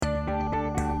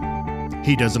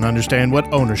He doesn't understand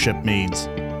what ownership means.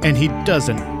 And he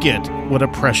doesn't get what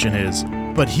oppression is.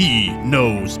 But he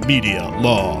knows media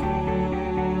law.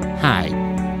 Hi,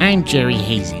 I'm Jerry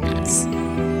Hazynuts.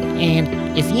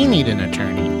 And if you need an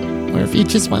attorney, or if you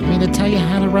just want me to tell you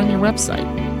how to run your website,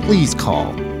 please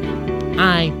call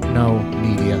I Know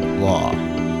Media Law.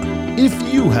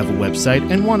 If you have a website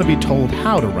and want to be told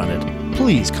how to run it,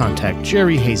 please contact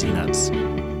Jerry Hazynuts.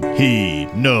 He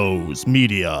knows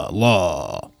media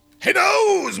law. He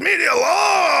knows media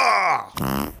law!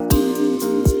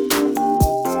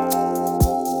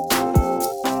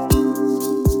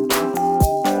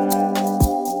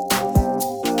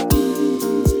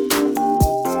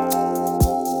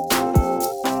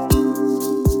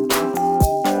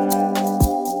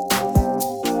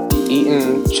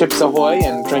 Eating Chips Ahoy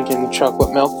and drinking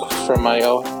chocolate milk from my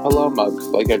hello mug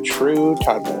like a true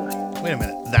toddler. Wait a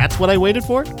minute, that's what I waited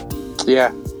for?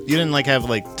 Yeah. You didn't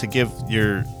have to give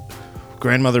your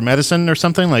grandmother medicine or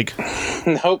something?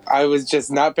 Nope, I was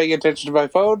just not paying attention to my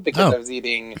phone because I was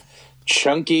eating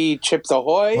chunky Chips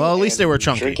Ahoy. Well, at least they were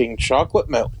chunky. Drinking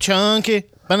chocolate milk. Chunky.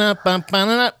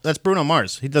 That's Bruno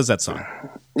Mars. He does that song.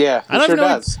 Yeah, he sure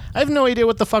does. I have no idea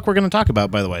what the fuck we're going to talk about,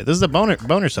 by the way. This is a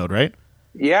boner-sode, right?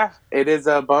 Yeah, it is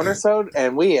a boner-sode,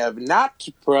 and we have not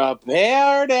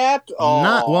prepared at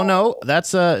all. No,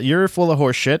 that's you're full of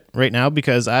horse shit right now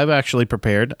because I've actually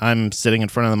prepared. I'm sitting in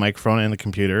front of the microphone and the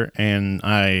computer, and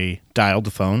I dialed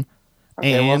the phone.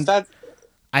 Okay, and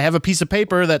I have a piece of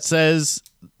paper that says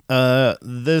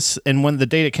this and when the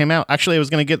date it came out. Actually, I was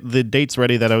going to get the dates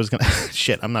ready that I was going to...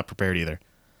 Shit, I'm not prepared either.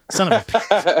 Son of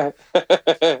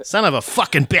a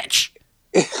fucking bitch.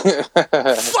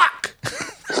 Fuck!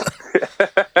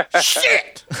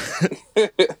 Shit!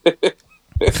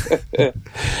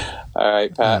 All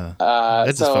right, Pat. That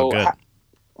just felt good.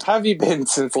 How have you been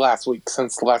since last week?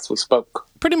 Since last we spoke?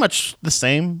 Pretty much the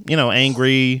same.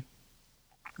 Angry.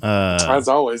 As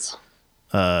always.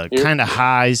 Kind of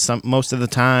high most of the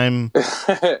time.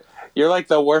 You're like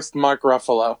the worst Mark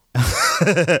Ruffalo.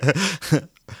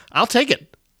 I'll take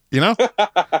it. The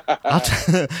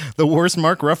worst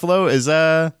Mark Ruffalo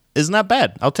is not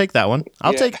bad. I'll take that one.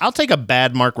 I'll take a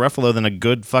bad Mark Ruffalo than a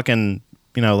good fucking,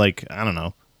 I don't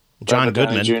know, John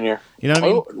Goodman Jr. You know what I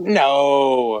mean?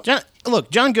 No.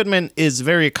 John Goodman is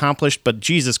very accomplished, but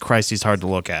Jesus Christ, he's hard to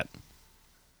look at.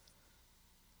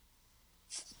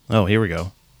 Oh, here we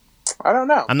go. I don't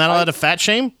know. I'm not allowed to fat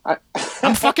shame?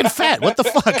 I'm fucking fat. What the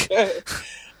fuck?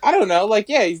 I don't know.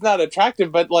 He's not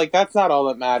attractive, but that's not all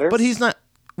that matters. But he's not.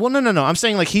 Well, no. I'm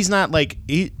saying he's not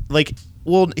he's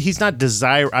not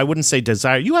desire. I wouldn't say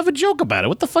desire. You have a joke about it.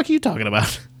 What the fuck are you talking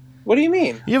about? What do you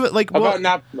mean? You have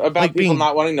about people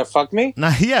not wanting to fuck me?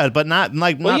 But not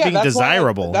being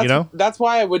desirable. That's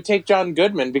why I would take John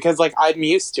Goodman because I'm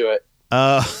used to it.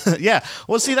 Yeah.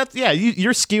 Well, see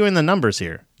you're skewing the numbers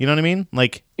here. You know what I mean?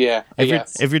 Yeah.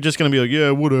 If you're just gonna be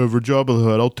yeah, whatever, Jabba the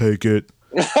Hutt, I'll take it.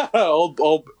 I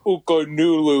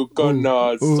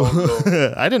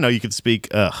didn't know you could speak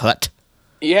Hutt.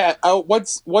 Yeah.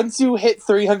 Once you hit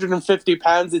 350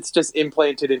 pounds, it's just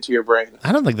implanted into your brain.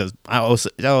 I don't think those.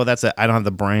 That's it. I don't have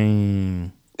the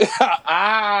brain. Gotcha.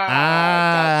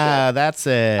 That's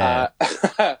it.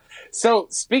 So,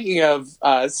 speaking of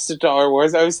Star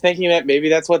Wars, I was thinking that maybe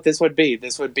that's what this would be.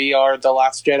 This would be our The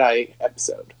Last Jedi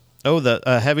episode. Oh, the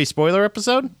heavy spoiler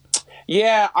episode?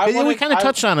 Yeah. We kind of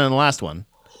touched on it in the last one.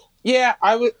 Yeah,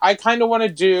 I kind of want to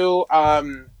do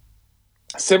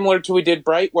similar to we did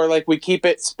Bright, where we keep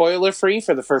it spoiler-free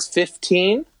for the first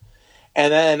 15.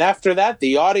 And then after that,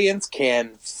 the audience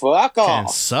can fuck off. Can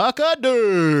suck a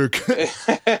dick.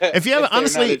 If you haven't,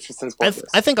 honestly,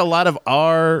 I think a lot of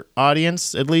our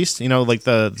audience, at least,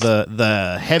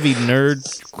 the heavy nerd,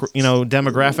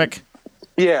 demographic.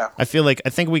 Yeah. I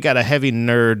think we got a heavy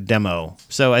nerd demo.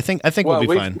 So I think we'll be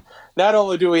fine. Not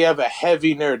only do we have a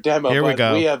heavy nerd demo,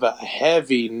 but we have a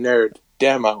heavy nerd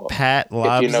demo. Pat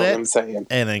loves if you know it, what I'm saying.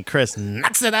 And then Chris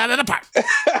knocks it out of the park.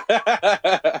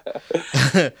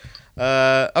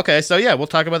 Okay, so yeah, we'll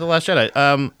talk about The Last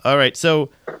Jedi. All right, so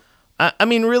I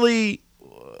mean, really,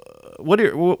 what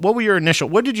were your initial?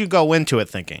 What did you go into it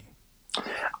thinking?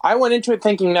 I went into it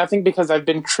thinking nothing because I've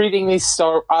been treating these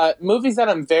movies that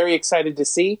I'm very excited to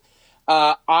see.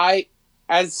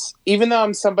 Even though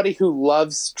I'm somebody who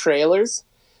loves trailers,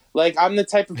 I'm the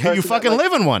type of person you fucking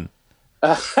live in one.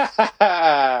 I'm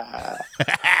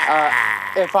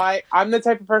the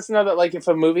type of person that if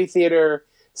a movie theater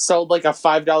sold a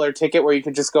 $5 ticket where you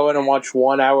could just go in and watch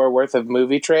 1 hour worth of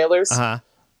movie trailers, I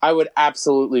would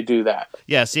absolutely do that.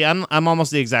 Yeah, see, I'm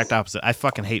almost the exact opposite. I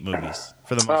fucking hate movies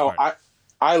for the most part.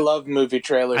 I love movie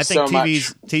trailers I think so much.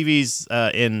 TV's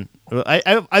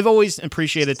I've always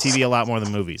appreciated TV a lot more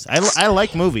than movies. I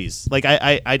like movies. Like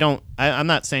I'm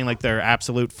not saying like they're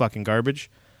absolute fucking garbage,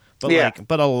 but Yeah.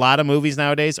 but a lot of movies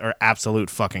nowadays are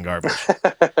absolute fucking garbage.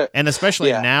 And especially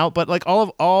Yeah. now, but like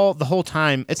all the whole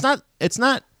time, it's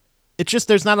just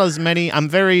there's not as many. I'm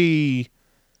very,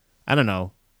 I don't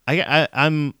know.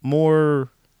 I'm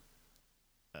more.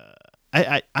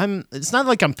 I'm. It's not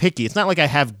like I'm picky. It's not like I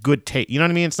have good taste. You know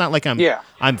what I mean? It's not like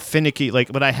I'm finicky.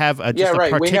 Like, but I have just a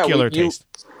particular taste.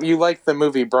 You like the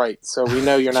movie Bright, so we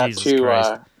know you're not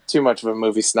Jesus too much of a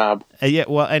movie snob. Yeah.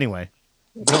 Well, anyway,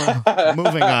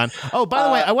 moving on. Oh, by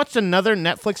the way, I watched another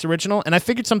Netflix original, and I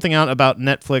figured something out about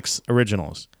Netflix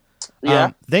originals.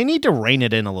 Yeah, they need to rein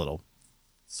it in a little.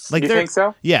 Like, you think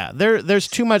so? Yeah, there's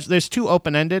too much. There's too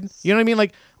open ended. You know what I mean?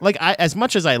 Like I, as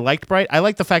much as I liked Bright, I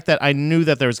liked the fact that I knew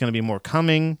that there was going to be more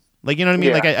coming. Like, you know what I mean?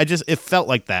 Yeah. Like I just, it felt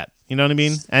like that. You know what I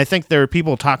mean? And I think there are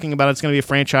people talking about it's going to be a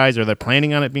franchise, or they're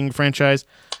planning on it being a franchise.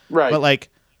 Right. But like,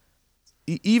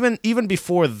 even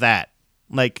before that,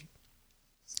 like,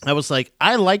 I was like,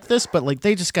 I like this, but like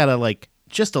they just gotta like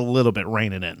just a little bit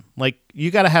rein it in. Like,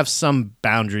 you gotta have some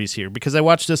boundaries here, because I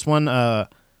watched this one.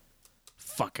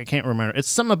 Fuck, I can't remember. It's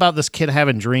something about this kid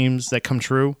having dreams that come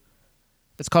true.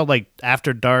 It's called like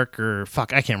After Dark, or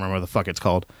fuck, I can't remember what the fuck it's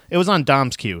called. It was on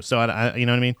Dom's Q, so I you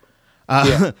know what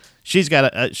I mean. She's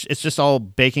got it's just all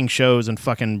baking shows and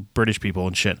fucking British people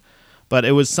and shit. But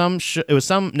it was some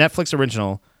Netflix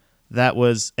original that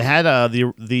was, it had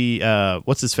the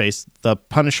what's his face, the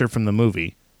Punisher from the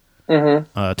movie,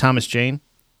 Thomas Jane.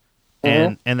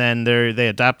 And then they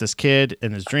adopt this kid,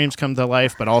 and his dreams come to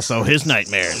life, but also his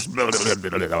nightmares.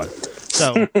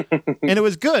 So, and it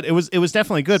was good. It was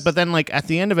definitely good. But then, like, at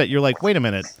the end of it, you're like, wait a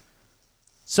minute.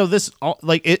 So this,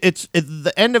 like,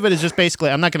 the end of it is just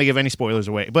basically, I'm not going to give any spoilers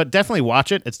away, but definitely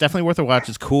watch it. It's definitely worth a watch.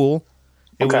 It's cool.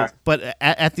 But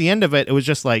at the end of it, it was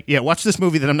just like, yeah, watch this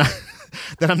movie that I'm not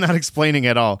that I'm not explaining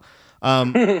at all.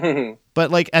 But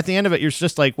like at the end of it, you're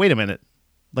just like, wait a minute.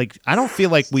 Like, I don't feel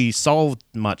like we solved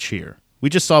much here. We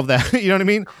just solved that. You know what I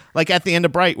mean? Like at the end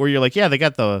of Bright, where you're like, yeah, they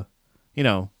got the, you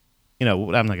know,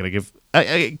 I'm not going to give.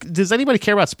 Does anybody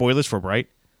care about spoilers for Bright?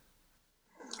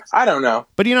 I don't know.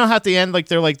 But you know how at the end, like,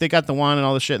 they're like, they got the wand and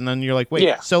all this shit, and then you're like, wait,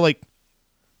 so like,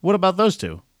 what about those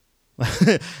two?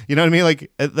 You know what I mean?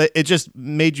 Like, it just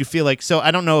made you feel like, so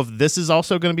I don't know if this is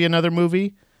also going to be another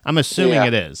movie. I'm assuming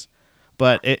it is.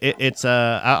 But it's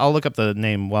I'll look up the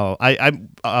name while I'm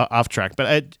off track.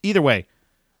 But either way,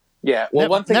 yeah. Well,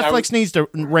 one thing Netflix needs to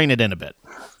rein it in a bit.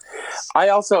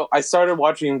 I started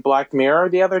watching Black Mirror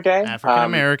the other day.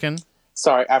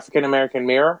 African American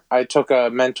Mirror. I took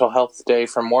a mental health day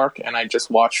from work, and I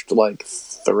just watched like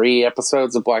 3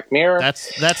 episodes of Black Mirror.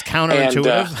 That's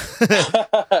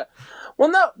counterintuitive. And,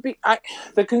 well, no.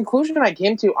 The conclusion I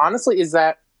came to, honestly, is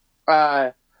that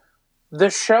the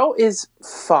show is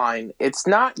fine. It's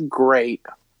not great.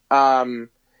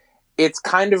 It's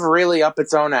kind of really up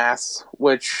its own ass,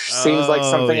 which seems like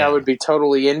something I would be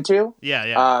totally into.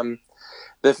 Yeah.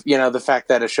 The fact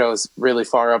that a show is really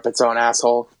far up its own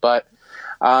asshole, but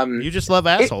you just love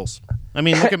assholes. I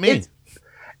mean, look at me.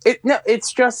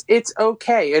 It's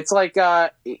okay. It's like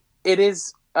it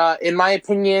is, in my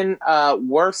opinion,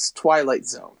 worse Twilight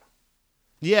Zone.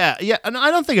 Yeah. And I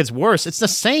don't think it's worse. It's the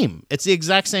same. It's the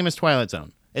exact same as Twilight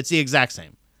Zone. It's the exact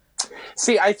same.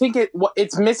 See, I think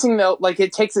it's missing though. Like,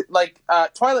 it takes it, like,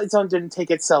 Twilight Zone didn't take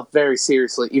itself very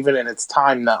seriously, even in its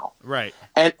time though. Right.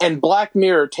 And Black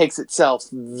Mirror takes itself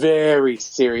very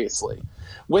seriously.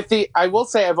 I will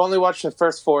say I've only watched the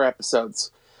first 4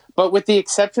 episodes, but with the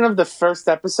exception of the first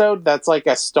episode, that's like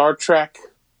a Star Trek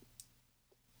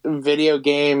video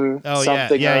game.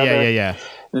 Yeah.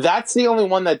 That's the only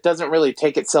one that doesn't really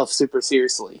take itself super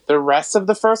seriously. The rest of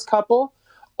the first couple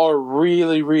are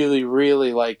really, really,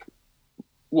 really like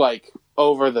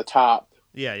over the top.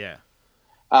 Yeah.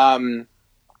 And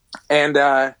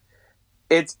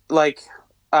it's like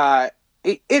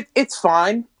it's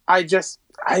fine.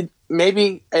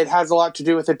 Maybe it has a lot to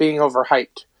do with it being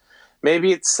overhyped.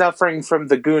 Maybe it's suffering from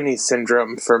the Goonies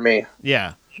syndrome for me.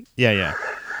 Yeah.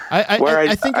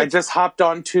 I think I just hopped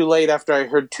on too late after I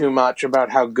heard too much about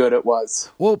how good it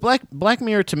was. Well, Black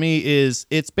Mirror to me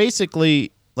it's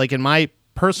basically, like, in my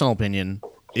personal opinion,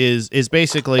 is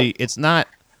basically it's not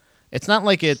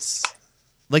like it's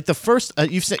like the first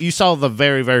you saw the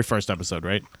very, very first episode,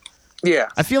 right? Yeah.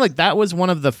 I feel like that was one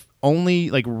of the only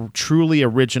like truly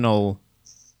original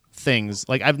things.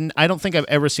 Like, I don't think I've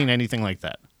ever seen anything like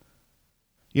that.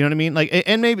 You know what I mean? Like,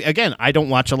 and maybe again, I don't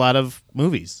watch a lot of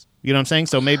movies. You know what I'm saying?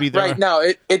 So maybe there Right. are, No,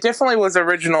 it definitely was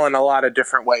original in a lot of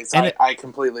different ways. And I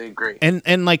completely agree.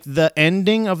 and like the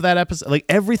ending of that episode, like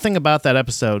everything about that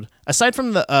episode, aside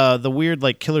from the weird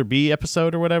like Killer Bee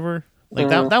episode or whatever, like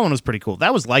that one was pretty cool.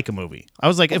 That was like a movie. I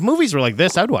was like, if movies were like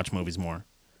this, I'd watch movies more.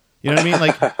 You know what I mean?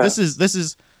 Like this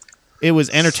is. It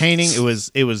was entertaining.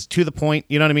 It was to the point.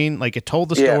 You know what I mean? Like it told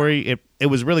the story. It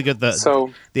was really good.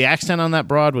 The accent on that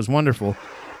broad was wonderful.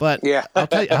 But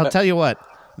I'll tell you what.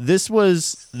 This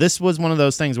was one of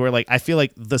those things where like I feel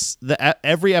like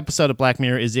every episode of Black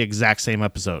Mirror is the exact same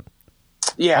episode.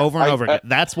 Yeah, over and over again.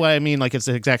 That's why I mean like it's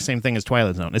the exact same thing as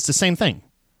Twilight Zone. It's the same thing.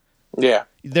 Yeah.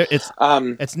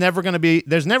 It's never going to be.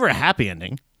 There's never a happy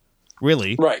ending,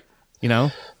 really. Right. You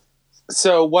know.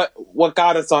 So what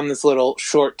got us on this little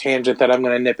short tangent that I'm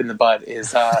going to nip in the bud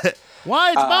is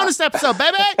why it's a bonus episode,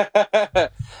 baby.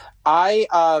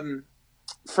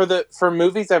 For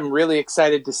movies I'm really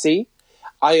excited to see,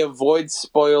 I avoid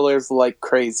spoilers like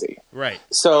crazy. Right.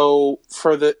 So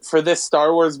for this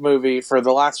Star Wars movie, for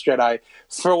The Last Jedi,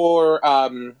 for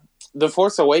The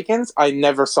Force Awakens, I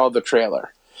never saw the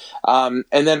trailer. And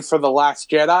then for The Last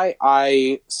Jedi,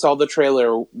 I saw the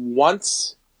trailer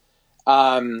once.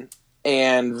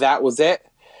 And that was it.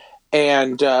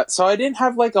 And so I didn't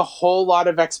have like a whole lot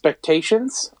of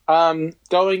expectations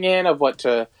going in of what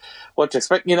to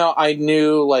expect. You know, I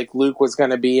knew like Luke was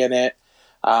going to be in it.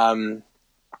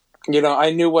 You know, I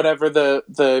knew whatever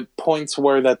the points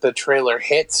were that the trailer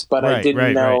hits, but I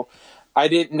didn't know. Right. I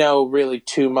didn't know really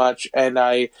too much, and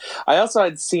I also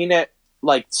had seen it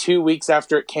like 2 weeks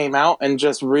after it came out, and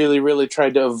just really, really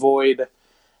tried to avoid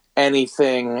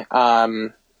anything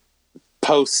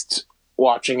post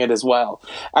watching it as well.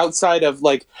 Outside of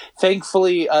like,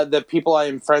 thankfully, the people I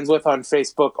am friends with on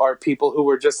Facebook are people who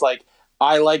were just like,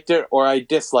 I liked it or I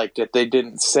disliked it. They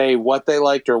didn't say what they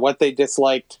liked or what they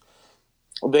disliked.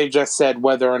 They just said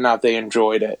whether or not they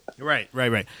enjoyed it. Right.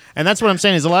 And that's what I'm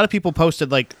saying is a lot of people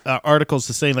posted like articles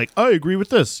to say like, I agree with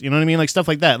this. You know what I mean? Like stuff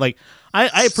like that. Like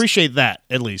I appreciate that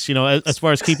at least, you know, as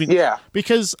far as keeping. Yeah.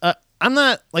 Because I'm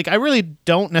not like, I really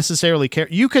don't necessarily care.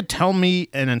 You could tell me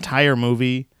an entire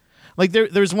movie. Like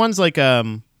there's ones like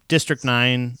District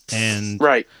 9 and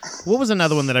right. What was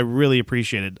another one that I really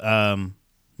appreciated?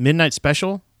 Midnight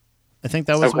Special. I think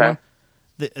that was one.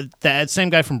 That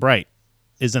same guy from Bright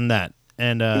is in that.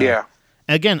 And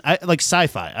again, I like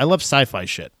sci-fi. I love sci-fi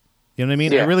shit. You know what I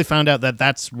mean? Yeah. I really found out that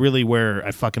that's really where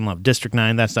I fucking love District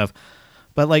 9, that stuff.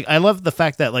 But like, I love the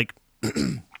fact that like,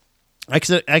 I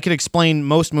could explain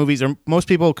most movies, or most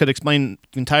people could explain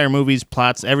entire movies,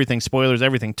 plots, everything, spoilers,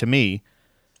 everything to me,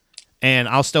 and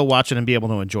I'll still watch it and be able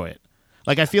to enjoy it.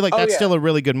 Like I feel like that's still a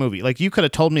really good movie. Like you could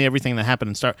have told me everything that happened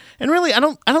in Star, and really, I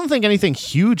don't think anything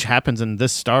huge happens in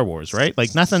this Star Wars, right?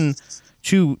 Like nothing.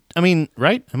 I mean,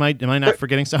 right? Am I not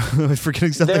forgetting something?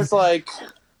 Forgetting something? There's like,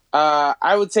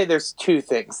 I would say there's two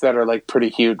things that are like pretty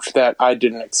huge that I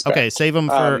didn't expect. Okay, save them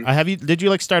for. Did you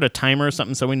like start a timer or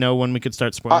something so we know when we could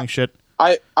start spoiling shit?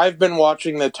 I've been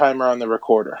watching the timer on the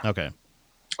recorder. Okay.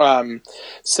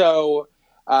 So,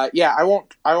 I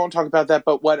won't talk about that.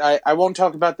 But what I won't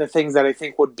talk about the things that I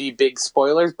think would be big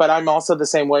spoilers. But I'm also the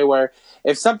same way where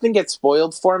if something gets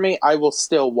spoiled for me, I will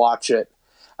still watch it.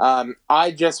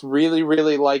 I just really,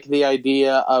 really like the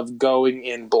idea of going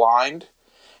in blind.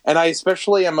 And I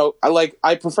especially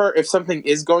I prefer if something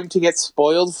is going to get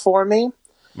spoiled for me.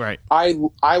 Right. I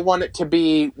want it to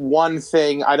be one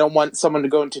thing. I don't want someone to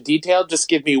go into detail. Just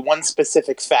give me one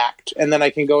specific fact. And then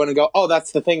I can go in and go, oh,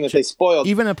 that's the thing that they spoiled.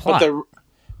 Even a plot.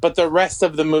 But the rest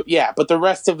of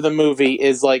the movie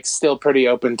is like still pretty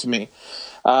open to me.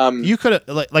 You could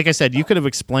have, like I said, you could have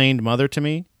explained Mother to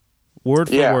me, word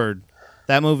for word.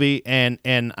 That movie, and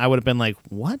I would have been like,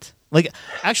 what? Like,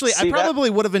 actually, I probably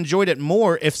would have enjoyed it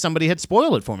more if somebody had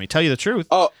spoiled it for me. Tell you the truth.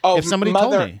 If somebody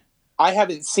told me. I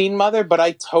haven't seen Mother, but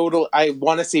I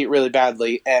want to see it really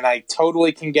badly, and I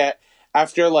totally can get,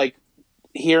 after like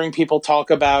hearing people talk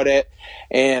about it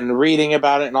and reading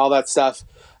about it and all that stuff,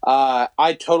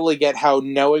 I totally get how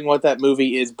knowing what that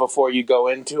movie is before you go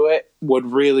into it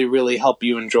would really, really help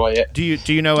you enjoy it. Do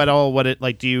you know at all what it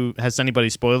like? Has anybody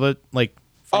spoiled it? Like.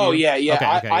 Oh yeah.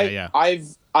 Okay,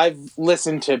 I've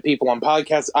listened to people on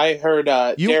podcasts. I heard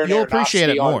Darren you'll appreciate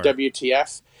it more on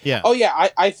WTF. Yeah. Oh yeah.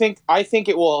 I think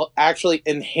it will actually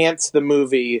enhance the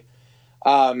movie,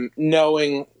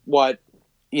 knowing what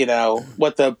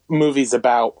the movie's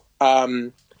about.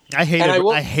 I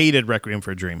hated Requiem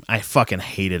for a Dream. I fucking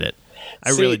hated it. I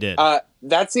really did.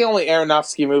 That's the only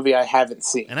Aronofsky movie I haven't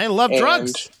seen. And I love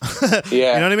drugs.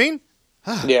 Yeah. You know what I mean?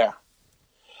 Yeah.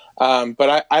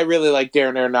 But I really like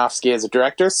Darren Aronofsky as a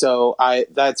director, so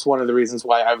that's one of the reasons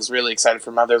why I was really excited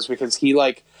for Mothers, because he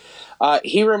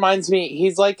reminds me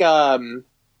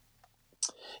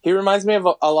of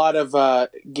a lot of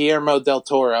Guillermo del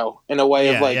Toro in a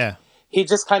way of he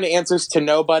just kind of answers to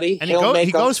nobody, and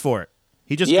he goes for it.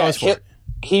 He just goes for it.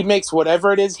 He makes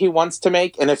whatever it is he wants to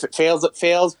make, and if it fails, it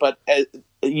fails. But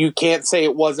you can't say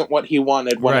it wasn't what he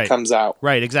wanted when it comes out.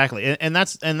 Right, exactly, and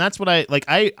that's what I like.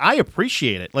 I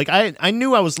appreciate it. Like I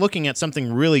knew I was looking at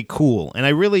something really cool, and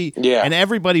and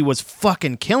everybody was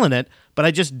fucking killing it, but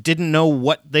I just didn't know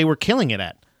what they were killing it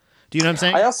at. Do you know what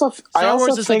I'm saying? Star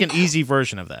Wars is like an easy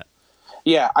version of that.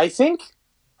 Yeah, I think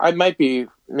I might be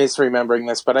misremembering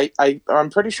this, but I'm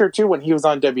pretty sure too when he was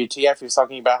on WTF, he was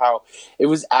talking about how it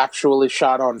was actually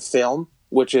shot on film,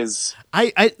 which is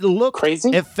I look crazy.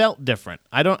 It felt different.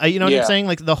 You know what I'm saying?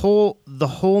 Like the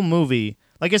whole movie.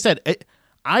 Like I said,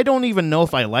 I don't even know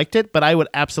if I liked it, but I would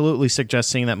absolutely suggest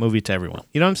seeing that movie to everyone.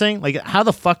 You know what I'm saying? Like how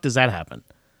the fuck does that happen?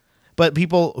 But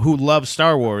people who love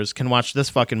Star Wars can watch this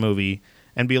fucking movie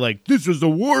and be like, "This is the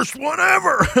worst one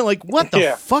ever." Like, what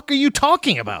the fuck are you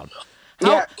talking about?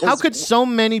 How could so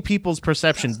many people's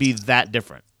perception be that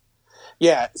different?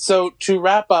 Yeah, so to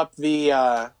wrap up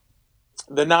the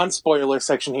non-spoiler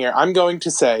section here, I'm going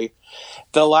to say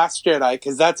The Last Jedi,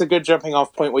 because that's a good jumping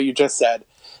off point, what you just said.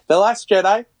 The Last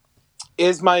Jedi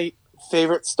is my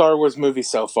favorite Star Wars movie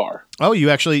so far. Oh,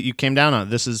 you came down on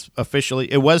it. This is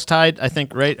officially, it was tied, I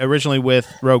think, right, originally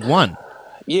with Rogue One.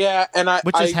 Yeah, and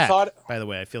which is hack, by the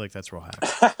way. I feel like that's real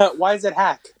hack. Why is it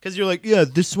hack? Because you're like, yeah,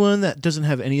 this one that doesn't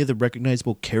have any of the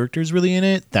recognizable characters really in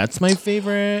it. That's my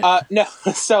favorite.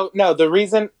 The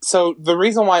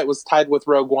reason why it was tied with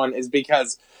Rogue One is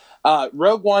because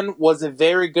Rogue One was a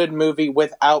very good movie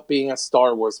without being a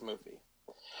Star Wars movie.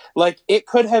 Like you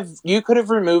could have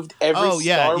removed every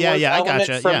Star Wars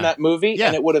element from that movie,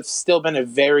 and it would have still been a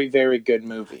very, very good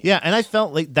movie. Yeah, and I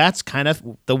felt like that's kind of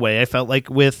the way I felt like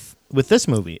with this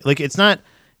movie. Like it's not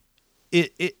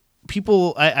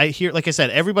people I hear, like I said,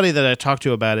 everybody that I talked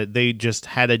to about it, they just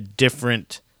had a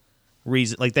different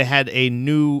reason. Like they had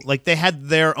they had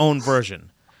their own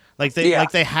version. Like they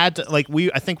had to, like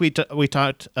I think we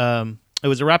talked it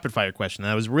was a rapid fire question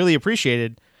that I was really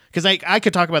appreciated. Because I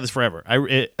could talk about this forever.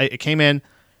 It came in,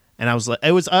 and I was like,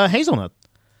 it was Hazelnut.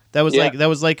 That was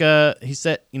like he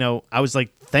said, you know, I was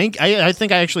like, I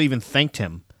think I actually even thanked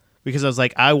him because I was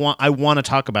like, I want to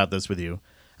talk about this with you.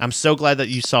 I'm so glad that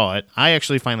you saw it. I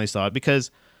actually finally saw it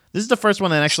because this is the first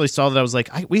one that I actually saw that I was like,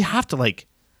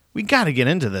 we got to get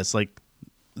into this. Like,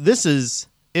 this is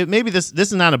it. Maybe this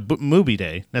is not a movie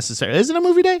day necessarily. Is it a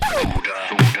movie day?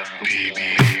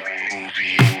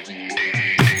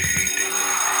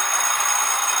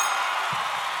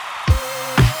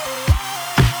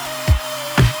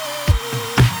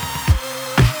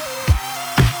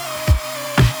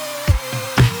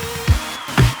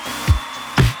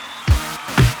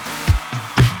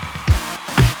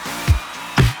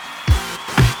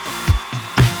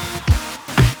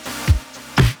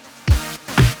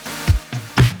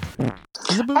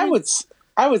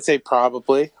 I would say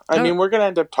probably. I mean, we're gonna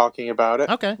end up talking about it,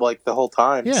 like the whole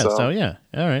time. Yeah. So yeah.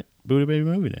 All right. Buddha Baby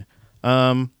Movie Day.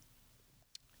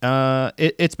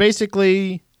 It's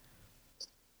basically.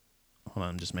 Hold on,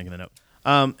 I'm just making a note.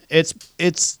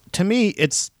 It's to me,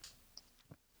 it's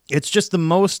just the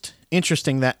most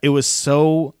interesting that it was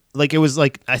so like it was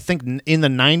like I think in the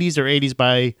 90s or 80s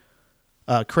by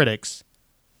critics.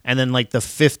 And then like the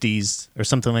 50s or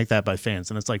something like that by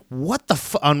fans, and it's like what the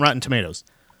fuck on Rotten Tomatoes.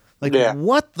 Like,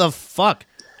 what the fuck?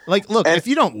 Like, look, if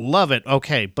you don't love it,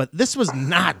 okay, but this was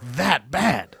not that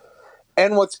bad.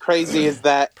 And what's crazy is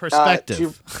that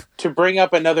perspective. To bring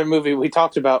up another movie we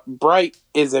talked about, Bright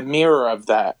is a mirror of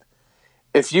that.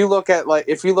 If you look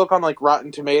on like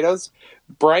Rotten Tomatoes,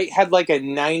 Bright had like a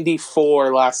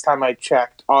 94 last time I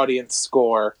checked audience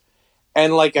score.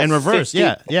 And like a reverse,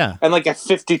 50, and like a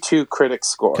 52 critic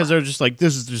score. Because they're just like,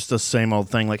 this is just the same old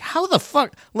thing. Like, how the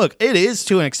fuck? Look, it is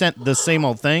to an extent the same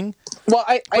old thing. Well,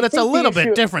 but it's a little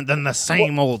bit different than the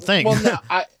same old thing. Well, no,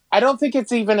 I don't think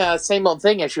it's even a same old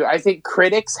thing issue. I think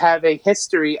critics have a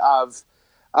history of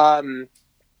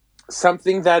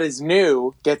something that is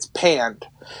new gets panned.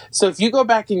 So if you go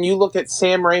back and you look at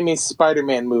Sam Raimi's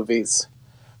Spider-Man movies,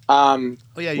 you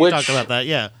talked about that,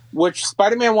 yeah. Which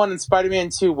Spider-Man 1 and Spider-Man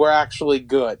 2 were actually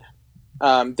good.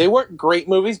 They weren't great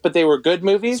movies, but they were good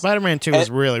movies. Spider-Man 2 was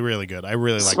really, really good. I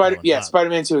really liked it. Yeah,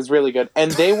 Spider-Man 2 was really good.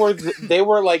 And they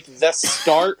were like the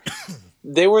start.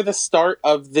 They were the start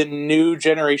of the new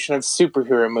generation of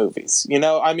superhero movies. You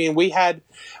know, I mean, we had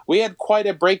quite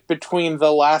a break between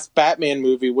the last Batman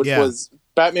movie, which was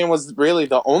Batman was really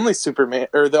the only Superman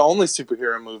or the only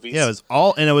superhero movies. Yeah, it was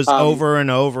all, and it was over and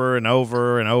over and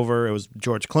over and over. It was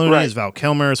George Clooney, it was Val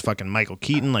Kilmer, it was fucking Michael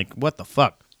Keaton. Like, what the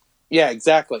fuck? Yeah,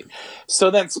 exactly.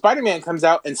 So then Spider-Man comes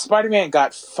out, and Spider-Man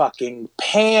got fucking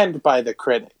panned by the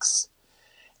critics.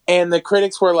 And the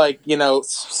critics were like, you know,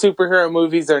 superhero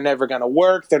movies are never going to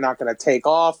work. They're not going to take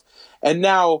off. And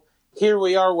now here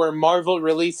we are where Marvel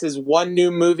releases one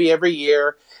new movie every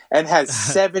year and has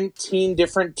 17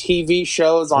 different TV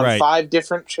shows on 5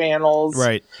 different channels.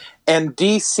 Right. And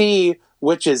DC,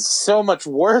 which is so much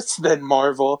worse than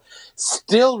Marvel,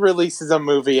 still releases a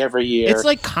movie every year. It's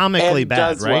like comically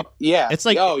bad, right? Well. Yeah. It's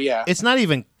like, oh, yeah. It's not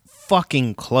even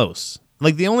fucking close.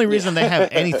 Like, the only reason they have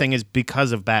anything is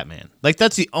because of Batman. Like,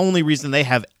 that's the only reason they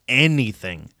have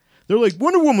anything. They're like,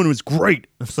 Wonder Woman was great.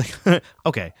 It's like,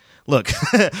 okay, look,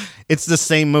 it's the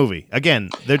same movie.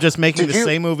 Again, they're just making the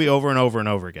same movie over and over and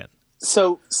over again.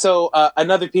 So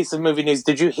another piece of movie news.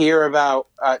 Did you hear about,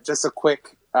 just a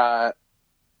quick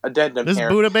addendum This here.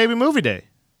 is Buddha Baby Movie Day.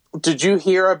 Did you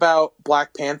hear about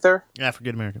Black Panther?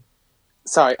 African American.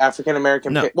 Sorry, African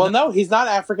American. No, no, he's not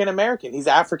African American. He's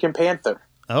African Panther.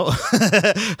 Oh,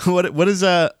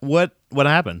 what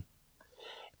happened?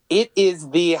 It is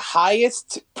the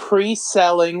highest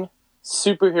pre-selling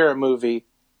superhero movie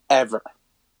ever.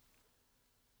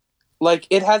 Like,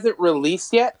 it hasn't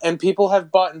released yet, and people have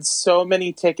bought so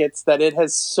many tickets that it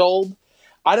has sold.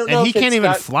 I don't know. And he can't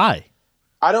even fly.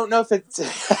 I don't know if it's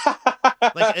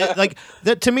like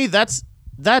that. To me,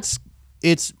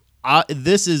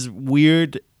 this is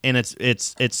weird, and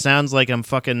it sounds like I'm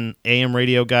fucking AM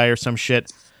radio guy or some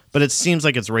shit, but it seems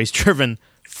like it's race driven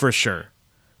for sure.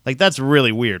 Like, that's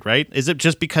really weird, right? Is it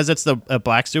just because it's a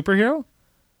black superhero?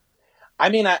 I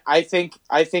mean, I think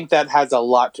that has a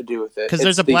lot to do with it. Because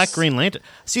there's a black Green Lantern.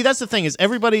 See, that's the thing, is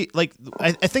everybody, like,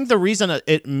 I think the reason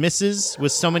it misses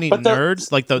with so many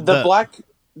nerds, like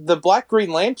the black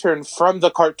Green Lantern from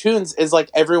the cartoons is like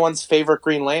everyone's favorite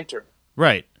Green Lantern.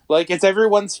 Right. Like, it's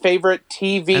everyone's favorite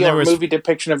TV or movie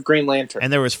depiction of Green Lantern.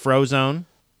 And there was Frozone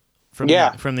from the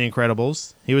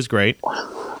Incredibles. He was great.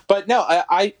 But no,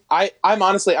 I'm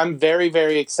honestly, I'm very,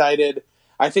 very excited.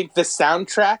 I think the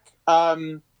soundtrack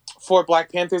for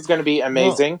Black Panther is going to be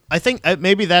amazing. Well, I think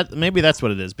maybe that's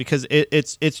what it is, because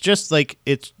it's just like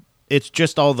it's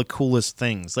just all the coolest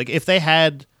things. Like, if they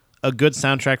had a good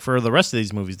soundtrack for the rest of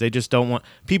these movies, they just don't want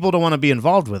to be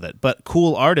involved with it. But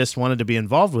cool artists wanted to be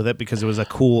involved with it because it was a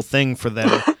cool thing for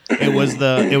them. Am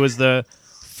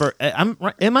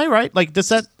I right? Like, does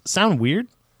that sound weird?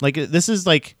 Like, this is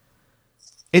like.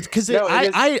 It's because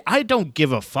I don't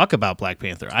give a fuck about Black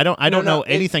Panther. I don't know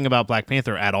anything about Black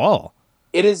Panther at all.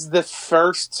 It is the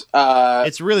first.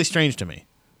 It's really strange to me.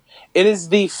 It is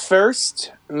the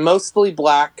first mostly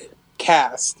black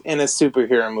cast in a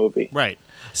superhero movie. Right.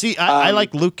 See, I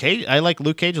like Luke Cage. I like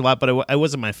Luke Cage a lot, but it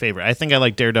wasn't my favorite. I think I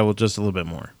like Daredevil just a little bit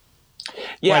more.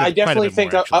 Yeah, I definitely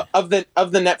think of the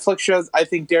Netflix shows, I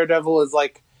think Daredevil is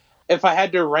like, if I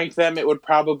had to rank them, it would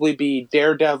probably be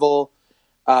Daredevil.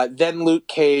 Then Luke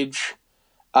Cage,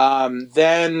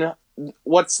 then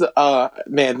what's the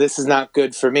man? This is not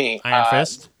good for me. Iron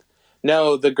Fist.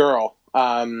 No, the girl.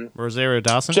 Rosario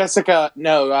Dawson. Jessica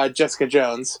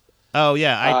Jones. Oh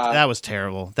yeah, that was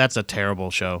terrible. That's a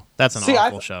terrible show. That's an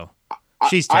awful show.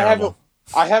 She's terrible.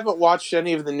 I haven't watched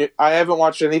any of the new. I haven't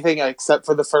watched anything except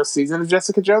for the first season of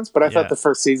Jessica Jones. But I thought the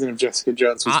first season of Jessica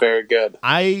Jones was very good.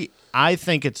 I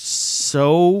think it's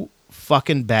so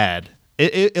fucking bad.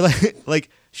 Like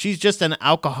she's just an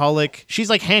alcoholic. She's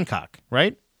like Hancock,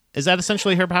 right? Is that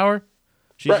essentially her power?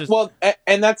 She's right, well,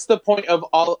 and that's the point of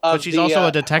all of. But she's also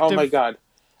a detective. Oh my god,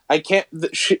 I can't.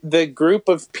 The group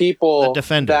of people, the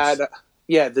Defenders.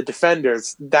 The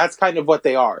Defenders. That's kind of what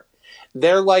they are.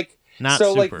 They're like not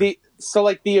so super.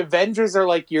 like the Avengers are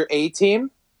like your A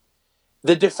team.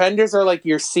 The Defenders are like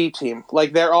your C team.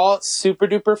 Like, they're all super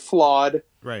duper flawed.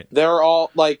 Right. They're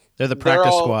all like they're the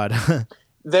practice squad.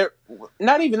 They're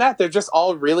not even that. They're just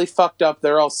all really fucked up.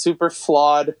 They're all super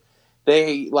flawed.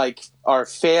 They like are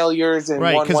failures in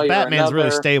one way or another. Right, because Batman's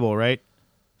really stable, right?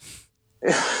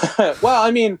 Well,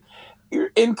 I mean,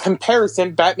 in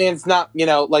comparison, Batman's not,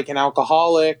 like an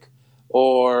alcoholic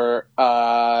or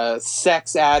a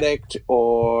sex addict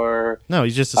or no.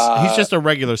 He's just a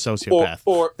regular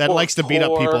sociopath that likes to beat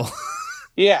up people.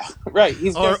 Yeah, right.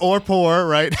 He's or poor,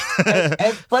 right?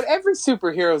 But every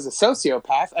superhero is a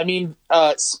sociopath. I mean,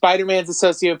 Spider-Man's a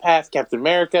sociopath. Captain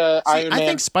America, Iron Man. I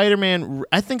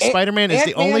think Spider-Man is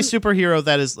the only superhero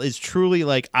that is truly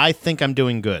like, I think I'm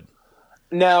doing good.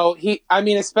 No,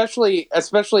 especially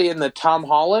in the Tom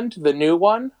Holland, the new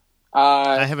one.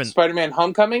 I haven't. Spider-Man: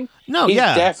 Homecoming. No, he's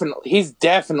yeah, he's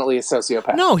definitely a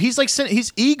sociopath. No, he's like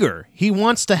he's eager. He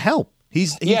wants to help. He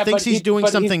thinks he's doing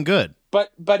something good.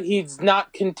 But he's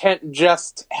not content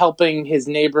just helping his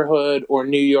neighborhood or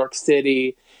New York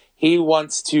City. He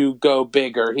wants to go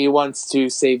bigger. He wants to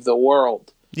save the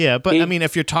world. Yeah, but I mean,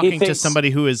 if you're talking to somebody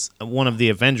who is one of the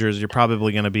Avengers, you're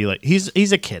probably going to be like,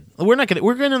 he's a kid. We're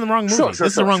getting in the wrong movie. This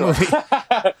is the wrong movie.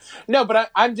 No,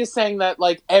 but I'm just saying that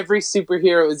like every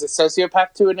superhero is a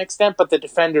sociopath to an extent, but the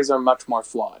Defenders are much more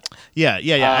flawed.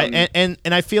 Yeah. And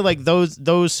I feel like those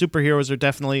superheroes are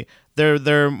definitely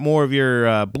they're more of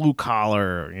your blue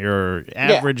collar, your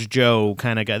average Joe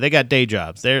kind of guy. They got day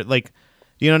jobs. They're like.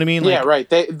 You know what I mean? Like, yeah, right.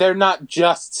 They're not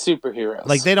just superheroes.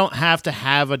 Like they don't have to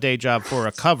have a day job for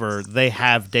a cover. They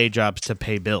have day jobs to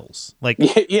pay bills. Like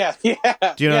yeah. Do you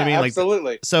know what I mean? Like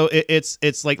absolutely. So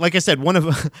it's like I said, one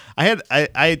of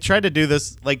I tried to do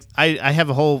this. Like I have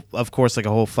a whole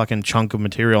fucking chunk of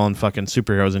material on fucking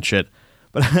superheroes and shit.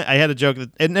 But I had a joke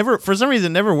that it never, for some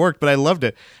reason, never worked. But I loved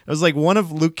it. It was like one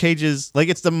of Luke Cage's, like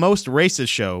it's the most racist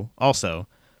show also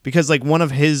because like one of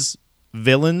his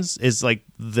villains is like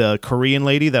the Korean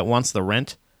lady that wants the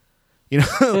rent, you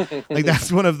know. Like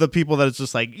that's one of the people that is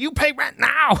just like, you pay rent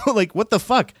now. Like what the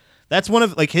fuck. That's one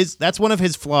of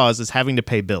his flaws is having to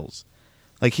pay bills.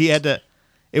 Like he had to.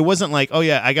 It wasn't like, oh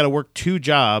yeah, I got to work 2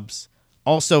 jobs,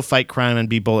 also fight crime and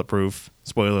be bulletproof.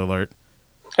 Spoiler alert.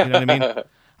 You know what I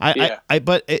mean?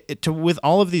 But with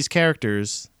all of these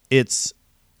characters, it's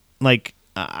like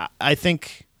I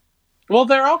think. Well,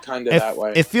 they're all kind of that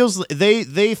way. It feels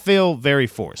they feel very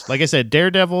forced. Like I said,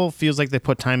 Daredevil feels like they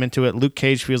put time into it. Luke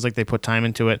Cage feels like they put time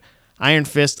into it. Iron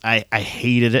Fist, I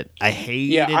hated it. I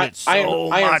hated it so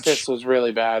much. Iron Fist was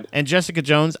really bad. And Jessica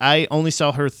Jones, I only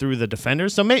saw her through the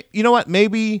Defenders. So you know what?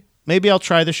 Maybe I'll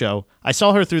try the show. I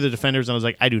saw her through the Defenders, and I was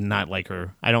like, I do not like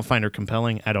her. I don't find her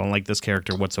compelling. I don't like this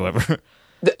character whatsoever.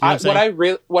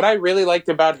 What I really liked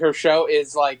about her show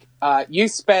is like you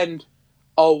spend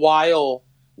a while,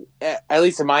 at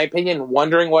least in my opinion,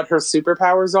 wondering what her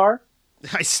superpowers are.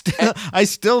 I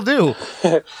still do.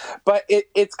 But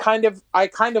it's kind of, I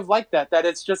kind of like that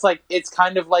it's just like, it's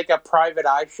kind of like a Private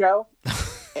Eye show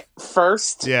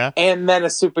first, yeah, and then a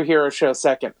superhero show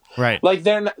second. Right. Like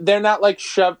they're not like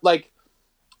shoved like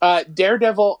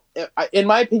Daredevil. In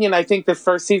my opinion, I think the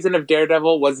first season of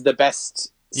Daredevil was the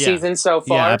best season so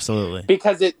far. Yeah, absolutely.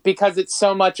 Because it's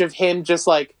so much of him just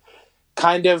like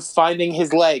kind of finding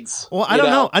his legs. Well, I don't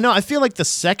know. I feel like the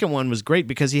second one was great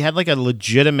because he had like a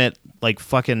legitimate like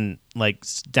fucking like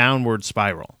downward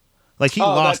spiral. Like he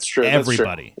lost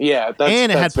everybody. Yeah,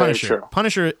 and it had that's very Punisher. true.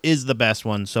 Punisher is the best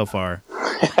one so far,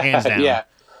 hands down. Yeah,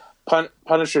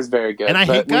 Punisher's very good. And I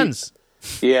hate guns.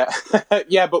 Yeah,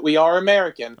 yeah, but we are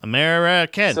American.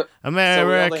 American. So we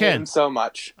only hate him so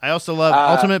much. I also love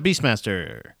Ultimate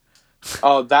Beastmaster.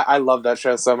 Oh, I love that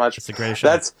show so much. It's a great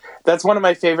show. That's one of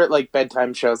my favorite like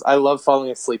bedtime shows. I love falling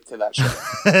asleep to that show.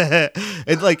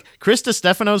 It's like Chris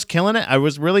Stefano's killing it. I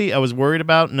was worried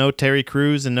about no Terry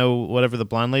Crews and no whatever the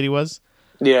blonde lady was.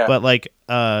 Yeah. But like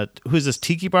who's this,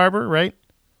 Tiki Barber, right?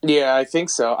 Yeah, I think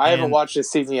so. I haven't watched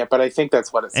this season yet, but I think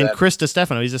that's what it said. And Chris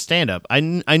Stefano, he's a stand-up. I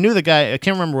knew the guy. I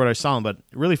can't remember what I saw him, but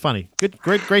really funny. Good,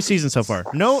 great season so far.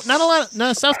 No, not a lot.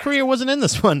 No, South Korea wasn't in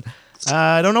this one.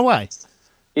 I don't know why.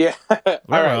 Yeah. All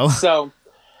right.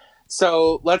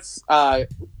 So let's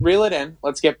reel it in.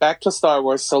 Let's get back to Star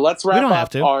Wars. So let's wrap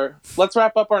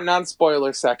up our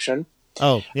non-spoiler section.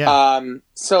 Oh, yeah.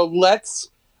 So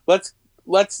let's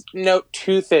note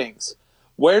 2 things.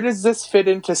 Where does this fit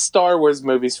into Star Wars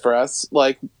movies for us,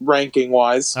 like ranking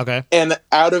wise? Okay. And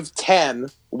out of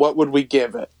 10, what would we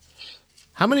give it?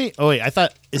 How many? Oh wait, I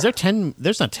thought, is there 10?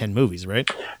 There's not 10 movies, right?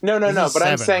 No. But 7,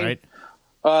 I'm saying,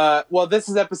 right? Well, this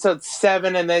is episode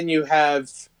 7, and then you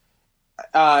have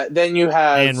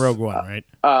and Rogue One, right?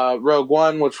 Rogue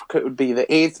One, which could be the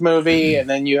 8th movie, and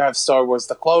then you have Star Wars: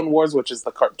 The Clone Wars, which is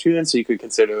the cartoon, so you could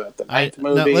consider that the 9th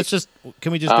movie. No,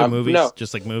 can we just do movies? No,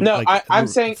 just like movies. No, like I'm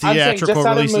saying just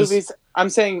out of movies. I'm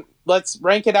saying let's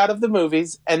rank it out of the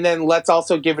movies, and then let's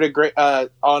also give it a grade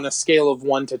on a scale of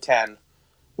 1 to 10.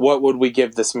 What would we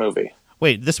give this movie?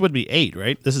 Wait, this would be 8,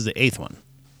 right? This is the 8th one,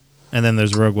 and then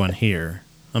there's Rogue One here.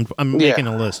 I'm making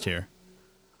a list here.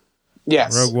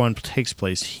 Yes. Rogue One takes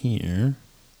place here.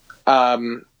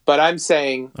 But I'm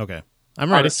saying, okay,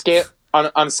 I'm ready.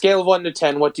 On a scale of 1 to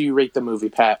 10, what do you rate the movie,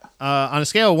 Pat? On a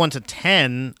scale of 1 to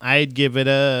 10, I'd give it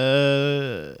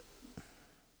a.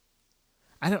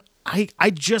 I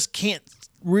just can't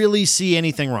really see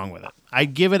anything wrong with it.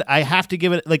 I have to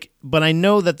give it like, but I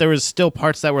know that there was still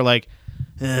parts that were like,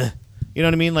 You know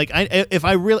what I mean? Like,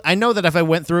 I know that if I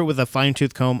went through it with a fine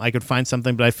tooth comb, I could find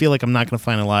something, but I feel like I'm not going to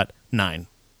find a lot. 9.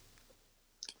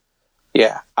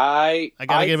 Yeah, I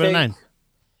gotta give it a 9.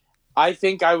 I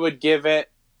think I would give it.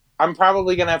 I'm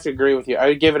probably gonna have to agree with you. I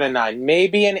would give it a 9,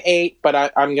 maybe an 8,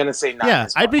 but I'm gonna say 9. Yeah,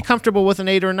 as well. I'd be comfortable with an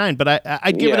 8 or a 9, but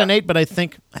I'd give it an 8. But I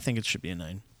think it should be a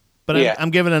 9. But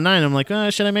I'm giving it a 9. I'm like,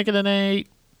 should I make it an 8?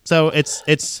 So it's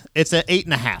an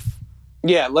 8.5.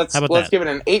 Yeah, let's give it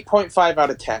an 8.5 out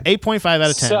of 10. 8.5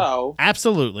 out of 10. So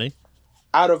absolutely.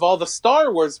 Out of all the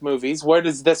Star Wars movies, where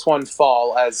does this one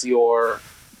fall as your?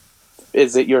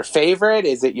 Is it your favorite?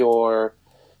 Is it your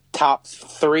top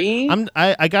 3?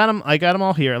 I got them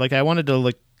all here. Like I wanted to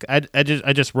like I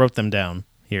just wrote them down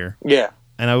here. Yeah.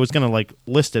 And I was gonna like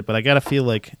list it, but I gotta feel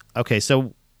like okay.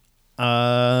 So,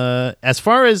 as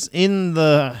far as in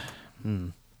the,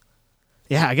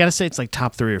 yeah, I gotta say it's like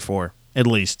top 3 or 4 at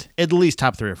least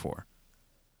top 3 or 4.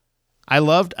 I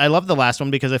loved the last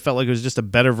one because I felt like it was just a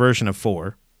better version of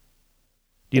 4.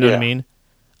 You know what I mean?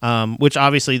 Which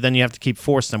obviously then you have to keep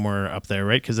 4 somewhere up there,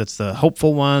 right? Because it's the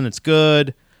hopeful one. It's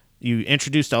good. You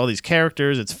introduced all these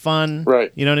characters. It's fun.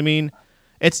 Right. You know what I mean?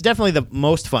 It's definitely the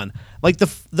most fun. Like the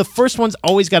first one's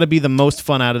always got to be the most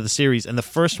fun out of the series, and the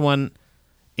first one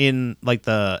in like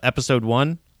the episode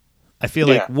 1, I feel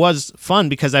like was fun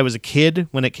because I was a kid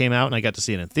when it came out, and I got to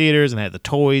see it in theaters, and I had the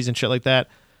toys and shit like that.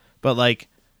 But like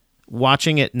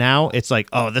watching it now, it's like,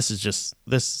 oh, this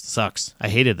sucks. I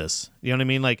hated this. You know what I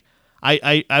mean? Like.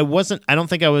 I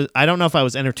don't know if I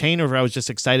was entertained or if I was just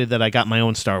excited that I got my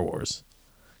own Star Wars.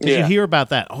 Did you hear about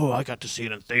that? Oh, I got to see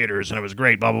it in theaters and it was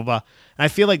great, blah, blah, blah. And I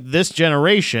feel like this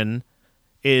generation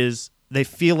they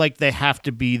feel like they have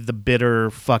to be the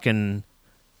bitter, fucking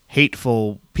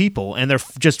hateful people, and they're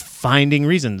just finding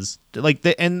reasons. Like,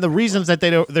 and the reasons that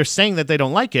they're saying that they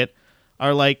don't like it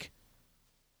are like,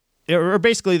 or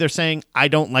basically they're saying, I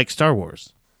don't like Star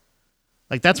Wars.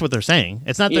 Like that's what they're saying.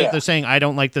 It's not that they're saying I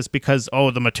don't like this because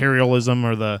the materialism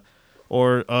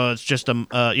or it's just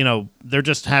they're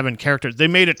just having characters. They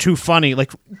made it too funny.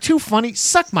 Like too funny.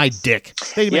 Suck my dick.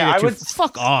 They made it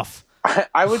fuck off.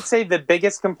 I would say the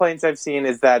biggest complaints I've seen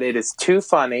is that it is too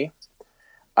funny,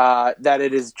 that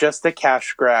it is just a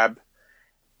cash grab,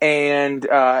 and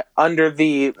under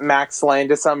the Max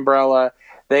Landis umbrella,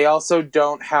 they also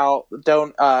don't a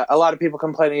lot of people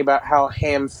complaining about how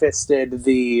ham-fisted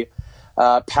the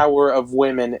power of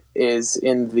women is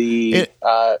in the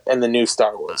new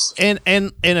Star Wars, and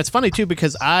it's funny too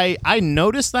because I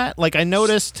noticed that. Like I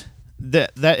noticed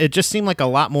that it just seemed like a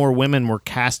lot more women were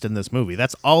cast in this movie.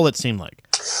 That's all it seemed like.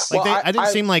 Like I didn't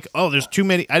seem like there's too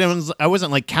many. I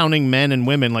wasn't like counting men and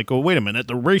women. Like wait a minute,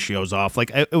 the ratio's off.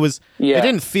 Like it was. Yeah. It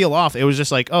didn't feel off. It was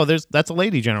just like that's a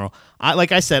lady general.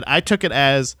 Like I said, I took it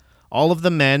as. All of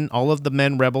the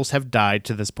men rebels have died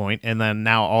to this point, and then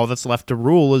now all that's left to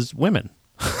rule is women.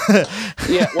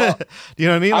 Yeah, well, you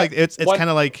know what I mean? Like it's kind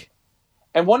of like.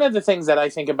 And one of the things that I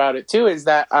think about it too is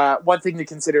that one thing to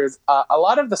consider is a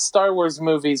lot of the Star Wars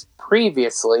movies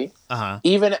previously,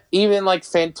 even like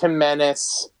Phantom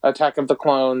Menace, Attack of the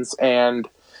Clones, and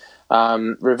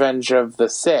Revenge of the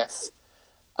Sith,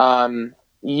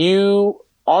 you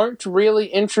aren't really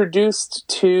introduced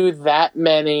to that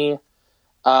many.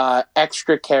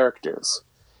 Extra characters.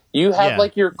 You have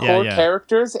like your core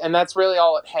characters, and that's really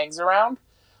all it hangs around.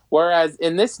 Whereas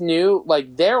in this new,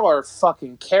 like there are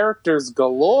fucking characters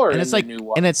galore. And it's in the new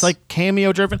ones. And it's like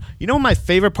cameo driven. You know my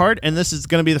favorite part, and this is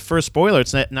going to be the first spoiler.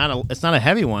 It's not a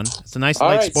heavy one. It's a nice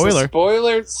light spoiler.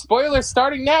 So spoiler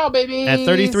starting now, baby. At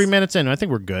 33 minutes in, I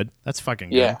think we're good. That's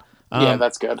fucking good. Yeah,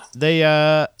 that's good.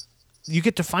 You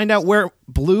get to find out where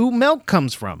blue milk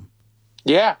comes from.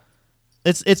 Yeah.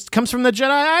 It comes from the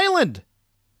Jedi Island,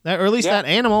 or at least that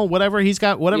animal, whatever he's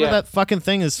got, whatever that fucking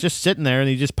thing is, just sitting there, and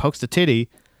he just pokes the titty.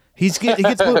 He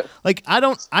gets blue. Like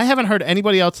I haven't heard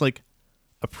anybody else like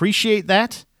appreciate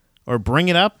that or bring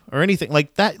it up or anything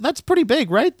like that. That's pretty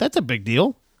big, right? That's a big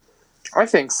deal. I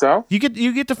think so. You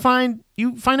get to find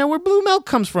out where blue milk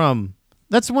comes from.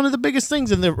 That's one of the biggest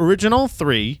things in the original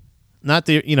 3, not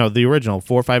the original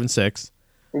 4, 5, and 6.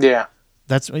 Yeah,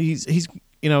 that's he's.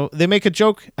 They make a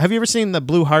joke. Have you ever seen the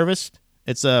Blue Harvest?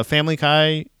 It's a Family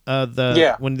Guy. When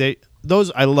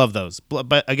I love those.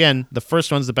 But again, the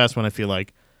first one's the best one. I feel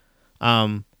like.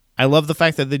 I love the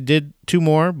fact that they did 2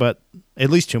 more, but at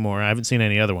least 2 more. I haven't seen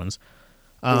any other ones.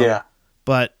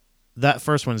 But that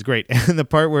first one's great, and the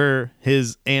part where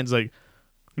his aunt's like,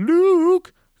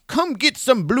 "Luke, come get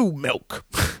some blue milk."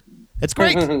 It's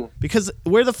great because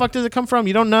where the fuck does it come from?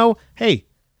 You don't know. Hey.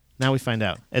 Now we find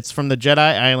out. It's from the Jedi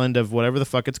Island of whatever the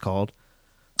fuck it's called.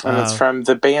 And it's from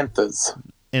the Banthas.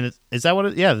 And is that what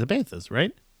it... Yeah, the Banthas,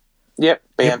 right? Yep,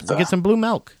 Bantha. Get some blue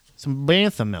milk. some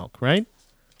bantha milk, right?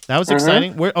 That was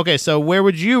exciting. Where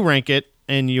would you rank it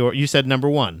in your? You said number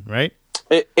 1, right?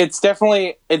 It's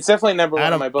definitely number 1 Out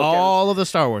in of my book. all of the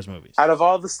Star Wars movies. Out of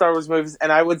all the Star Wars movies, and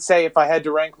I would say if I had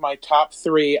to rank my top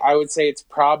 3, I would say it's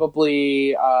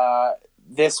probably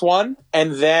this one,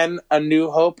 and then A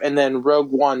New Hope, and then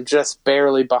Rogue One, just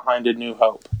barely behind A New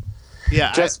Hope.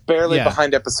 Yeah, just barely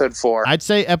behind Episode 4. I'd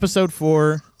say Episode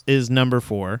 4 is number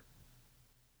 4.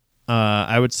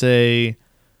 I would say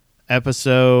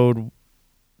Episode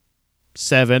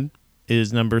 7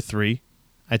 is number 3.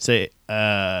 I'd say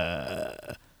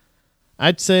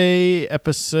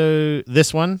episode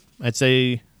this one. I'd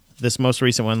say this most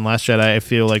recent one, Last Jedi, I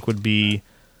feel like would be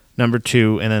number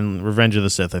 2, and then Revenge of the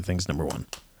Sith, I think, is number 1.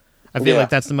 I feel like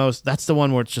that's the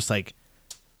one where it's just like,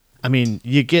 I mean,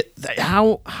 you get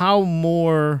how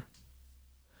more,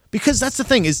 because that's the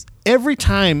thing is every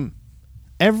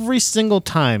single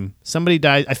time somebody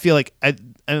dies, I feel like I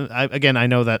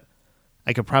know that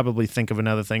I could probably think of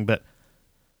another thing, but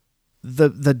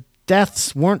the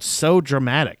deaths weren't so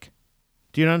dramatic.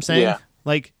 Do you know what I'm saying? Yeah.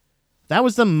 Like, that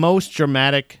was the most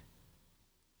dramatic.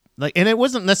 Like, and it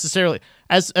wasn't necessarily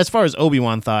as far as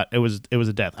Obi-Wan thought it was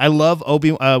a death. I love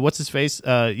what's his face?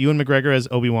 Ewan McGregor as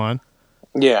Obi-Wan.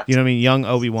 Yeah. You know what I mean? Young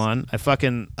Obi-Wan. I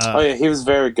fucking he was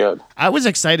very good. I was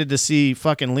excited to see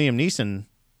fucking Liam Neeson,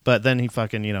 but then he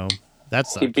fucking,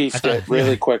 that's he beefed it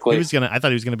really quickly. I thought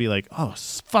he was gonna be like, oh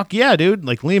fuck yeah, dude,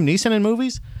 like Liam Neeson in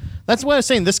movies. That's what I was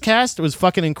saying. This cast was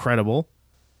fucking incredible.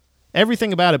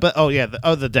 Everything about it, but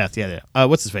the death,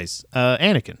 what's his face?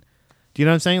 Anakin. Do you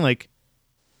know what I'm saying? Like,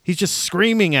 he's just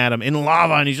screaming at him in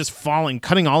lava, and he's just falling,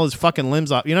 cutting all his fucking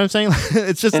limbs off. You know what I'm saying?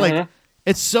 It's just like,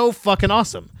 it's so fucking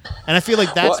awesome. And I feel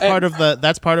like that's part of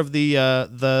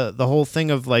the whole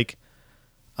thing of like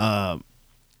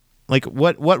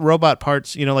what robot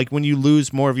parts, like when you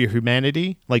lose more of your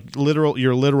humanity, like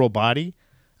your literal body,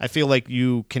 I feel like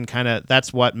you can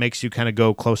that's what makes you kind of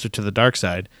go closer to the dark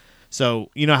side.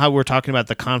 So, you know how we're talking about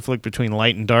the conflict between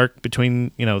light and dark,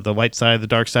 between, the light side, the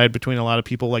dark side, between a lot of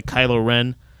people, like Kylo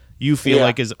Ren, you feel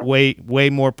like is way, way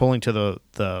more pulling to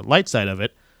the light side of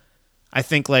it. I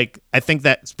think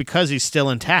that's because he's still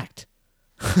intact.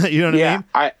 You know what I mean?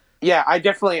 I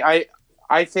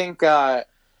think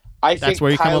that's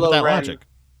where you come up with that logic.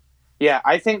 Yeah,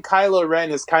 I think Kylo Ren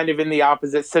is kind of in the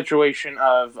opposite situation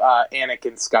of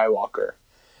Anakin Skywalker.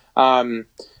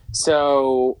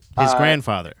 His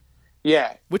grandfather.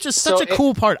 Yeah. Which is such a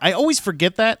cool part. I always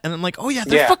forget that, and I'm like, oh yeah,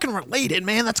 they're fucking related,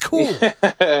 man. That's cool.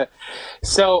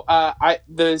 So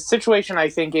the situation, I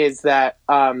think, is that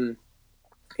Anakin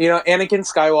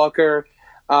Skywalker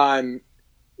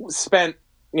spent,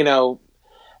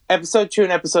 Episode 2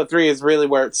 and Episode 3 is really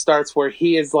where it starts, where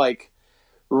he is like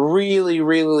really,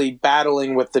 really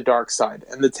battling with the dark side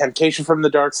and the temptation from the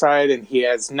dark side, and he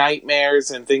has nightmares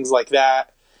and things like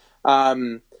that.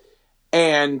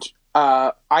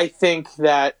 I think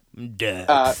that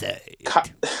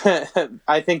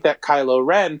I think that Kylo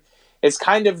Ren is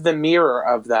kind of the mirror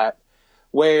of that,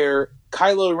 where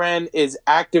Kylo Ren is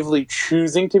actively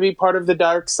choosing to be part of the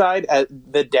dark side,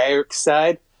 the dark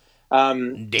side,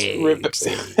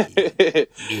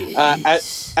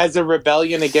 as a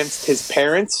rebellion against his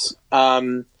parents,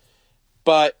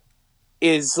 but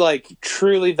is like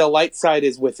truly the light side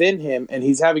is within him, and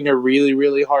he's having a really,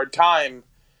 really hard time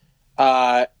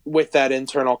with that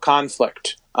internal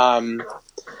conflict.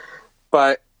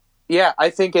 But yeah, I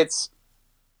think it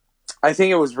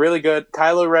was really good.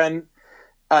 Kylo Ren,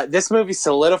 this movie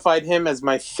solidified him as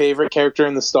my favorite character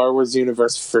in the Star Wars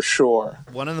universe for sure.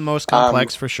 One of the most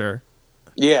complex for sure.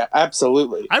 Yeah,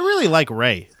 absolutely. I really like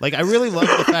Rey. Like, I really love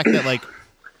the fact that like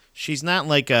she's not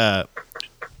like to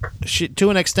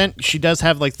an extent she does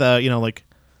have like the like,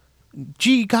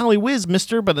 gee golly whiz,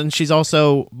 mister, but then she's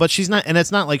not, and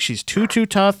it's not like she's too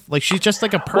tough. Like, she's just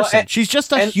like a person. She's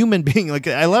just a human being. Like,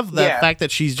 I love the fact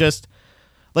that she's just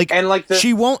like, and like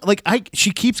she won't like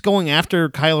she keeps going after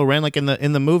Kylo Ren. Like in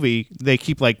the movie, they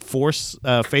keep like force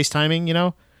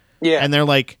FaceTiming, and they're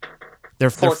like they're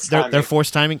force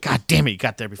timing. God damn it, you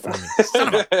got there before me,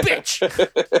 son of a bitch.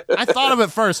 I thought of it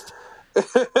first.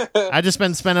 I just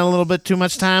been spending a little bit too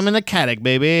much time in the Caddick,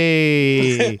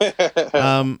 baby.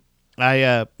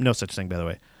 I no such thing, by the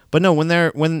way. But no,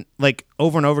 when like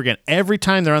over and over again, every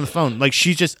time they're on the phone, like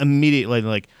she's just immediately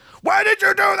like, "Why did you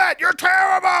do that? You're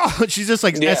terrible." She's just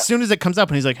like, as soon as it comes up,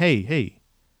 and he's like, "Hey,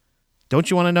 don't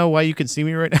you want to know why you can see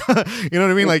me right now?" You know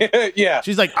what I mean? Like,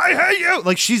 she's like, "I hate you."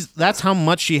 Like, that's how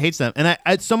much she hates them, and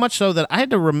I so much so that I had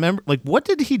to remember, like, what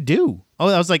did he do Oh,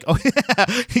 I was like, oh yeah,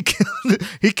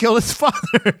 he killed his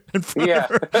father in front of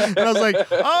her. And I was like,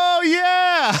 oh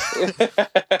yeah,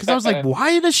 because I was like,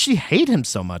 why does she hate him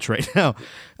so much right now?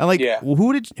 And like,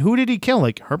 who did he kill?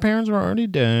 Like, her parents were already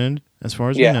dead, as far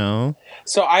as we know.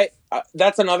 So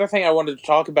that's another thing I wanted to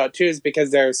talk about too, is because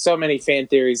there are so many fan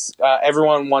theories.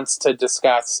 Everyone wants to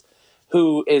discuss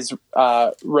who is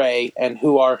Rey and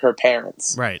who are her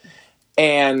parents, right?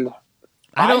 And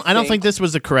I don't think this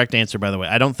was the correct answer, by the way.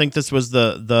 I don't think this was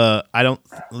the I don't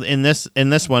in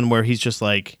this one where he's just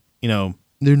like, you know,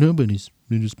 they're nobodies,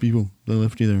 they're just people, they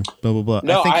left you there, blah blah blah.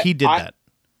 No, I think he did that.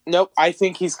 Nope, I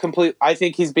think he's I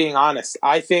think he's being honest.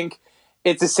 I think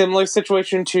it's a similar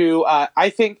situation to I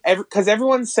think because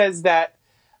everyone says that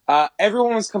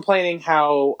everyone was complaining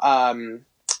how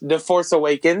The Force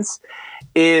Awakens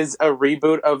is a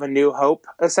reboot of A New Hope,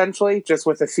 essentially, just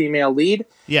with a female lead.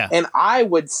 Yeah. And I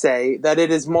would say that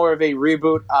it is more of a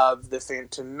reboot of The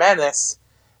Phantom Menace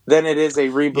than it is a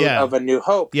reboot of A New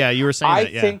Hope. Yeah, you were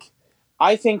saying that,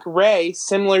 I think Rey,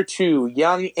 similar to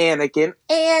young Anakin,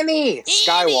 Annie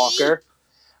Skywalker,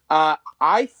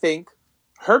 I think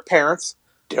her parents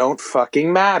don't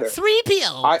fucking matter.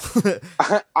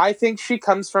 3PO. I think she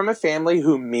comes from a family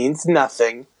who means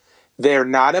nothing. They're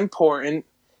not important.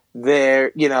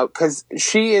 They're, you know, because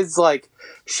she is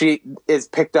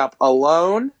picked up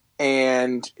alone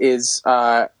and is,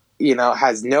 you know,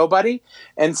 has nobody.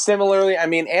 And similarly, I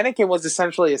mean, Anakin was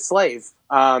essentially a slave.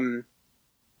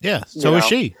 Yeah, so is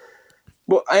she.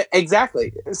 Well,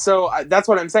 exactly. So that's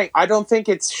what I'm saying. I don't think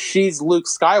she's Luke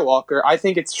Skywalker. I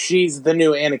think she's the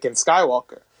new Anakin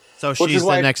Skywalker. So she's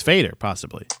the next Vader,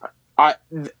 possibly.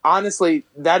 Honestly,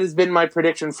 that has been my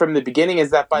prediction from the beginning.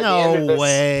 Is that by the end of this? No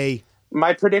way.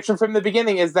 My prediction from the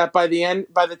beginning is that by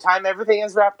the time everything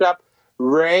is wrapped up,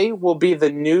 Rey will be the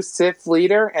new Sith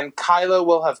leader, and Kylo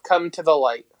will have come to the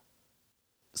light.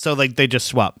 So, like, they just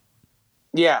swap.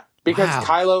 Yeah, because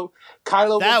Kylo.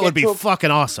 That would be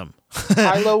fucking awesome.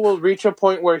 Kylo will reach a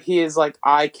point where he is like,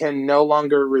 I can no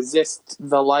longer resist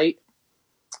the light,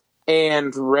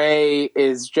 and Rey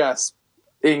is just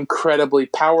incredibly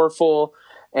powerful.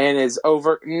 And is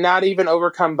not even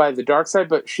overcome by the dark side,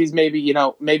 but she's maybe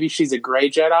she's a gray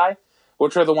Jedi,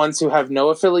 which are the ones who have no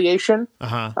affiliation.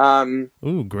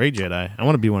 Ooh, gray Jedi. I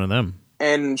want to be one of them.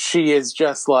 And she is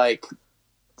just like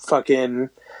fucking,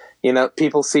 you know,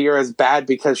 people see her as bad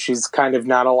because she's kind of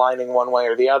not aligning one way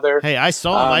or the other. Hey, I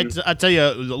saw him. I tell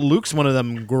you, Luke's one of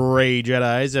them gray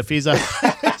Jedis. If he's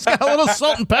he's got a little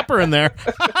salt and pepper in there.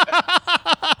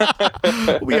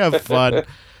 We have fun.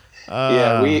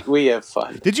 We have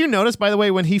fun. Did you notice, by the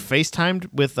way, when he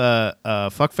FaceTimed with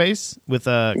Fuckface with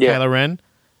Kylo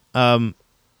Ren,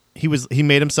 he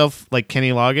made himself like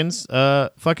Kenny Loggins,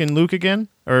 fucking Luke again,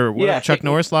 or Chuck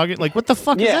Norris Loggins? Like, what the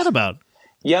fuck is that about?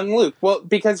 Young Luke. Well,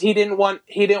 because he didn't want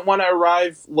to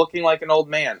arrive looking like an old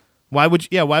man. Why would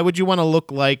you want to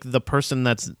look like the person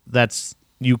that's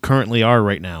you currently are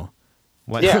right now?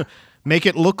 Make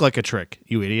it look like a trick,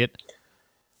 you idiot.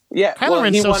 Yeah, Kylo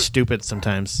Ren's so stupid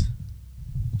sometimes.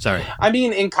 Sorry. I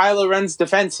mean, in Kylo Ren's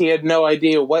defense, he had no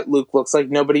idea what Luke looks like.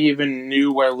 Nobody even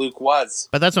knew where Luke was.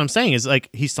 But that's what I'm saying, is like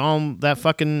he saw him that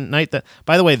fucking night. That,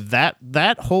 by the way,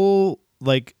 that whole,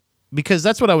 like, because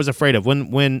that's what I was afraid of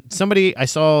when I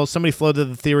saw somebody floated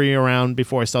the theory around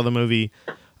before I saw the movie,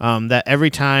 that every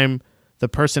time the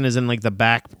person is in like the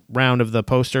background of the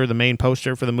poster, the main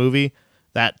poster for the movie,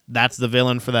 that's the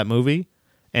villain for that movie.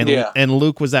 And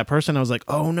Luke was that person. I was like,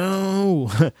 oh no.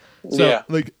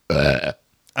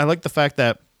 I like the fact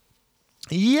that,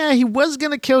 he was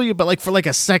going to kill you, but like for like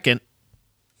a second.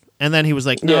 And then he was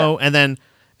like, no. And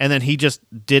then he just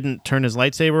didn't turn his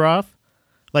lightsaber off.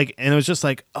 Like, and it was just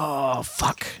like, oh,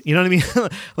 fuck. You know what I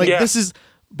mean? This is,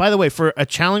 by the way, for a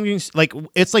challenging, like,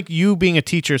 it's like you being a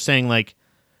teacher saying like,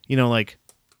 you know, like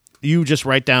you just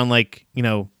write down like, you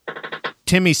know,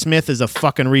 Timmy Smith is a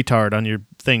fucking retard on your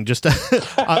thing, just on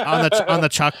the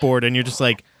chalkboard. And you're just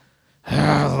like,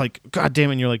 God damn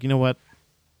it. And you're like, you know what?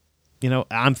 You know,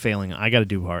 I'm failing. I got to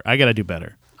do hard. I got to do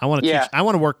better. I want to teach. I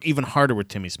want to work even harder with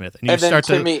Timmy Smith. And you start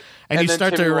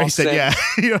to erase it. Yeah.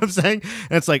 You know what I'm saying?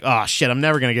 And it's like, oh shit, I'm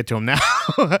never going to get to him now.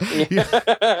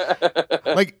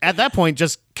 Like at that point,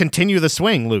 just continue the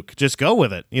swing, Luke. Just go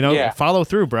with it. You know, follow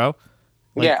through, bro.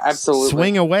 Like, absolutely.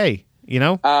 Swing away, you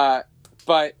know?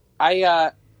 But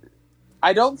I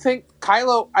don't think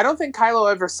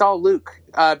Kylo ever saw Luke,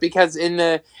 because in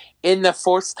the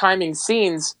Force timing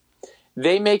scenes,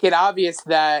 they make it obvious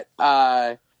that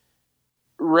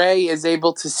Rey is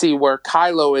able to see where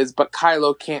Kylo is, but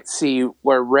Kylo can't see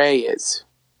where Rey is.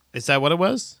 Is that what it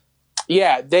was?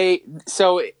 Yeah,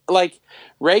 like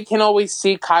Rey can always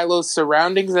see Kylo's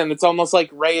surroundings, and it's almost like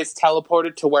Rey is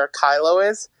teleported to where Kylo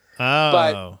is.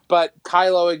 Oh. But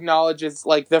Kylo acknowledges,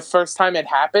 like, the first time it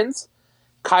happens,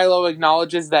 Kylo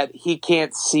acknowledges that he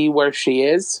can't see where she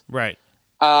is. Right.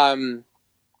 And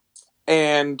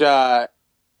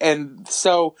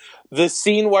so the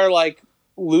scene where, like,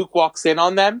 Luke walks in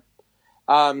on them,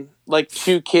 like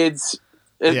two kids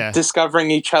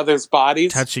discovering each other's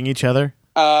bodies, touching each other.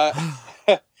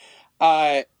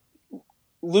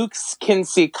 Luke can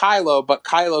see Kylo, but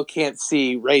Kylo can't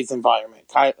see Rey's environment.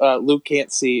 Luke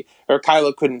can't see, or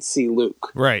Kylo couldn't see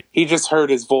Luke. Right. He just heard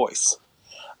his voice.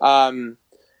 But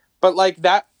like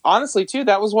that, honestly, too,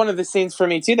 that was one of the scenes for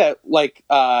me too that like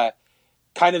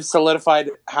kind of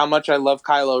solidified how much I love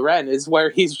Kylo Ren. Is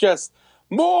where he's just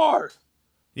more.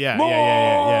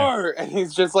 Yeah. And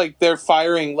he's just like they're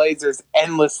firing lasers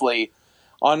endlessly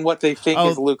on what they think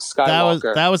is Luke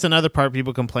Skywalker. That was another part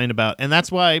people complained about, and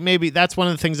that's why maybe that's one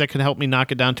of the things that could help me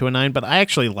knock it down to a 9. But I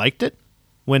actually liked it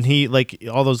when he like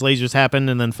all those lasers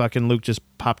happened, and then fucking Luke just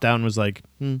popped out and was like,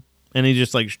 and he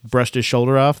just like brushed his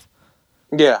shoulder off.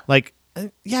 Yeah, like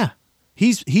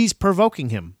he's provoking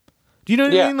him. Do you know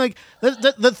what I mean? Like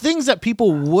the things that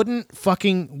people wouldn't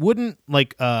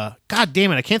like. God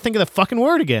damn it, I can't think of the fucking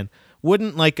word again.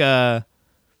 Wouldn't like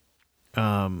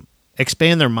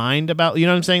expand their mind about, you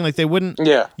know what I'm saying? Like they wouldn't.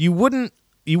 Yeah. You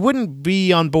wouldn't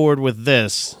be on board with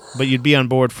this, but you'd be on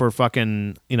board for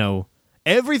fucking,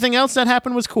 everything else that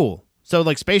happened was cool. So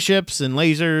like spaceships and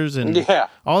lasers and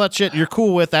all that shit, you're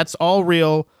cool with. That's all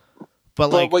real. But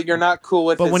like, what you're not cool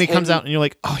with. But when he comes out and you're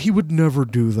like, oh, he would never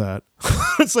do that.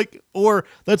 It's like, or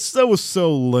that was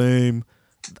so lame.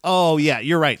 Oh yeah,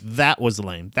 you're right. That was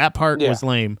lame. That part was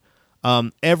lame.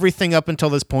 Everything up until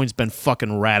this point's been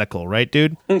fucking radical, right,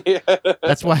 dude? Yeah.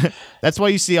 That's why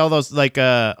you see all those like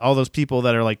all those people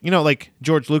that are like, like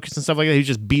George Lucas and stuff like that. He's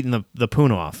just beating the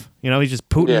poon off. He's just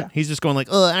Putin. Yeah. He's just going like,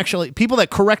 oh, actually, people that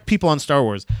correct people on Star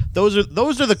Wars. Those are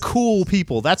the cool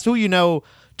people. That's who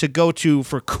to go to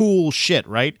for cool shit,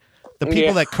 right? The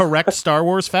people that correct Star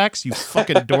Wars facts, you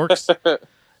fucking dorks.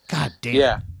 God damn.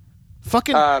 Yeah.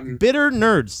 Fucking bitter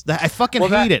nerds. I fucking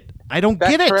hate it. I don't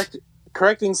get it.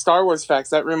 Correcting Star Wars facts,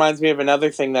 that reminds me of another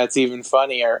thing that's even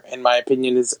funnier, in my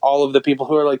opinion, is all of the people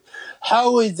who are like,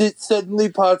 how is it suddenly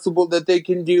possible that they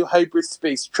can do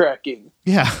hyperspace tracking?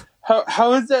 Yeah.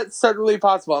 How is that suddenly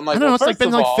possible? I'm like, I don't know, it's like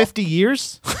been like 50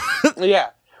 years. Yeah.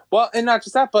 Well, and not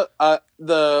just that, but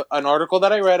an article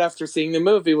that I read after seeing the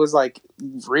movie was like,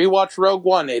 rewatch Rogue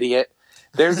One, idiot.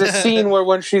 There's a scene where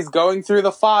when she's going through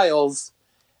the files,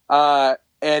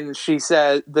 and she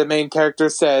says, the main character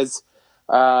says,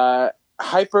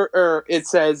 it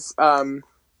says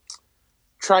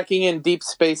tracking in deep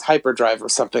space hyperdrive or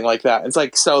something like that. It's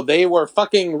like, so they were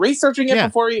fucking researching it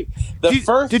before you.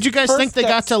 Did you guys think they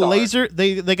got to laser?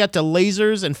 They got to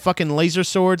lasers and fucking laser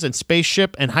swords and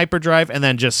spaceship and hyperdrive and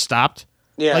then just stopped?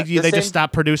 Yeah, like they just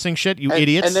stopped producing shit. You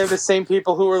idiots! And they're the same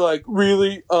people who were like,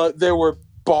 really? There were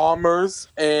bombers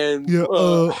and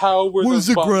how were what is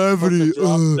the gravity?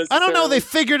 I don't know. They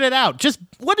figured it out. Just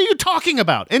what are you talking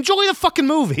about? Enjoy the fucking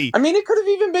movie. I mean, it could have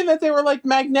even been that they were like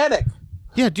magnetic.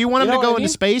 Yeah. Do you want them to go into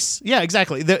space? Yeah,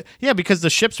 exactly. Because the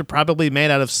ships are probably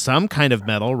made out of some kind of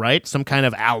metal, right? Some kind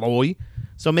of alloy.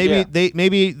 So maybe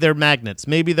they're magnets.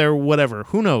 Maybe they're whatever.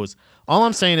 Who knows? All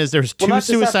I'm saying is there's two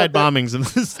suicide bombings in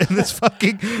this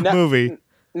fucking movie.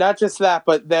 Not just that,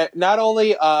 but that not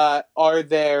only are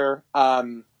there,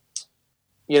 the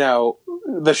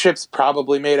ships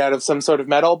probably made out of some sort of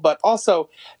metal, but also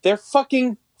they're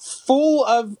fucking full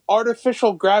of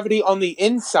artificial gravity on the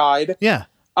inside. Yeah.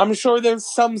 I'm sure there's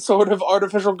some sort of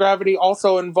artificial gravity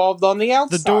also involved on the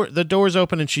outside. The door's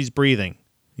open and she's breathing.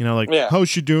 How's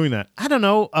she doing that? I don't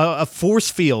know. A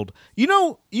force field. You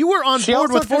were on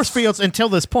board with force fields until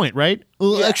this point, right?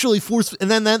 Actually, force, and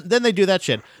then they do that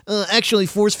shit. Actually,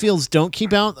 force fields don't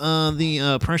keep out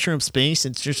the pressure of space.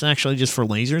 It's just actually just for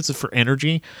lasers. It's for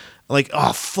energy. Like,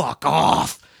 oh, fuck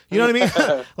off. You know what I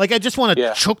mean? Like, I just want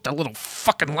to choke the little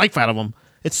fucking life out of them.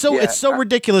 It's so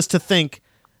ridiculous to think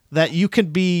that you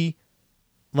could be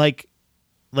like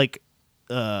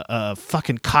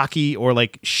fucking cocky or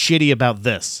like shitty about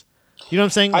this. You know what I'm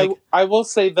saying? Like, I will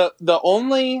say the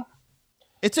only...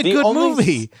 It's a good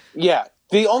movie. Yeah.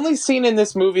 The only scene in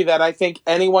this movie that I think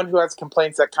anyone who has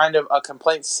complaints that kind of a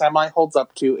complaint semi holds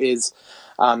up to is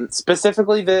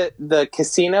specifically the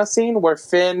casino scene where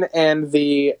Finn and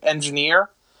the engineer,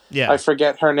 I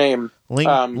forget her name.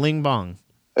 Ling Bong.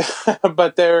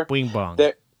 But they're... Wing Bong.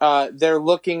 They're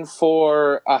looking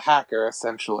for a hacker,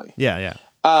 essentially. Yeah.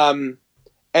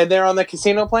 And they're on the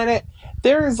casino planet.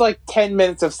 there is like 10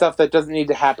 minutes of stuff that doesn't need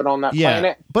to happen on that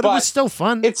planet. But it was still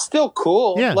fun. It's still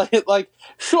cool. Yeah. Like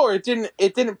sure, it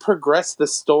didn't progress the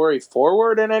story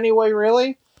forward in any way,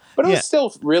 really. But it was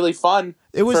still really fun.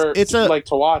 To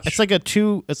watch. It's like a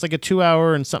 2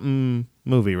 hour and something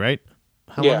movie, right?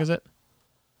 How long is it?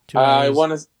 2 hours. I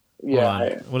want to.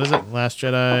 Yeah. What is it? Last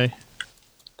Jedi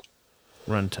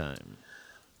runtime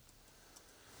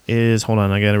is. Hold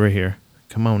on, I got it right here.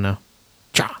 Come on now.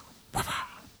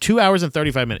 2 hours and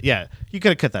 35 minutes. Yeah, you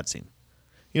could have cut that scene.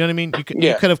 You know what I mean?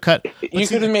 You could have cut. You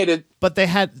could have made it. But they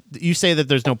had. You say that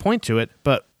there's no point to it,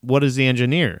 but what is the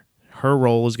engineer? Her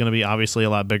role is going to be obviously a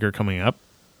lot bigger coming up.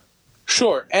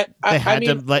 Sure, and they had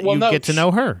to let you get to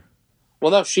know her.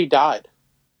 Well, no, she died.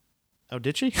 Oh,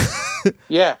 did she?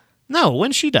 Yeah. No,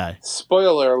 when she die?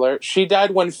 Spoiler alert: she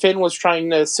died when Finn was trying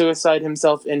to suicide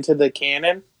himself into the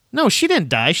cannon. No, she didn't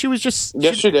die. She was just.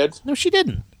 Yes, she did. No, she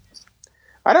didn't.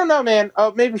 I don't know, man.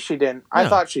 Oh, maybe she didn't. No. I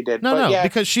thought she did. No, but yeah,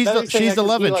 because she's the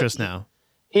love interest now.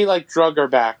 He drug her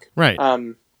back, right?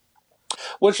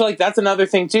 Which that's another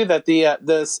thing too, that the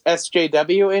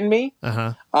SJW in me.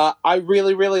 I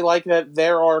really, really like that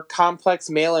there are complex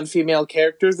male and female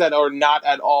characters that are not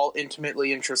at all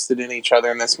intimately interested in each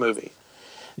other in this movie.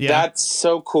 Yeah. That's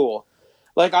so cool.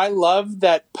 I love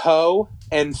that Poe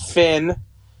and Finn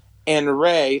and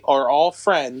Rey are all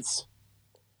friends,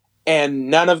 and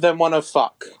none of them want to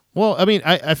fuck. Well, I mean,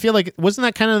 I feel like, wasn't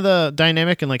that kind of the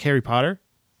dynamic in Harry Potter?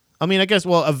 I mean, I guess,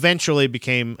 eventually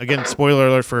became, again, spoiler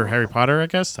alert for Harry Potter, I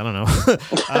guess. I don't know.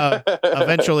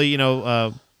 Eventually,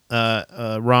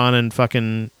 Ron and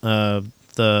fucking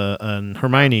and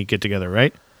Hermione get together,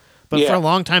 right? But for a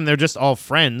long time, they're just all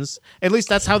friends. At least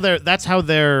that's how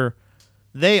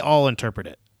they all interpret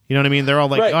it. You know what I mean? They're all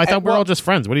like, right. Oh, I thought we're all just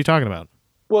friends. What are you talking about?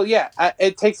 Well, yeah,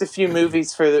 it takes a few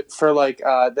movies for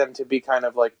them to be kind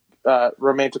of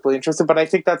romantically interested, but I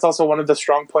think that's also one of the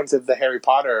strong points of the Harry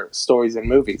Potter stories and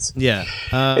movies. Yeah,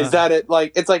 is that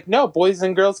it's no, boys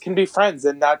and girls can be friends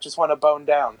and not just want to bone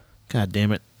down. God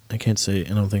damn it! I can't say. I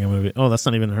don't think I'm gonna be. Oh, that's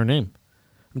not even her name.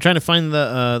 I'm trying to find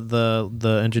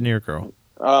the engineer girl.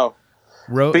 Oh,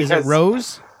 is it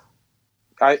Rose?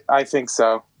 I think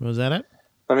so. Was that it?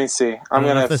 Let me see. I'm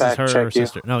gonna fact check you.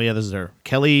 Sister. No, yeah, this is her.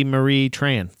 Kelly Marie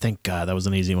Tran. Thank God, that was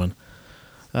an easy one.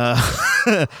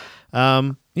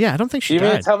 Yeah, I don't think she died.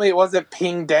 You mean to tell me it wasn't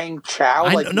Ping Dang Chow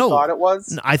you thought it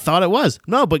was? I thought it was.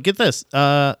 No, but get this.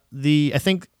 I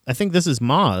think this is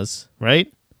Maz,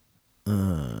 right?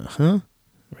 Right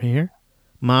here.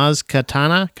 Maz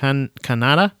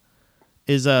Kanata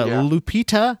is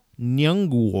Lupita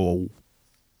Nyong'o.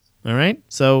 All right?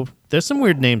 So, there's some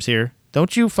weird names here.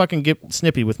 Don't you fucking get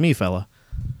snippy with me, fella.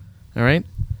 All right?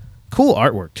 Cool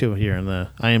artwork, too, here in the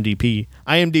IMDb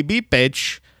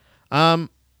page.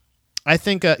 I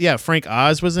think, Frank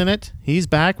Oz was in it. He's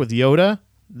back with Yoda.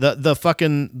 The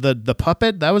fucking the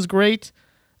puppet, that was great.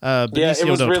 Benicio it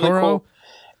was really cool.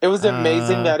 It was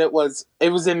amazing that it was. It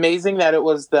was amazing that it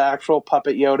was the actual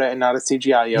puppet Yoda and not a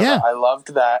CGI Yoda. Yeah. I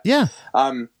loved that. Yeah.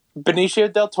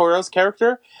 Benicio del Toro's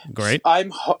character, great.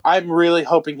 I'm really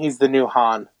hoping he's the new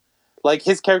Han.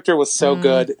 His character was so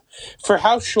good for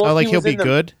how short. Oh, he'll be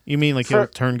good. You mean he'll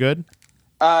turn good?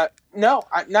 No,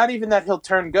 not even that he'll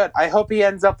turn good. I hope he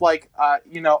ends up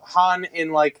Han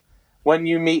in when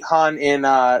you meet Han in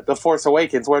The Force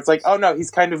Awakens, where it's oh no,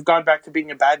 he's kind of gone back to being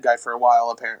a bad guy for a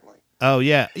while, apparently. Oh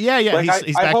yeah.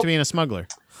 He's back to being a smuggler.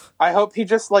 I hope he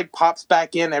just pops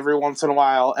back in every once in a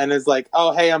while and is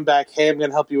oh hey, I'm back. Hey, I'm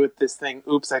gonna help you with this thing.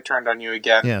 Oops, I turned on you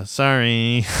again. Yeah,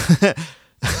 sorry.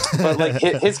 But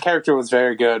his character was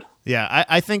very good. Yeah,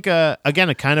 I think again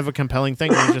a kind of a compelling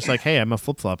thing. He's just hey, I'm a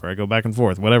flip flopper. I go back and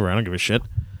forth. Whatever. I don't give a shit.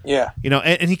 Yeah.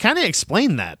 And he kind of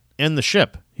explained that in the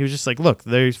ship. He was just look,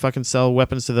 they fucking sell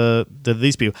weapons to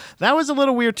these people. That was a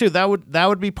little weird too. That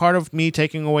would be part of me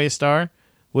taking away a star.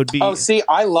 Would be. Oh, see,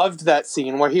 I loved that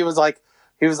scene where he was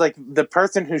the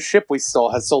person whose ship we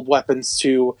stole has sold weapons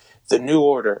to the New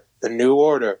Order, the New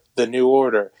Order, the New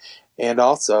Order. And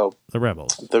also the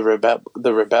rebels, the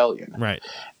rebellion, right?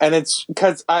 And it's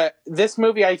because this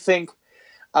movie, I think,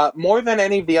 more than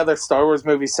any of the other Star Wars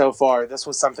movies so far, this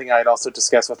was something I'd also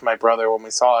discussed with my brother when we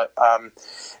saw it.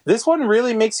 This one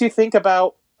really makes you think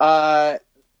about how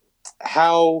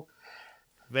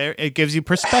it gives you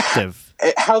perspective.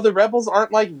 How the rebels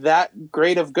aren't that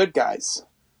great of good guys.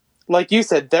 Like you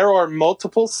said, there are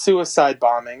multiple suicide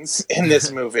bombings in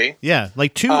this movie. Yeah,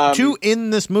 two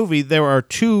in this movie. There are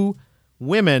 2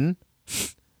 women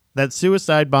that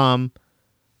suicide bomb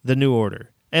the New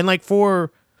Order, and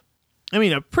for I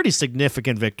mean, pretty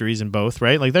significant victories in both,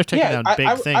 right? Like they're taking Yeah, down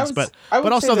big things, I but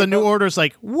would also say the that New both- Order's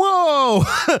like, whoa!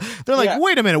 They're like, Yeah.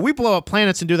 wait a minute, we blow up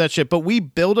planets and do that shit, but we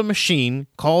build a machine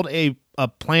called a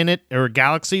planet or a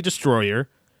galaxy destroyer,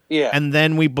 Yeah. and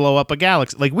then we blow up a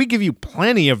galaxy. Like we give you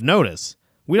plenty of notice.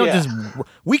 We don't Yeah.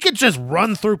 we could just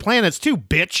run through planets too,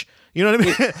 bitch. You know what I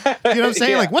mean? You know what I'm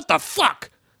saying? Yeah. Like, what the fuck?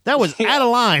 That was Yeah. out of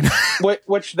line.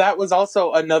 Which that was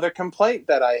also another complaint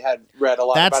that I had read a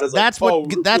lot about. Is That's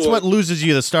what loses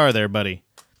you the star there, buddy.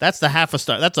 That's the half a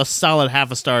star. That's a solid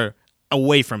half a star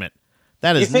away from it.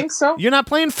 That is. You think so? You're not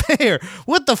playing fair.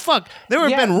 What the fuck? There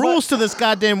have Yeah, been but- rules to this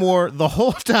goddamn war the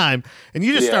whole time, and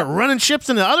you just Yeah. start running ships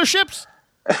into other ships.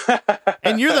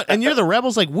 and you're the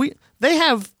rebels. Like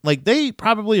they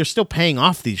probably are still paying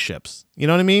off these ships. You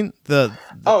know what I mean?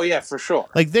 Oh yeah, for sure.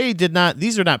 Like they did not.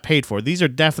 These are not paid for. These are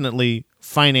definitely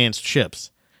financed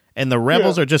ships, and the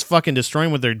rebels Yeah. are just fucking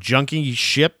destroying with their junky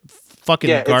ship, fucking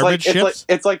Yeah, garbage ships.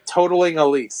 it's like totaling a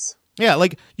lease. Yeah,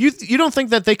 like you don't think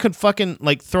that they could fucking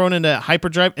like throw it into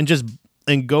hyperdrive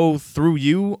and go through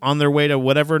you on their way to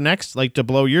whatever next, like to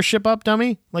blow your ship up,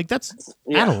 dummy? Like that's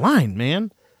Yeah. out of line,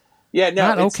 man. Yeah, no,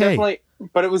 Not it's okay. definitely.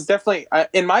 But it was definitely,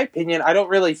 in my opinion, I don't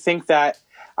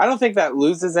think that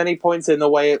loses any points in the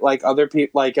way like other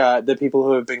people, like the people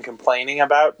who have been complaining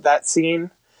about that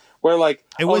scene, where like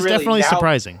It was really, definitely now-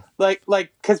 surprising. like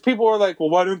because people were like, well,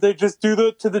 why don't they just do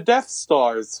that to the Death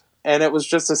Stars? And it was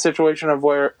just a situation of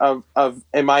where of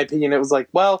in my opinion, it was like,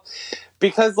 well,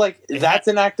 because like that's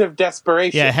an act of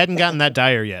desperation. Yeah, it hadn't gotten that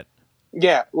dire yet.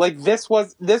 Yeah, like this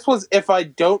was if I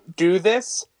don't do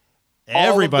this,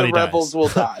 Everybody all of the rebels dies. will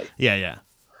die. Yeah.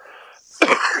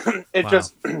 It Wow.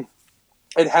 just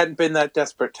it hadn't been that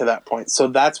desperate to that point, so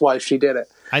that's why she did it.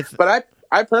 But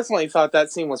I personally thought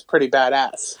that scene was pretty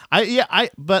badass.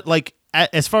 But like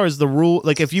as far as the rule,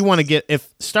 like if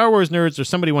Star Wars nerds or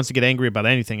somebody wants to get angry about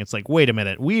anything, it's like, wait a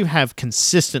minute, we have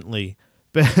consistently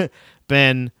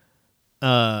been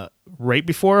right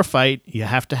before a fight, you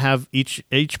have to have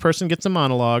each person gets a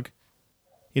monologue.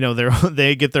 You know,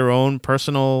 they get their own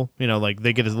personal, you know, like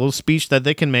they get a little speech that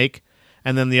they can make,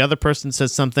 and then the other person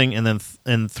says something and then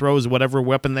and throws whatever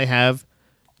weapon they have,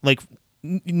 like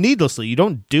needlessly. You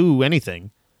don't do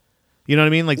anything. You know what I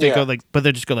mean? Like they go like, but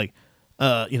they just go like,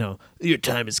 you know, your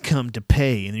time has come to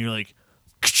pay, and you're like,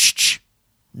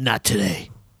 not today.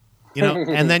 You know,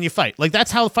 and then you fight. Like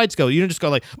that's how fights go. You don't just go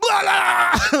like, blah,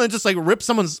 blah, and just like rip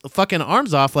someone's fucking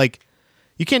arms off. Like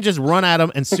you can't just run at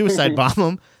them and suicide bomb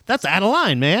them. That's out of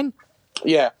line, man.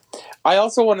 Yeah, I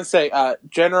also want to say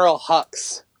General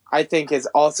Hux, I think, is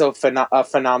also a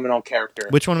phenomenal character.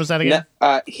 Which one was that again?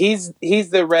 He's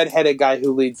the redheaded guy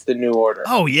who leads the New Order.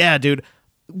 Oh yeah, dude.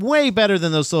 Way better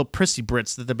than those little prissy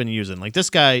Brits that they've been using. Like this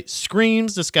guy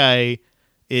screams. This guy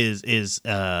is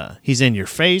he's in your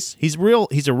face. He's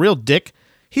a real dick.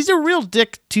 He's a real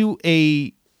dick to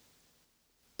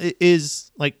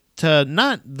to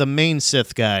not the main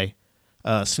Sith guy,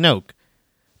 Snoke,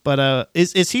 but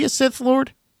is he a Sith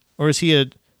Lord or is he a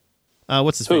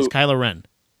what's his face? Kylo Ren.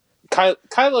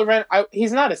 Kylo Ren.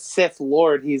 He's not a Sith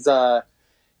Lord. He's a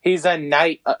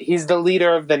knight. He's the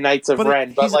leader of the Knights of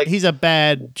Ren. But he's a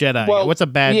bad Jedi. Well, What's a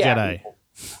bad yeah. Jedi?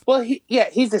 Well,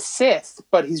 he's a Sith,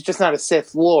 but he's just not a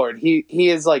Sith Lord. He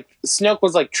is like Snoke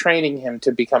was like training him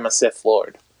to become a Sith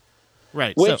Lord.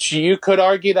 Right. Which you could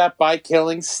argue that by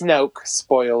killing Snoke,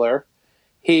 spoiler,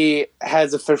 he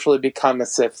has officially become a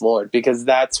Sith Lord because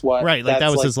that's what. Right. Like that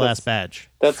was like his last badge.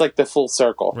 That's like the full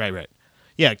circle. Right.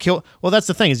 Yeah. Well, that's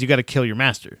the thing is you got to kill your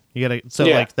master. You got to. So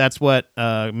Yeah. like that's what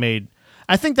made.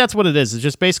 I think that's what it is. It's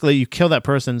just basically you kill that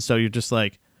person, so you're just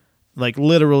like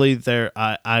literally there.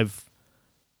 I've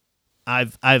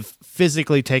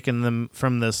physically taken them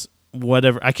from this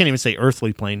whatever. I can't even say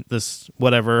earthly plane. This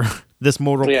whatever. This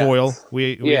mortal coil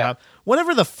we have.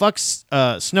 Whatever the fuck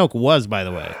Snoke was, by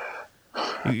the way.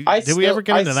 Did we ever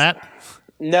get into that?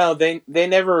 No, they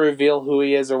never reveal who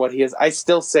he is or what he is. I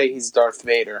still say he's Darth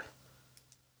Vader.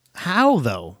 How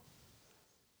though?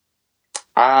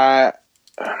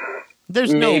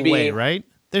 There's maybe, no way, right?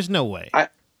 There's no way.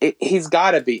 He's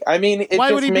got to be. I mean,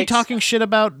 why would he be talking shit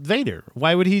about Vader?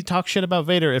 Why would he talk shit about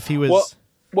Vader if he was?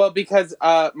 Well, because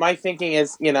my thinking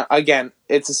is, you know, again,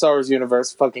 it's a Star Wars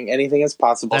universe. Fucking anything is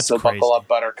possible. That's so crazy. buckle up,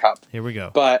 Buttercup. Here we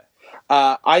go. But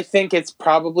I think it's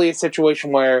probably a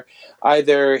situation where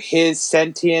either his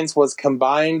sentience was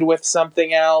combined with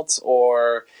something else,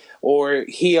 or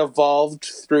he evolved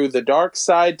through the dark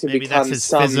side to Maybe become that's his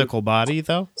physical body,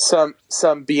 though.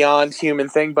 Some beyond human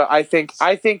thing. But I think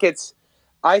it's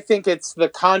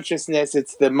the consciousness,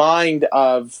 it's the mind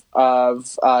of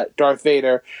Darth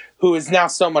Vader, who is now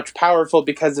so much powerful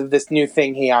because of this new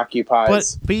thing he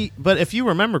occupies. But if you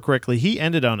remember correctly, he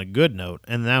ended on a good note,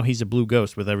 and now he's a blue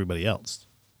ghost with everybody else.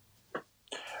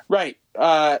 Right.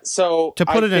 So to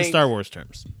put it in Star Wars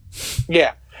terms,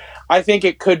 yeah, I think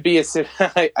it could be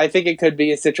I think it could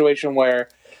be a situation where,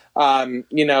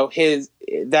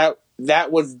 that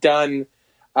was done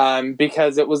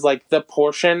because it was like the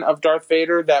portion of Darth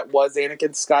Vader that was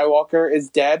Anakin Skywalker is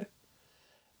dead.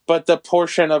 But the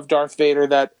portion of Darth Vader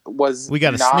that was we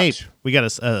got a Snape. We got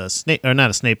a Snape, or not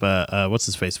a Snape. What's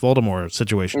his face? Voldemort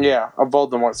situation. Yeah, a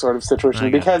Voldemort sort of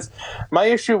situation. Because my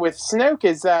issue with Snoke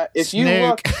is that if you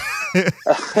look,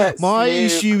 my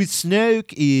issue with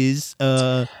Snoke is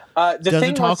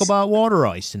doesn't talk about water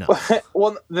ice enough.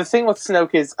 Well, the thing with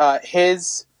Snoke is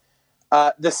his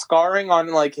the scarring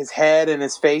on like his head and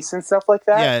his face and stuff like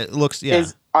that. Yeah, it looks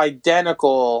is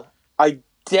identical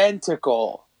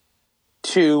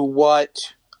to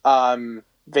what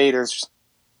Vader's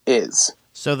is.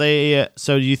 So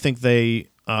so do you think they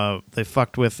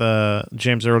fucked with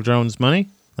James Earl Jones' money?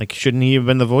 Like, shouldn't he have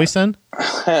been the voice then?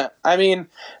 I mean,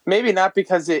 maybe not,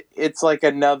 because it's like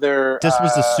another. This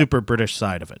was the super British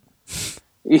side of it.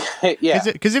 Yeah.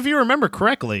 Because if you remember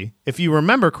correctly,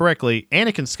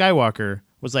 Anakin Skywalker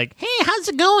was like, "Hey, how's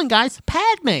it going, guys?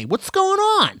 Padme, what's going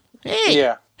on?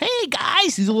 Hey, hey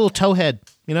guys." He's a little towhead,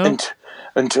 you know.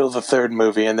 Until the third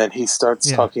movie, and then he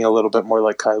starts talking a little bit more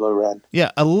like Kylo Ren.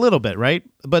 Yeah, a little bit, right?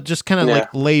 But just kind of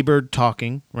like labored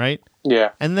talking, right? Yeah.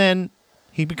 And then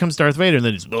he becomes Darth Vader, and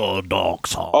then he's dark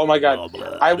side. Oh my god!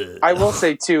 I will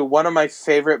say too, one of my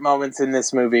favorite moments in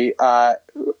this movie.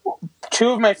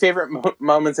 Two of my favorite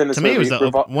moments in this movie. To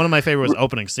me, one of my favorite was the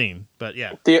opening scene. But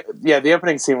yeah, the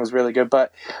opening scene was really good.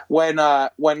 But when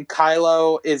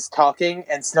Kylo is talking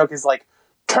and Snoke is like,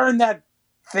 "Turn that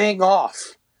thing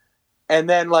off." And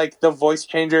then, like, the voice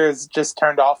changer is just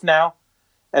turned off now,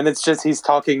 and it's just he's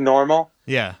talking normal.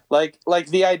 Yeah, like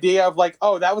the idea of like,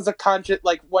 oh, that was a conscious.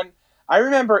 Like when I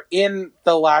remember in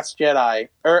The Last Jedi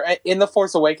or in The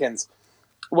Force Awakens,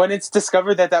 when it's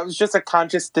discovered that was just a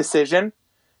conscious decision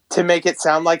to make it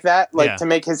sound like that, like to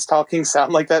make his talking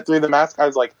sound like that through the mask. I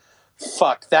was like,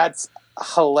 fuck, that's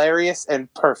hilarious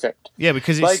and perfect. Yeah,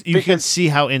 because you can see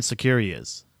how insecure he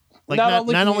is. Like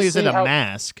not only is it a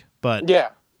mask, but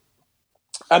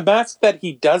a mask that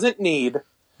he doesn't need,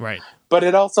 right? But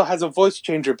it also has a voice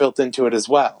changer built into it as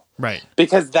well, right?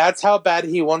 Because that's how bad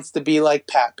he wants to be like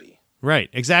Pappy. Right,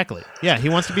 exactly. Yeah, he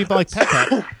wants to be like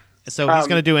Pep. So he's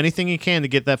going to do anything he can to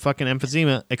get that fucking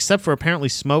emphysema, except for apparently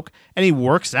smoke, and he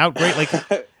works out great. Like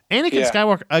Anakin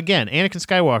Skywalker, again, Hayden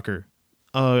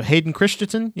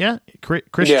Christensen,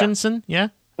 Christensen,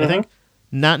 I think.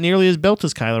 Not nearly as built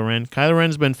as Kylo Ren. Kylo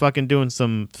Ren's been fucking doing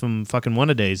some fucking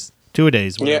one-a-days.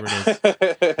 2-a-days, whatever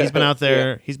it is. He's been out there.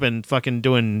 Yeah. He's been fucking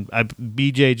doing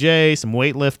BJJ, some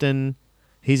weightlifting.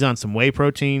 He's on some whey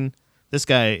protein. This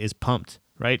guy is pumped,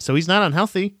 right? So he's not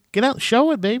unhealthy. Get out,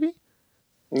 show it, baby.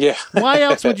 Yeah. Why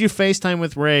else would you FaceTime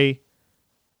with Rey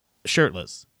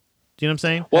shirtless? Do you know what I'm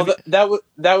saying? Well,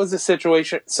 that was a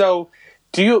situation. So,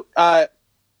 do you?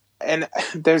 And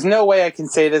there's no way I can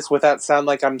say this without sounding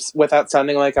like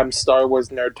I'm Star Wars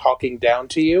nerd talking down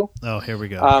to you. Oh, here we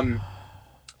go.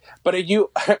 But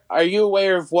are you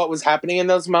aware of what was happening in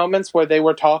those moments where they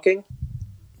were talking?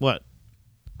 What?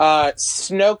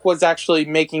 Snoke was actually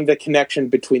making the connection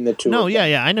between the two. No,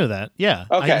 I know that. Yeah.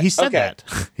 Okay. He said that.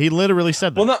 He literally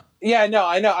said that. Well, I know.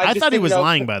 I thought he was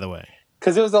lying, by the way.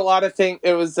 Because it was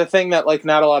it was the thing that like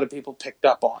not a lot of people picked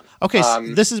up on. Okay,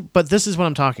 this is what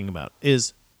I'm talking about.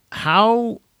 Is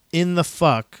how in the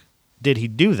fuck did he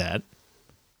do that?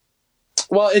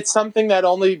 Well, it's something that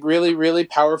only really, really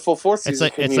powerful Force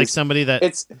users can use. Like somebody that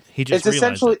he just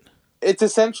realized it's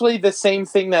essentially the same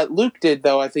thing that Luke did,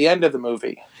 though, at the end of the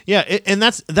movie. Yeah, and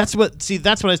that's what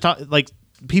I was talking. Like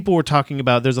people were talking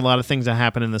about. There's a lot of things that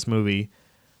happen in this movie,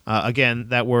 again,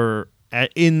 that were,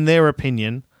 in their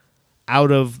opinion,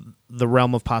 out of the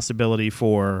realm of possibility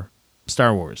for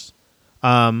Star Wars,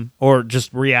 or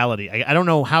just reality. I don't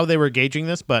know how they were gauging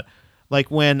this, but. Like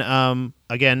when,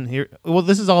 again, here. Well,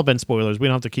 this has all been spoilers. We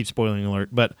don't have to keep spoiling alert.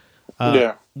 But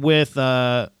with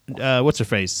what's her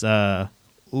face, Leia,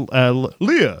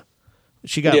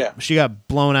 she got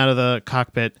blown out of the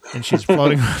cockpit and she's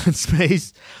floating around in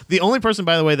space. The only person,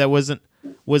 by the way, that was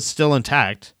still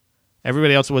intact.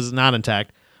 Everybody else was not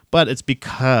intact. But it's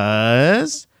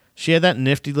because she had that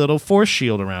nifty little force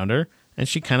shield around her, and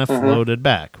she kind of floated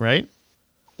back, right?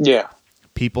 Yeah.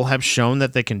 People have shown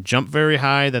that they can jump very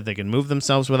high, that they can move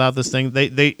themselves without this thing.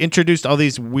 They introduced all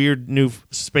these weird new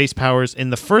space powers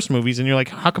in the first movies, and you're like,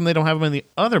 how come they don't have them in the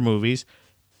other movies?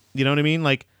 You know what I mean?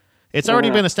 Like, It's already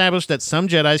been established that some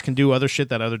Jedis can do other shit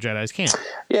that other Jedis can't.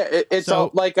 Yeah, it's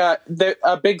all, like a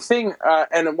big thing,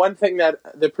 and one thing that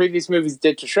the previous movies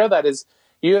did to show that is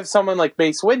you have someone like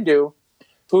Mace Windu,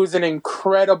 who's an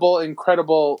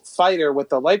incredible fighter with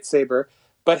the lightsaber,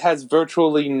 but has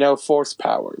virtually no force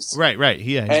powers. Right.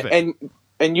 Yeah,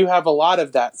 and you have a lot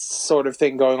of that sort of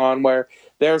thing going on where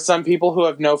there are some people who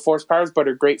have no force powers but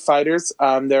are great fighters.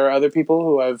 There are other people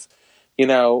who have,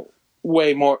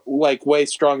 way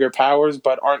stronger powers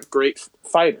but aren't great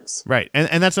fighters. Right.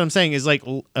 And that's what I'm saying is like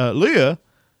Leia,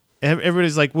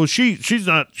 everybody's like, well, she's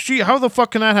not, how the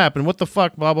fuck can that happen? What the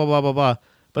fuck? Blah, blah, blah, blah, blah.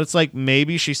 But it's like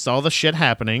maybe she saw the shit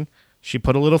happening. She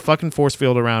put a little fucking force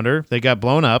field around her. They got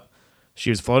blown up. She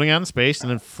was floating out in space and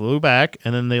then flew back,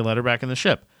 and then they let her back in the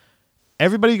ship.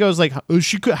 Everybody goes like,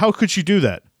 how could she do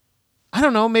that? I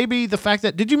don't know. Maybe the fact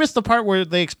that... Did you miss the part where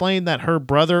they explained that her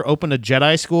brother opened a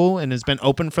Jedi school and has been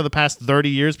open for the past 30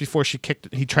 years before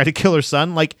he tried to kill her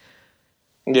son? Like,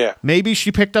 yeah. Maybe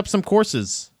she picked up some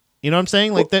courses. You know what I'm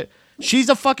saying? Like that. She's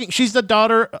the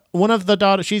daughter, one of the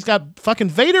daughters. She's got fucking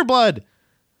Vader blood.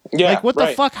 Yeah. Like, what the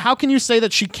fuck? How can you say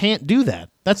that she can't do that?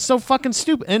 That's so fucking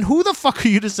stupid. And who the fuck are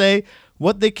you to say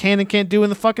what they can and can't do in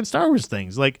the fucking Star Wars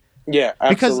things? Like, yeah,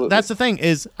 absolutely. Because that's the thing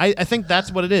is, I think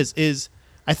that's what it is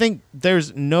I think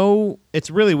there's no, it's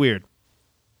really weird.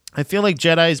 I feel like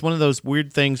Jedi is one of those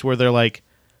weird things where they're like,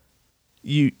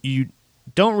 you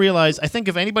don't realize, I think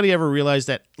if anybody ever realized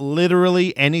that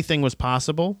literally anything was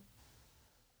possible,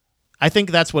 I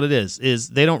think that's what it is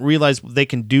they don't realize they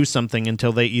can do something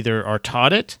until they either are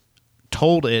taught it,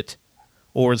 told it,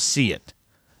 or see it.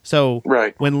 So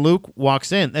when Luke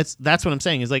walks in, that's what I'm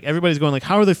saying, is like everybody's going like,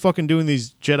 how are they fucking doing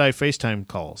these Jedi FaceTime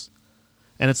calls?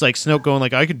 And it's like Snoke going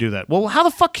like, I could do that. Well, how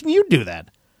the fuck can you do that?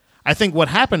 I think what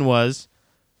happened was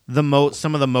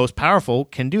some of the most powerful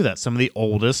can do that. Some of the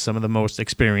oldest, some of the most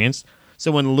experienced.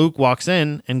 So when Luke walks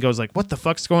in and goes like, what the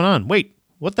fuck's going on? Wait,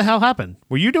 what the hell happened?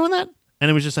 Were you doing that? And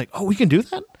it was just like, oh, we can do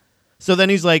that? So then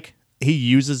he's like, he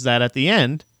uses that at the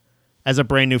end as a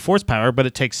brand new force power, but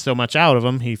it takes so much out of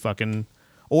him. He fucking,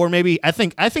 or maybe, I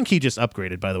think he just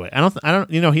upgraded, by the way. I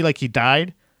don't, he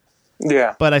died.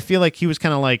 Yeah. But I feel like he was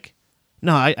kind of like,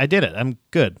 no, I did it. I'm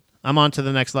good. I'm on to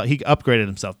the next level. He upgraded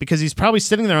himself because he's probably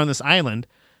sitting there on this island.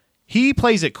 He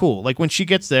plays it cool. Like when she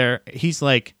gets there, he's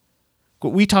like,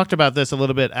 we talked about this a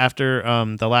little bit after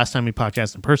the last time we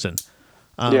podcast in person.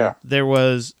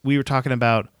 We were talking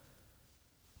about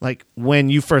like when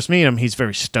you first meet him, he's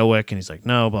very stoic and he's like,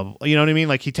 no, blah, blah, blah. You know what I mean?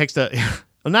 Like he takes well,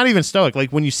 not even stoic. Like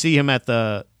when you see him at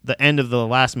the end of the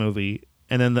last movie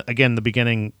and then again, the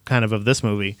beginning kind of this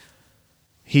movie,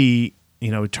 he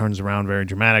turns around very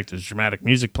dramatic. There's dramatic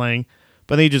music playing,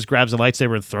 but then he just grabs a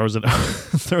lightsaber and throws it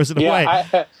away.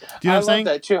 Do you know what I'm saying?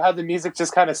 I love that too, how the music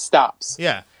just kind of stops.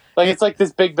 Yeah. Like it's like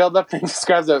this big build up and he just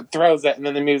grabs it, throws it, and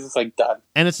then the music's like done.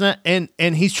 And it's not and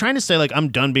he's trying to say like I'm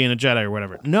done being a Jedi or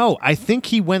whatever. No, I think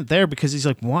he went there because he's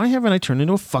like, why haven't I turned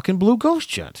into a fucking blue ghost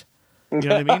jet? You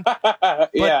know what I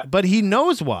mean? But he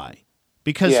knows why.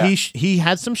 Because he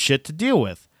had some shit to deal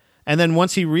with. And then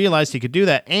once he realized he could do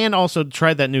that and also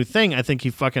tried that new thing, I think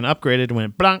he fucking upgraded and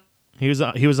went blank. He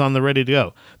was on the ready to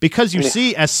go. Because you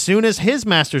see, as soon as his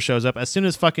master shows up, as soon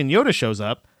as fucking Yoda shows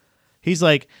up, he's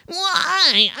like,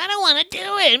 why? I don't want to do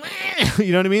it.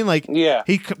 You know what I mean? Like,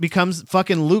 he becomes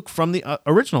fucking Luke from the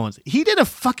original ones. He did a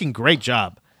fucking great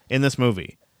job in this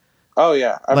movie. Oh,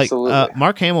 yeah, absolutely. Like,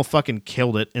 Mark Hamill fucking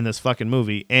killed it in this fucking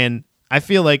movie. And I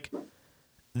feel like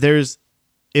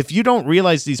if you don't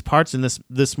realize these parts in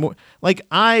this more, like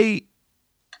I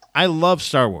love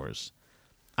Star Wars.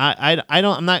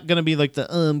 I'm not gonna be like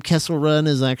the Kessel Run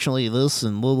is actually this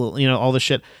and blah, blah, all this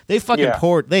shit. They fucking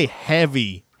they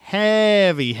heavy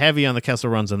on the Kessel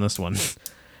Runs in this one.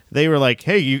 They were like,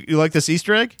 hey, you like this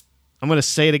Easter egg? I'm gonna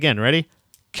say it again. Ready?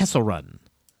 Kessel Run.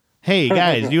 Hey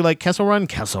guys, do you like Kessel Run?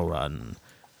 Kessel Run.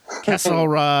 Kessel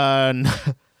Run.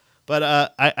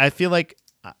 But I feel like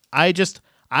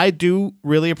I do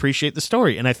really appreciate the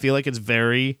story, and I feel like it's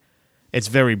very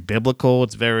biblical.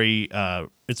 It's very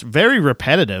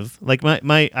repetitive. Like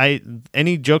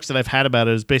any jokes that I've had about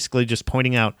it is basically just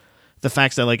pointing out the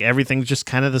facts that like everything's just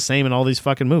kind of the same in all these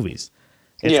fucking movies.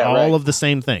 It's all of the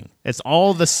same thing. It's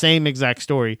all the same exact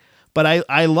story. But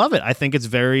I love it. I think it's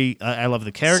very. I love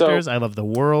the characters. I love the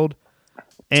world.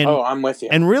 And, I'm with you.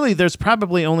 And really, there's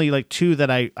probably only like two that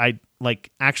I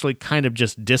like actually kind of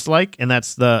just dislike, and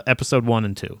that's the episode 1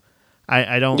 and 2.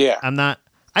 I don't. Yeah.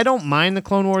 I don't mind the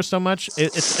Clone Wars so much.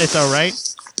 It's all right.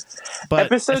 But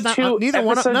episode 2.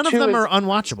 None of them are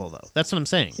unwatchable though. That's what I'm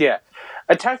saying. Yeah,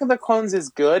 Attack of the Clones is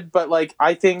good, but like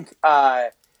I think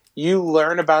you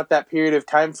learn about that period of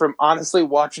time from honestly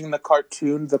watching the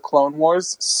cartoon, The Clone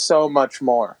Wars, so much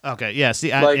more. Okay, yeah.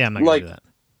 See, I'm not gonna do that.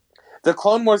 The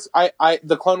Clone Wars,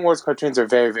 the Clone Wars cartoons are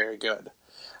very, very good.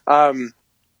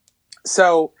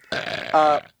 So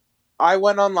I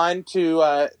went online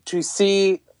to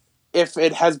see if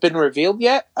it has been revealed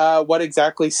yet what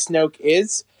exactly Snoke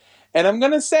is, and I'm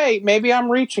gonna say maybe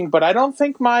I'm reaching, but I don't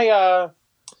think my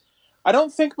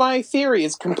theory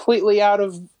is completely out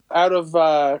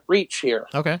of reach here.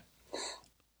 Okay.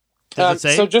 Does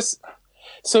it say?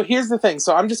 So here's the thing.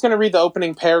 So I'm just going to read the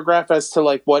opening paragraph as to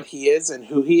like what he is and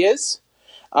who he is,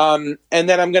 and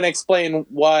then I'm going to explain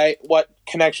what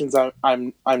connections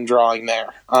I'm drawing there.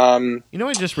 You know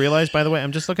what I just realized, by the way?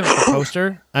 I'm just looking at the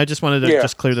poster. I just wanted to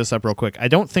just clear this up real quick. I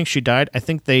don't think she died. I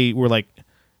think they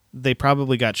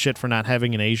probably got shit for not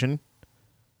having an Asian.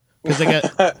 Because they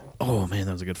got... Oh, man,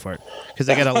 that was a good fart. Because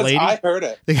they got a lady... I heard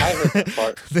it. I heard that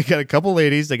part. They got a couple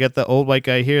ladies. They got the old white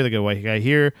guy here. They got a white guy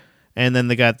here. And then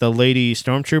they got the lady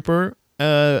stormtrooper.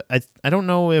 I don't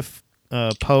know if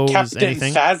Poe is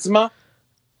anything. Captain Phasma?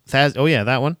 Oh, yeah,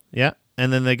 that one. Yeah.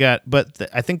 And then they got... But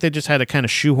I think they just had to kind of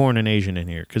shoehorn an Asian in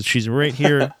here. Because she's right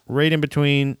here, right in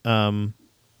between Finn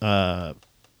and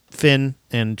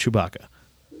Chewbacca.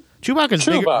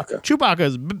 Chewbacca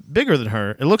is bigger than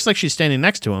her. It looks like she's standing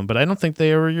next to him, but I don't think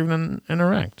they ever even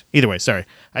interact. Either way, sorry.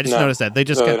 I just noticed that. They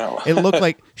just it looked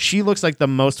like she looks like the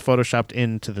most photoshopped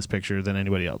into this picture than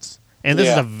anybody else. And this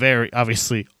is a very,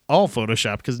 obviously, all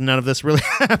Photoshop because none of this really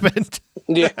happened.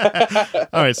 Yeah.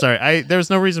 All right, sorry. There's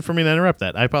no reason for me to interrupt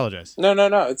that. I apologize. No.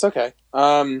 It's okay.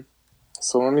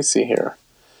 So let me see here.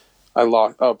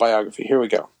 Biography. Here we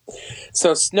go.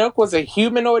 So Snoke was a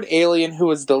humanoid alien who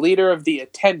was the leader of the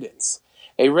Attendants,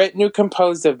 a retinue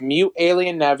composed of mute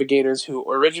alien navigators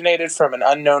who originated from an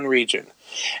unknown region.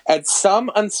 At some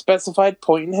unspecified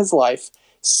point in his life,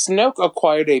 Snoke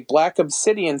acquired a black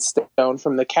obsidian stone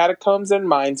from the catacombs and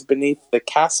mines beneath the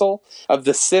castle of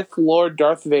the Sith Lord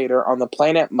Darth Vader on the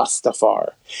planet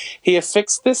Mustafar. He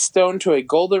affixed this stone to a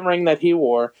golden ring that he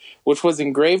wore, which was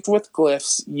engraved with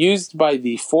glyphs used by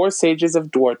the four sages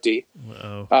of Dwarti,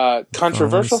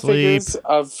 controversial figures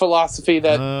of philosophy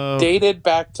that dated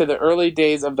back to the early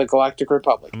days of the Galactic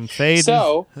Republic.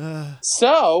 So,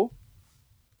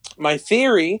 my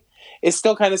theory is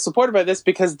still kind of supported by this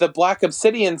because the black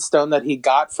obsidian stone that he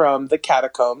got from the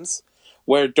catacombs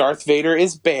where Darth Vader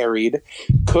is buried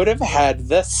could have had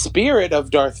the spirit of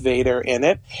Darth Vader in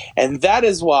it, and that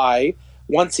is why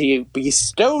once he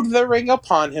bestowed the ring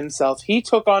upon himself, he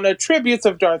took on attributes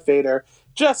of Darth Vader,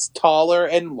 just taller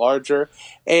and larger,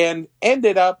 and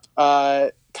ended up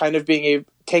kind of being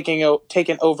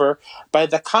taken over by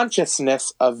the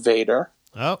consciousness of Vader.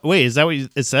 Oh, wait, is that what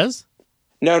it says?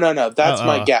 No. That's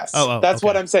my guess. That's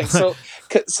what I'm saying.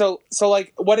 So,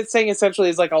 like, what it's saying essentially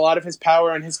is like a lot of his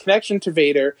power and his connection to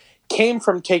Vader came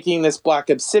from taking this black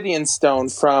obsidian stone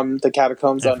from the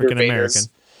catacombs under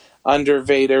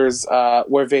Vader's,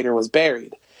 where Vader was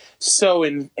buried. So,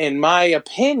 in my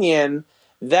opinion,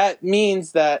 that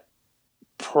means that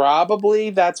probably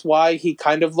that's why he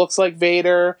kind of looks like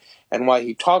Vader and why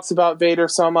he talks about Vader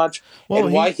so much,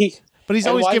 and why he. But he's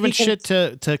always giving shit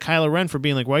to Kylo Ren for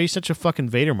being like, why are you such a fucking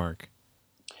Vader mark?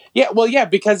 Yeah, well, yeah,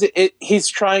 because he's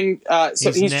trying.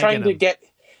 He's trying to get.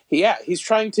 Yeah, he's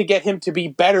trying to get him to be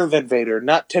better than Vader,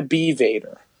 not to be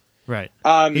Vader. Right.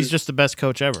 He's just the best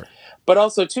coach ever. But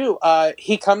also, too,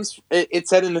 he comes. It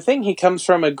said in the thing he comes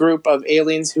from a group of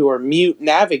aliens who are mute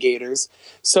navigators.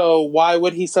 So why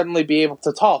would he suddenly be able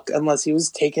to talk unless he was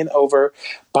taken over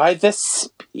by the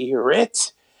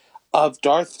spirit of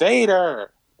Darth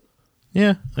Vader?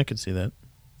 Yeah, I could see that.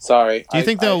 Sorry. Do you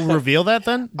think they'll reveal that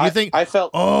then? Do you think?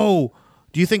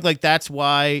 Do you think like that's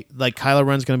why like Kylo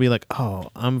Ren's gonna be like, oh,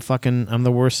 I'm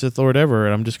the worst Sith Lord ever,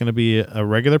 and I'm just gonna be a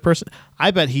regular person?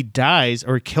 I bet he dies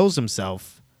or kills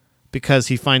himself because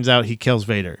he finds out he kills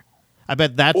Vader. I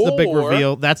bet that's the big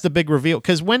reveal. That's the big reveal.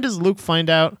 Because when does Luke find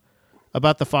out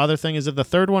about the father thing? Is it the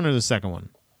third one or the second one?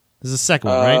 This is the second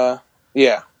one, right?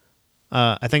 Yeah.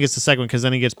 I think it's the second one because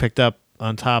then he gets picked up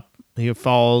on top. He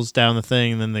falls down the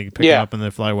thing, and then they pick him up and they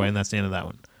fly away, and that's the end of that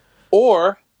one.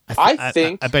 Or I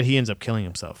bet he ends up killing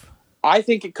himself. I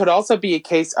think it could also be a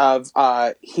case of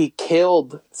he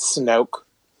killed Snoke,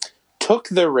 took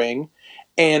the ring,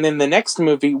 and in the next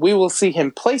movie we will see him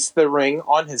place the ring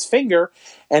on his finger,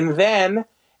 and then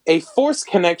a force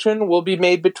connection will be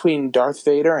made between Darth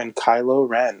Vader and Kylo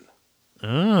Ren.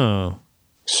 Oh,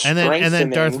 and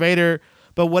then Darth Vader.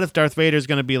 But what if Darth Vader is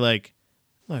going to be like,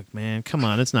 look, man, come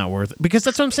on, it's not worth it. Because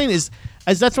that's what I'm saying is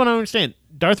that's what I understand.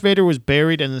 Darth Vader was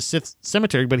buried in the Sith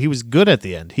cemetery, but he was good at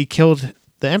the end. He killed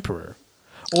the Emperor.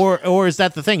 Or is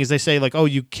that the thing? Is they say like, oh,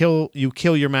 you kill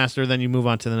your master, then you move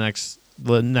on to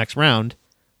the next round.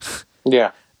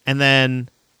 Yeah. And then,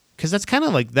 because that's kind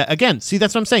of like that again. See,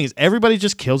 that's what I'm saying is everybody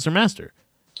just kills their master.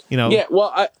 You know. Yeah.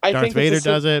 Well, I Darth think Vader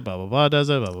does it. Blah blah blah does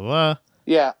it. Blah blah blah.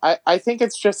 Yeah, I think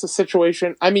it's just a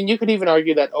situation. I mean, you could even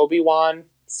argue that Obi-Wan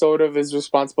sort of is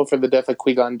responsible for the death of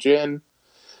Qui-Gon Jinn.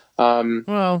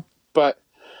 Well, but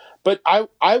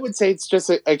I would say it's just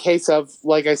a case of,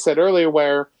 like I said earlier,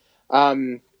 where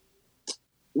when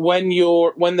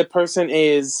the person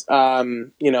is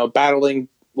battling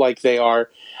like they are,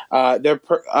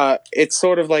 it's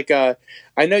sort of like a.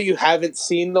 I know you haven't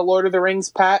seen the Lord of the Rings,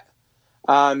 Pat,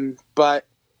 but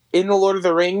in the Lord of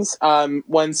the Rings,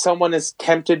 when someone is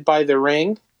tempted by the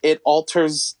ring, it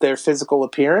alters their physical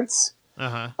appearance.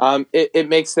 It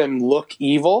makes them look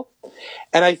evil,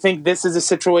 and I think this is a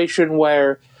situation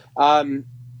where, in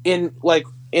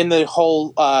the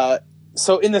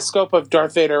scope of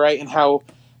Darth Vader, right, and how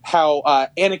Anakin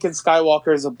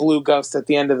Skywalker is a blue ghost at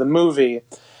the end of the movie.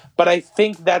 But I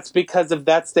think that's because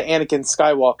that's the Anakin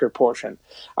Skywalker portion.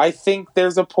 I think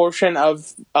there's a portion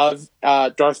of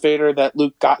Darth Vader that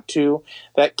Luke got to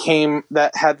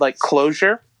that had like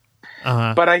closure.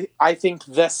 But I think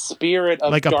the spirit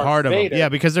of like Darth a part Vader, of him, yeah,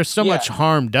 because there's so much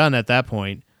harm done at that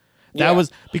point. That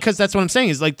was because that's what I'm saying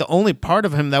is like the only part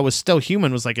of him that was still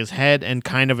human was like his head and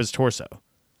kind of his torso.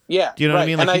 Yeah, do you know what I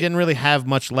mean? Like he didn't really have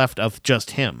much left of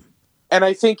just him. And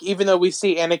I think even though we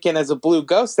see Anakin as a blue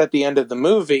ghost at the end of the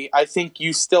movie, I think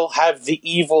you still have the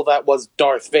evil that was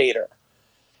Darth Vader.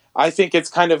 I think it's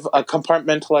kind of a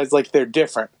compartmentalized, like they're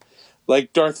different.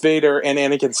 Like Darth Vader and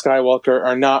Anakin Skywalker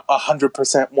are not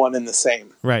 100% one and the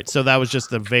same. Right, so that was just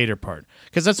the Vader part.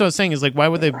 Because that's what I was saying is like, why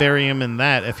would they bury him in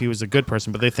that if he was a good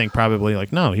person? But they think probably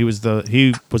like, no, he was the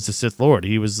Sith Lord.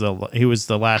 He was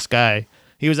the last guy.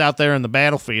 He was out there in the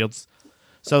battlefields.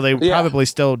 So they probably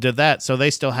still did that. So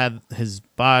they still had his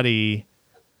body,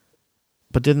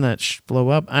 but didn't that blow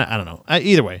up? I don't know.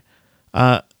 Either way.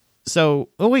 Because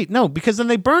then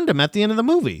they burned him at the end of the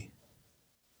movie.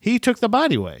 He took the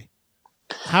body away.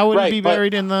 How would he be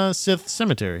buried in the Sith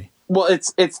cemetery? Well,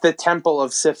 it's the temple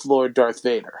of Sith Lord Darth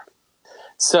Vader.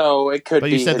 So it could be.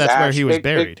 But you said that's where he was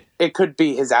buried. It could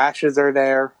be his ashes are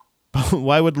there.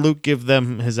 Why would Luke give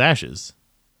them his ashes?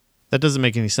 That doesn't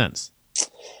make any sense.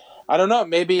 I don't know.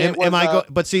 Maybe it was.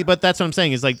 But that's what I'm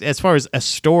saying is like as far as a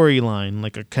storyline,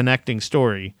 like a connecting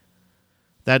story,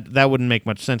 that wouldn't make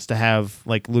much sense to have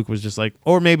like Luke was just like,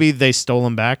 or maybe they stole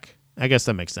him back. I guess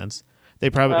that makes sense. He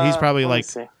probably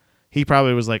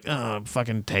was like, oh,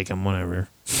 fucking take him, whatever,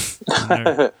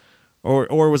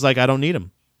 or was like, I don't need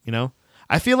him. You know,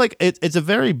 I feel like it's a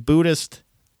very Buddhist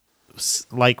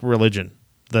like religion,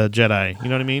 the Jedi. You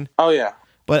know what I mean? Oh yeah.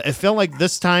 But it felt like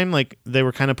this time, like they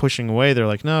were kind of pushing away. They're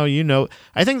like, no,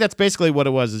 I think that's basically what it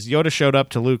was. Is Yoda showed up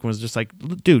to Luke and was just like,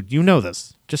 dude, you know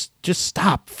this. Just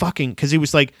stop fucking. Because he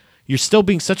was like, you're still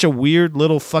being such a weird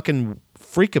little fucking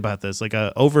freak about this, like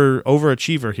a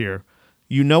overachiever here.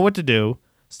 You know what to do.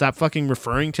 Stop fucking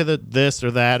referring to this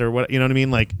or that or what. You know what I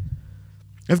mean? Like,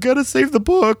 I've got to save the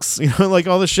books. You know, like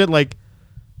all this shit. Like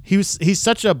he's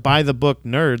such a by the book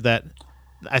nerd that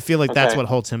I feel like that's what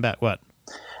holds him back. What?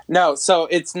 No, so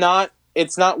it's not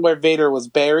where Vader was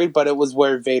buried, but it was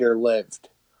where Vader lived.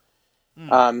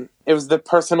 It was the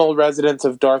personal residence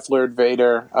of Darth Lord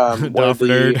Vader. Where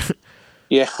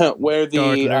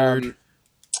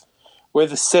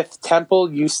the Sith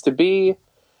temple used to be.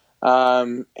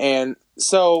 And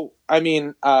so, I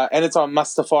mean, and it's on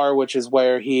Mustafar, which is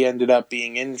where he ended up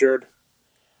being injured.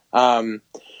 So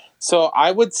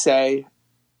I would say,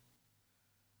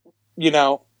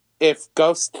 if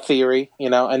ghost theory,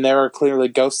 and there are clearly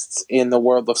ghosts in the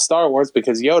world of Star Wars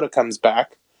because Yoda comes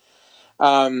back.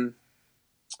 But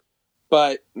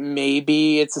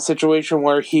maybe it's a situation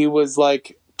where he was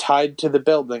like tied to the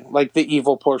building, like the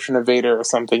evil portion of Vader or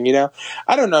something,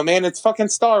 I don't know, man. It's fucking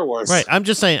Star Wars. Right. I'm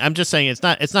just saying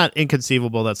it's not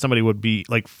inconceivable that somebody would be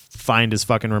like find his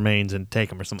fucking remains and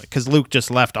take him or something. Because Luke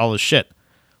just left all his shit.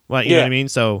 Well, you know what I mean?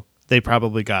 So they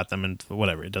probably got them and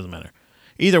whatever. It doesn't matter.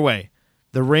 Either way.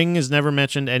 The ring is never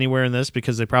mentioned anywhere in this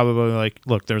because they probably like,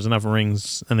 look, there's enough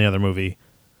rings in the other movie.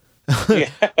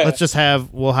 Let's just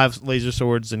we'll have laser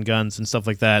swords and guns and stuff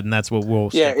like that, and that's what we'll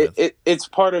stick with. It's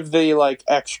part of the like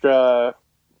extra,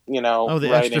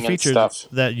 the extra features stuff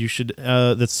that you should.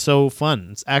 That's so fun.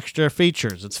 It's extra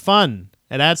features. It's fun.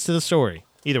 It adds to the story.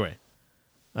 Either way,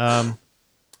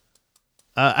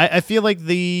 I feel like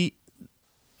the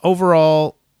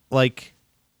overall like.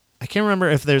 I can't remember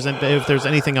if there's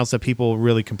anything else that people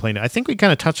really complained. I think we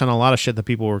kind of touched on a lot of shit that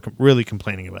people were really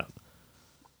complaining about.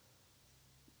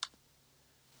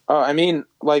 I mean,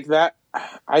 like that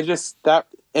I just that,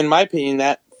 in my opinion,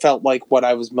 that felt like what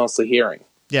I was mostly hearing.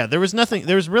 Yeah, there was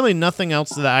really nothing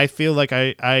else that I feel like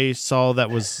I saw that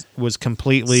was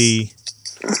completely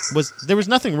there was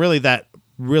nothing really that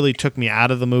really took me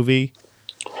out of the movie.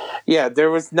 Yeah, there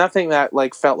was nothing that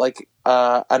like felt like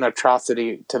an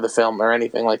atrocity to the film or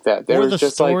anything like that. There or was the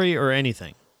just story or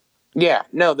anything. Yeah,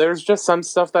 no, there's just some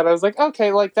stuff that I was like,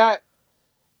 okay, like that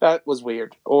was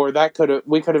weird, or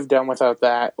we could have done without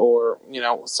that, or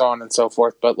so on and so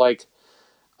forth. But like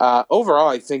overall,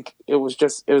 I think it was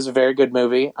a very good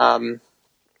movie. I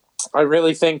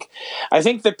think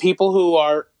the people who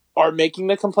are making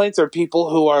the complaints are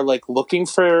people who are like looking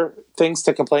for things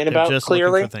to complain They're about. just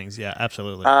Clearly, looking for things. Yeah,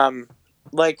 absolutely.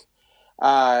 But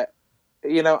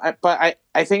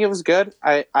I think it was good.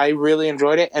 I really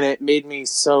enjoyed it, and it made me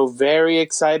so very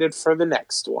excited for the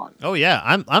next one. Oh yeah,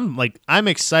 I'm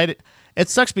excited. It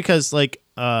sucks because like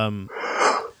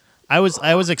I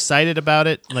was excited about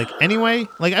it like anyway.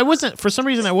 Like I wasn't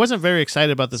very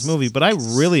excited about this movie, but I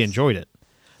really enjoyed it.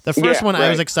 The first one I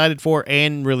was excited for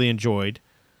and really enjoyed.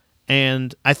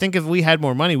 And I think if we had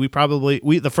more money,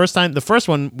 the first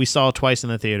one we saw twice in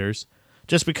the theaters,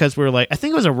 just because we were like, I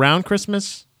think it was around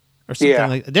Christmas or something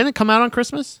like that. Didn't it come out on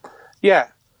Christmas? Yeah.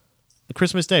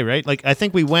 Christmas Day, right? Like I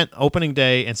think we went opening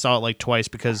day and saw it like twice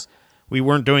because we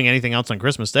weren't doing anything else on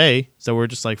Christmas Day. So we're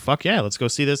just like, fuck yeah, let's go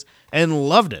see this. And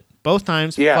loved it. Both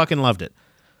times, fucking loved it.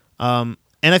 And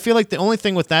I feel like the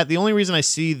only reason I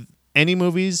see any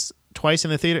movies twice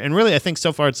in the theater, and really I think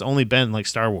so far it's only been like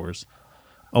Star Wars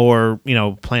or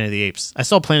Planet of the Apes. I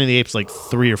saw Planet of the Apes like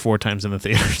 3 or 4 times in the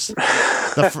theaters.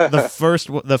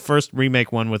 the first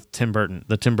remake one with Tim Burton,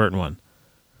 the Tim Burton one.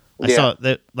 I saw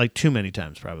that like too many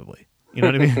times probably. You know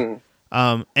what I mean?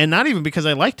 And not even because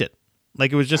I liked it.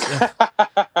 Like it was just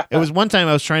it was one time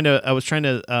I was trying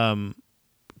to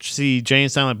see Jay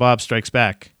and Silent Bob Strikes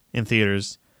Back in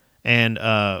theaters, and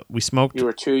we smoked. You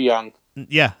were too young.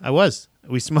 Yeah, I was.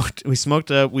 We smoked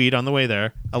weed on the way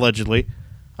there, allegedly.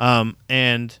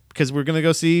 And because we're gonna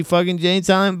go see fucking Jay and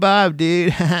Silent Bob,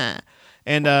 dude.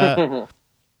 And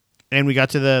and we got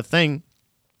to the thing,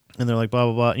 and they're like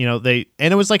blah blah blah.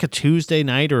 And it was like a Tuesday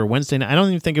night or a Wednesday night. I don't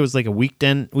even think it was like a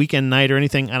weekend night or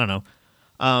anything. I don't know.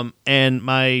 And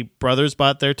my brothers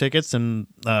bought their tickets, and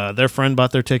their friend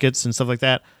bought their tickets and stuff like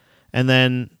that. And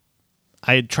then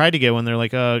I tried to get one. They're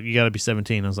like, "Oh, you got to be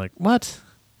 17." I was like, "What?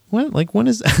 What? Like, when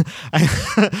is?"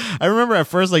 I remember at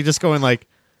first like just going like,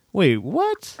 "Wait,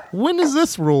 what? When is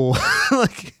this rule?"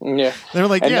 Like, yeah. They're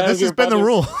like, "Yeah, this has been the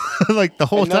rule like the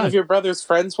whole time." None of your brother's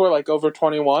friends were like over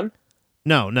 21.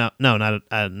 No, not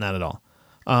at all.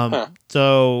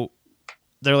 So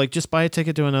they're like, just buy a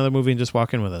ticket to another movie and just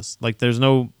walk in with us. Like, there's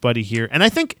nobody here. And I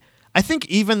think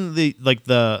even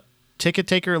the ticket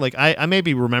taker, like I may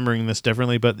be remembering this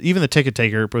differently, but even the ticket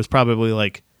taker was probably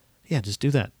like, yeah, just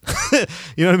do that.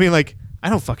 You know what I mean? Like, I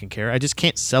don't fucking care. I just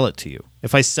can't sell it to you.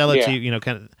 If I sell it to you,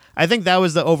 kind of. I think that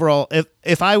was the overall.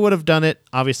 If I would have done it,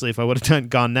 obviously, if I would have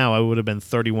gone now, I would have been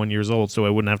 31 years old, so I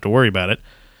wouldn't have to worry about it.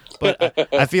 But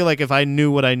I feel like if I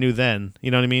knew what I knew then, you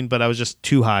know what I mean? But I was just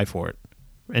too high for it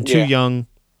and too young,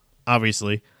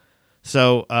 obviously.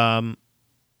 So,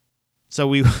 so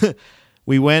we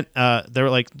we went. They were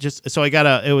like just so I got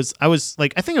I was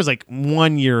like I think it was like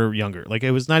 1 year younger. Like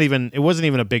it wasn't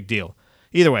even a big deal.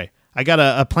 Either way, I got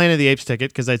a Planet of the Apes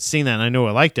ticket because I'd seen that and I knew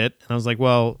I liked it. And I was like,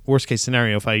 well, worst case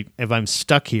scenario, if I'm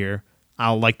stuck here,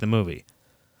 I'll like the movie.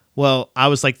 Well, I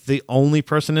was like the only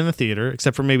person in the theater,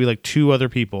 except for maybe like 2 other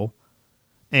people.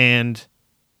 And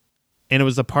it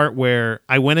was the part where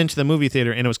I went into the movie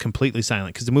theater and it was completely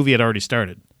silent because the movie had already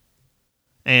started.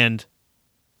 And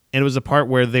it was the part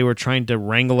where they were trying to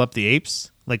wrangle up the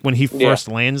apes, like when he first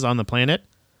lands on the planet.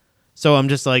 So I'm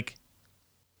just like,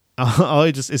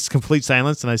 it's complete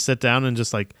silence. And I sit down and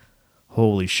just like,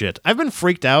 holy shit. I've been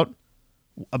freaked out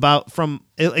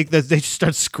they just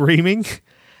start screaming.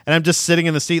 And I'm just sitting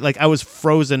in the seat like I was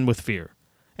frozen with fear.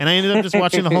 And I ended up just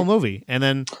watching the whole movie. And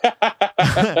then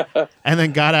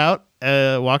got out,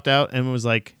 walked out, and was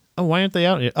like, oh, why aren't they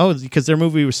out yet? Oh, because their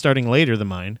movie was starting later than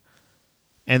mine.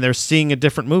 And they're seeing a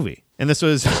different movie. And this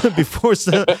was before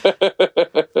cell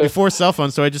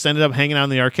phones, so I just ended up hanging out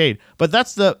in the arcade. But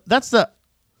that's the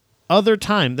other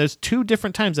time. There's 2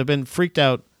 different times I've been freaked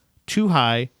out too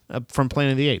high from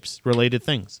Planet of the Apes related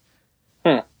things.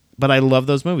 But I love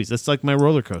those movies. It's like my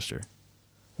roller coaster.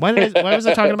 Why was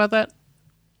I talking about that?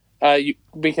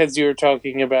 Because you were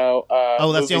talking about.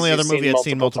 That's the only other movie I'd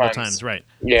seen multiple times, right?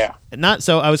 Yeah. Not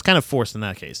so. I was kind of forced in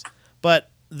that case, but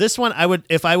this one,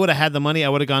 if I would have had the money, I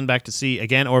would have gone back to see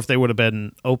again, or if they would have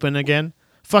been open again.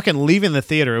 Fucking leaving the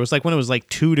theater, it was like when it was like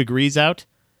 2 degrees out,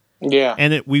 Yeah.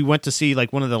 And we went to see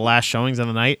like one of the last showings of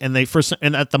the night, and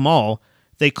and at the mall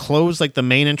they closed like the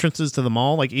main entrances to the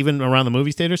mall, like even around the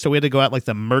movie theater. So we had to go out like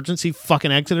the emergency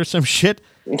fucking exit or some shit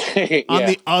on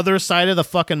the other side of the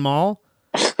fucking mall.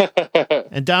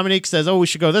 And Dominique says, "Oh, we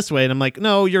should go this way," and I'm like,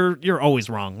 "No, you're always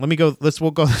wrong.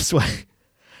 We'll go this way."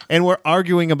 And we're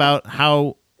arguing about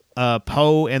how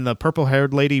Poe and the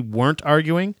purple-haired lady weren't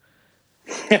arguing,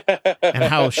 and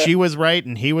how she was right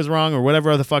and he was wrong, or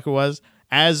whatever the fuck it was.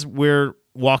 As we're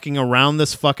walking around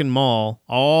this fucking mall,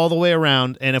 all the way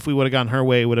around, and if we would have gone her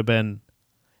way, it would have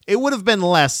been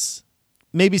less,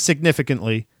 maybe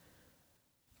significantly,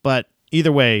 but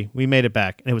either way, we made it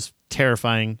back, and it was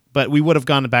terrifying. But we would have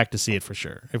gone back to see it for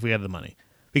sure if we had the money,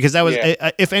 because that was,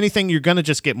 if anything, you're gonna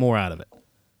just get more out of it.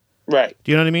 Right.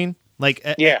 Do you know what I mean? Like,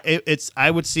 it's.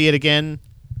 I would see it again.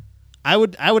 I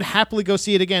would happily go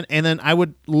see it again, and then I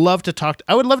would love to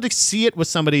I would love to see it with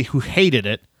somebody who hated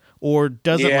it or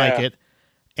doesn't like it,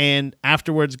 and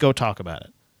afterwards go talk about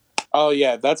it. Oh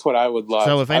yeah, that's what I would love.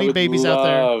 So if any babies out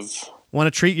there want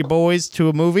to treat your boys to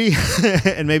a movie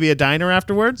and maybe a diner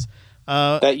afterwards,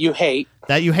 that you hate,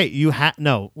 I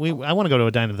want to go to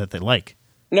a diner that they like.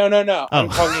 No. I'm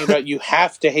talking about you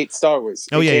have to hate Star Wars.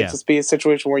 It can't just be a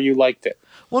situation where you liked it.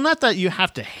 Well, not that you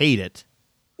have to hate it.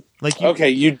 Like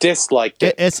you disliked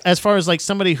it. It's as far as like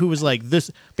somebody who was like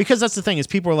this, because that's the thing is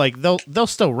people are like they'll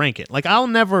still rank it. Like I'll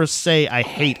never say I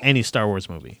hate any Star Wars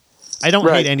movie. I don't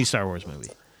hate any Star Wars movie.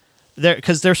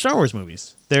 Because they're Star Wars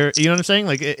movies. You know what I'm saying?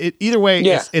 Like either way,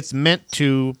 it's meant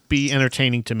to be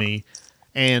entertaining to me.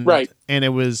 And and it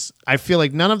was. I feel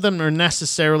like none of them are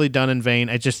necessarily done in vain.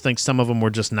 I just think some of them were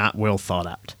just not well thought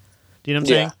out. Do you know what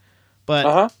I'm saying?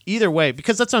 But either way,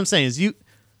 because that's what I'm saying is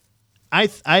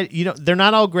they're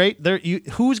not all great.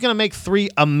 Who's gonna make 3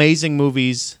 amazing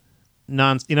movies? You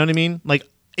know what I mean? Like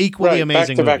equally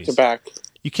amazing movies. Back to back.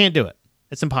 You can't do it.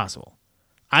 It's impossible.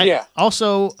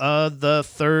 Also, the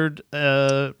third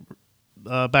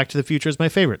Back to the Future is my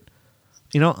favorite.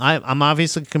 You know, I'm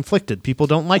obviously conflicted. People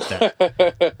don't like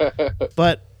that,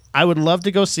 but I would love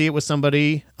to go see it with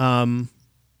somebody.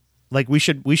 Like we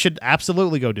should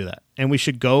absolutely go do that, and we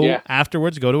should go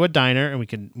afterwards. Go to a diner, and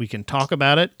we can talk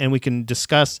about it, and we can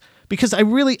discuss. Because I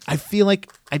feel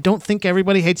like I don't think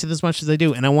everybody hates it as much as they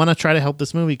do, and I want to try to help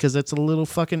this movie because it's a little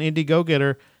fucking indie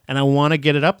go-getter, and I want to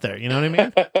get it up there. You know what I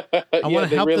mean? I want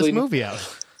to help this movie out.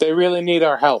 They really need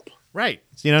our help, right?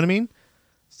 You know what I mean?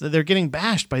 So they're getting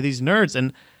bashed by these nerds,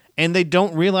 and they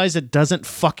don't realize it doesn't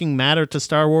fucking matter to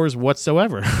Star Wars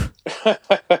whatsoever.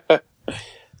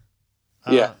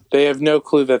 They have no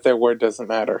clue that their word doesn't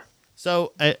matter.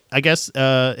 So I guess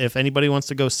if anybody wants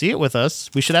to go see it with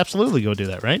us, we should absolutely go do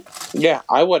that, right? Yeah,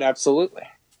 I would absolutely.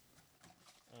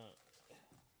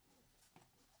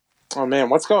 Oh man,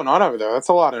 what's going on over there? That's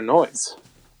a lot of noise.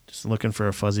 Just looking for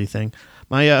a fuzzy thing.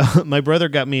 My my brother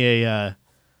got me a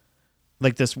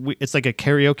like this. It's like a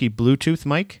karaoke Bluetooth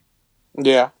mic.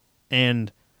 Yeah,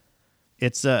 and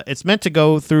it's meant to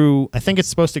go through. I think it's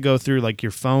supposed to go through like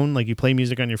your phone, like you play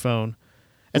music on your phone.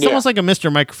 It's almost like a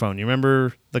Mr. Microphone. You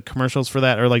remember the commercials for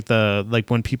that, or like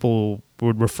when people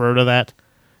would refer to that?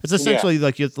 It's essentially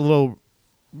like it's a little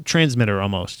transmitter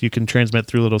almost. You can transmit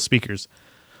through little speakers,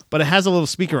 but it has a little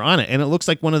speaker on it, and it looks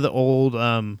like one of the old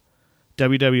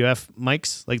WWF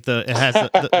mics. Like it has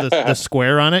the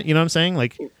square on it. You know what I'm saying?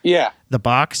 Like the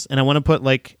box. And I want to put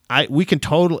I'm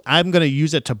going to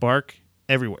use it to bark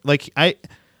everywhere. Like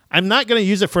I'm not going to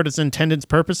use it for its intended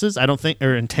purposes. I don't think,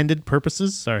 or intended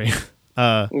purposes. Sorry.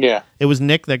 It was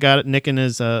Nick that got it. Nick and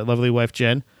his lovely wife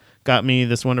Jen got me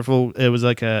this wonderful. It's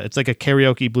like a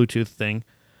karaoke Bluetooth thing,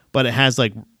 but it has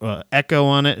like echo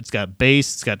on it. It's got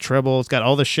bass. It's got treble. It's got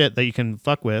all the shit that you can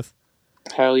fuck with.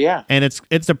 Hell yeah! And it's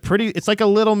like a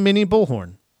little mini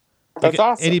bullhorn. That's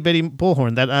awesome. Itty bitty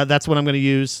bullhorn. That's what I'm going to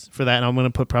use for that, and I'm going to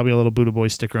put probably a little Buddha Boy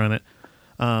sticker on it.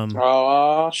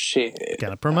 Oh shit!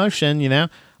 Got a promotion, you know.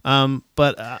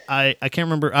 But I can't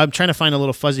remember. I'm trying to find a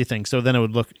little fuzzy thing, so then it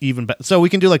would look even better. So we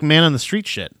can do like man on the street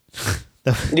shit.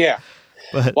 Yeah.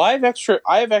 But, well, I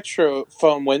have extra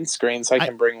phone windscreens. I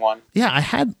can bring one. Yeah, I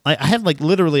have like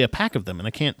literally a pack of them, and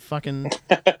I can't fucking.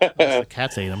 The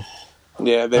cats ate them.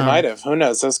 Yeah, they might have. Who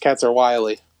knows? Those cats are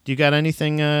wily. Do you got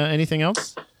anything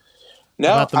else?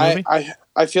 No, about the movie?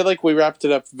 I feel like we wrapped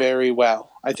it up very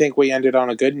well. I think we ended on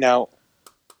a good note.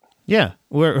 Yeah,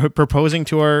 we're proposing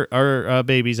to our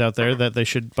babies out there that they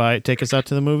should take us out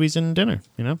to the movies and dinner.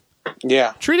 You know.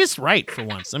 Yeah. Treat us right for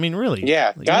once. I mean, really.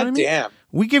 Yeah. Like, God damn.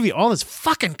 We give you all this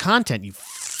fucking content, you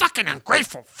fucking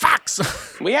ungrateful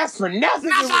fucks. We asked for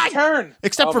nothing in return.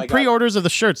 Except Oh for my God. pre-orders of the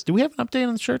shirts. Do we have an update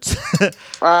on the shirts?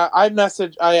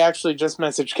 I actually just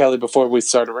messaged Kelly before we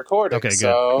started recording. Okay, good.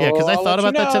 So Yeah, because I I'll thought let you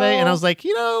about that today, and I know. was like,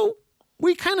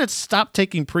 we kind of stopped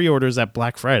taking pre-orders at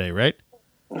Black Friday, right?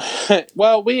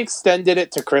 Well, we extended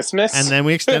it to Christmas. And then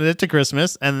we extended it to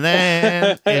Christmas, and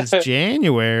then it's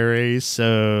January,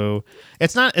 so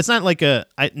it's not like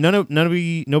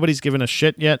nobody's given us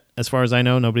shit yet, as far as I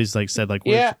know. Nobody's like said like,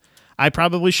 Yeah. I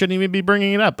probably shouldn't even be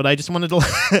bringing it up, but I just wanted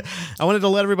to I wanted to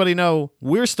let everybody know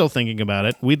we're still thinking about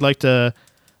it. We'd like to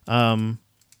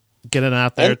get it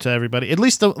out there to everybody. At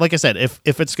least, like I said, if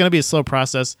it's going to be a slow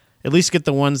process, at least get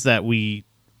the ones that we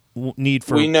need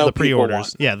for the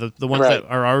pre-orders. Yeah, the ones that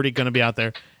are already going to be out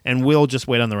there, and we'll just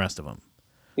wait on the rest of them.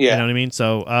 Yeah. You know what I mean?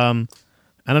 So,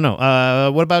 I don't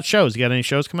know. What about shows? You got any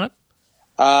shows coming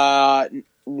up?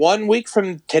 1 week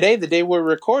from today, the day we're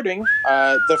recording,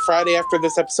 the Friday after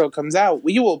this episode comes out,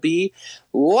 we will be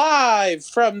live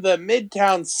from the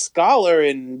Midtown Scholar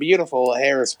in beautiful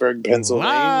Harrisburg, Pennsylvania.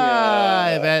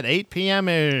 Live at 8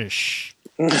 p.m.-ish.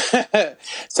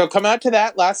 So come out to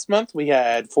that. Last month we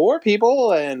had 4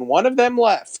 people and one of them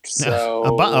left. So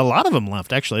a lot of them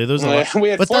left, actually. There's a lot. we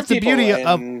had but 4 that's the people beauty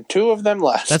and 2 of them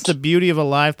left. That's the beauty of a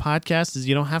live podcast is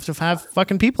you don't have to have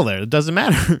fucking people there. It doesn't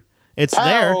matter. It's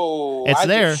there. It's I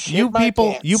there. just shit my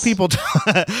pants. You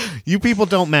people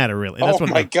don't matter really. That's oh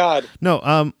my God.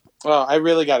 No. Oh, I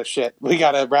really got to shit. We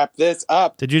got to wrap this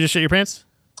up. Did you just shit your pants?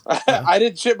 I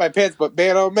didn't shit my pants, but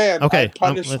man, oh man, okay. I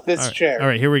punished this chair. All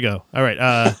right, here we go. All right.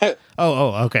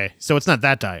 Okay. So it's not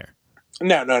that dire.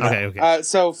 No. Okay.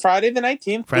 So Friday the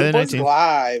 19th, Friday the Boys 19th.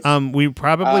 live. We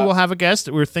probably will have a guest.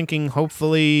 We're thinking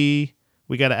hopefully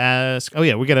we got to ask. Oh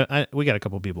yeah, we got a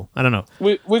couple people. I don't know.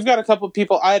 We've got a couple of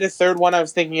people. I had a third one I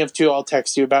was thinking of too. I'll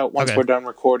text you about once we're done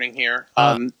recording here.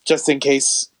 Just in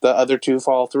case the other 2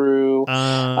 fall through.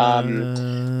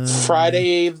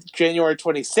 Friday, January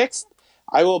 26th.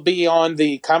 I will be on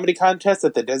the comedy contest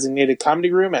at the Designated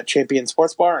Comedy Room at Champion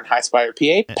Sports Bar in High Spire,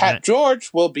 PA. Pat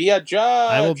George will be a judge.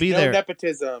 I will be there.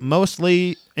 Nepotism.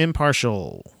 Mostly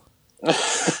impartial.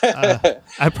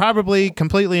 I'm probably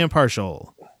completely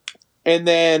impartial. And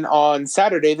then on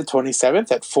Saturday, the 27th,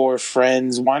 at Four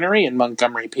Friends Winery in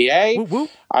Montgomery, PA, Woo, woo.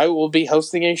 I will be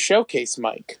hosting a showcase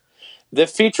mic. The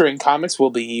featuring comics will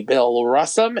be Bill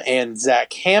Russum and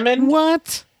Zach Hammond.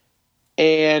 What?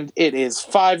 And it is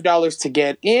 $5 to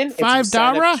get in.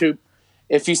 $5?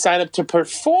 If you sign up to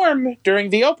perform during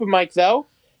the open mic, though,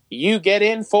 you get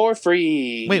in for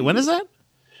free. Wait, when is that?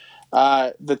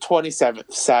 The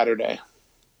 27th, Saturday.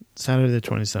 Saturday the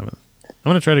 27th. I'm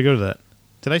going to try to go to that.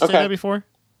 Did I say that before?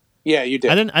 Yeah, you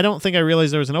did. I don't think I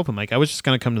realized there was an open mic. I was just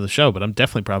going to come to the show, but I'm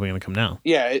definitely probably going to come now.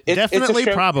 Yeah, definitely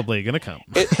probably going to come.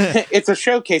 It's a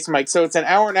showcase mic, so it's an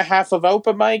hour and a half of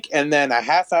open mic and then a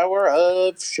half hour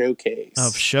of showcase.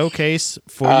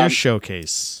 For your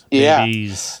showcase. Yeah.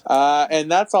 Babies.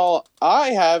 And that's all I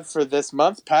have for this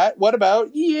month, Pat. What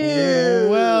about you?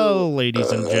 Well,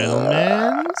 ladies and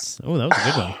gentlemen. Oh, that was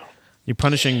a good one. You're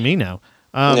punishing me now.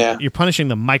 You're punishing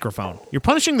the microphone. You're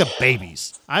punishing the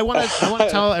babies. I want to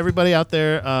tell everybody out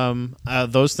there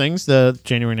those things. The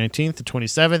January 19th, the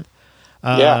 27th,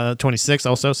 26th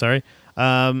also. Sorry.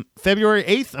 February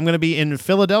 8th, I'm going to be in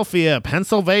Philadelphia,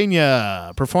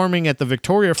 Pennsylvania, performing at the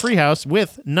Victoria Freehouse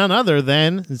with none other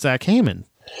than Zach Hammond.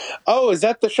 Oh, is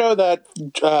that the show that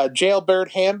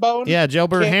Jailbird Hambone? Yeah,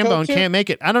 Jailbird Hambone can't make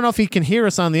it. I don't know if he can hear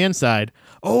us on the inside.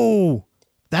 Oh.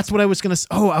 That's what I was going to...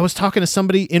 Oh, I was talking to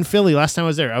somebody in Philly last time I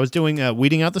was there. I was doing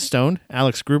Weeding Out the Stoned,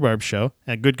 Alex Grubarb's show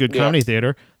at Good Comedy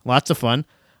Theater. Lots of fun.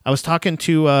 I was talking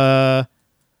to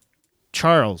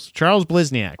Charles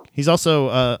Blizniak. He's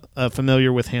also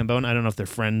familiar with Hambone. I don't know if they're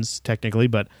friends technically,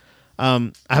 but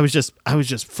I was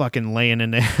just fucking laying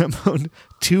into Hambone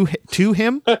to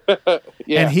him,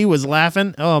 and he was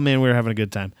laughing. Oh, man, we were having a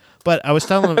good time. But I was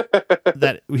telling him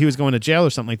that he was going to jail or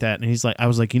something like that, and I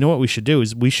was like, you know what we should do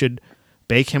is we should...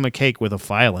 bake him a cake with a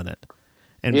file in it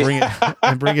and bring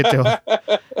it to him,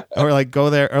 or like go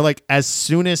there, or like as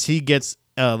soon as he gets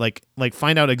like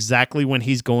find out exactly when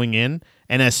he's going in,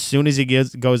 and as soon as he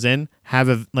goes in, have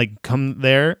a come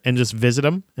there and just visit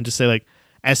him and just say like,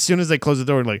 as soon as they close the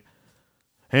door, like,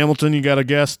 Hamilton, you got a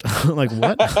guest. Like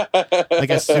what? Like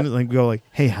as soon as go like,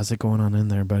 hey, how's it going on in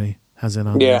there, buddy? How's it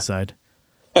on the inside?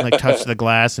 Like touch the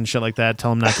glass and shit like that.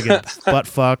 Tell him not to get butt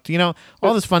fucked. You know,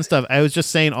 all this fun stuff. I was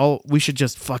just saying, we should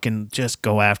just fucking just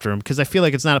go after him because I feel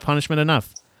like it's not a punishment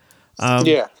enough.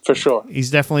 Yeah, for sure.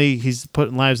 He's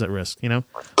putting lives at risk. You know,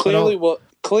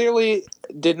 clearly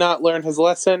did not learn his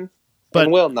lesson,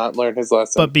 and will not learn his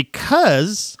lesson. But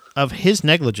because of his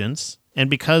negligence and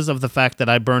because of the fact that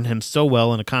I burned him so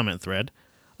well in a comment thread,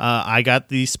 I got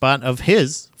the spot of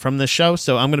his from this show.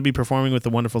 So I'm going to be performing with the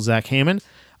wonderful Zach Hammond.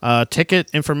 Ticket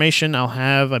information I'll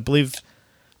have. I believe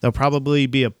there'll probably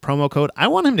be a promo code. I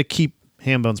want him to keep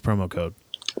Hambone's promo code.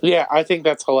 Yeah, I think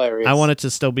that's hilarious. I want it to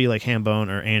still be like Hambone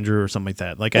or Andrew or something like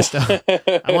that. Like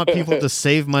I want people to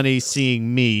save money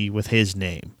seeing me with his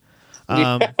name.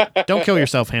 Don't kill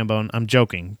yourself, Hambone. I'm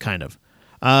joking, kind of.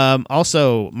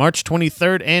 Also, March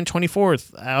 23rd and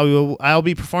 24th, I'll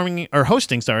be performing or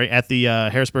hosting, at the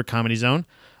Harrisburg Comedy Zone.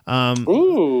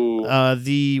 Ooh.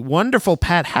 The wonderful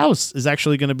Pat House is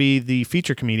actually going to be the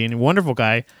feature comedian. Wonderful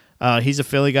guy. He's a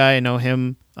Philly guy. I know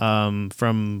him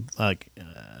from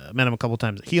met him a couple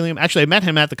times at Helium. Actually, I met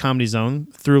him at the Comedy Zone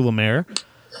through Lemaire.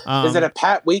 Is it a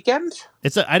Pat weekend?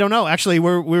 I don't know. Actually,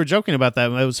 we were joking about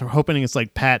that. I was hoping it's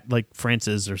like Pat, like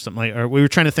Francis or something or we were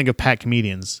trying to think of Pat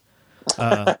comedians,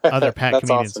 other Pat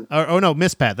comedians. Awesome. No,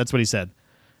 Miss Pat. That's what he said.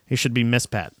 He should be Miss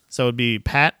Pat. So it'd be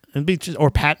Pat. Or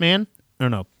Pat Man. Or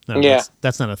no, yeah,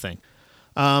 that's not a thing.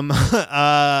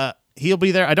 He'll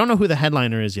be there. I don't know who the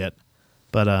headliner is yet,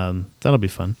 but that'll be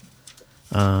fun.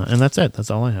 And that's it. That's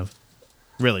all I have.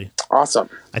 Really awesome.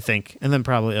 I think, and then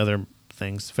probably other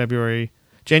things.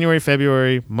 January,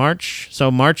 February, March.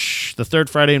 So March, the third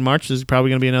Friday in March is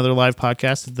probably going to be another live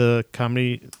podcast at the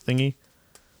comedy thingy.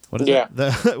 What is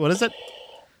it? What is it?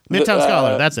 Midtown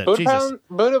Scholar. That's it. Jesus.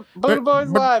 Buddha Boys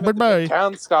Live at the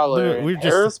Midtown Scholar,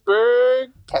 Harrisburg,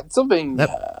 Pennsylvania.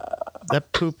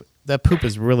 That poop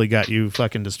has really got you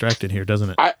fucking distracted here,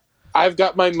 doesn't it? I've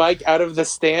got my mic out of the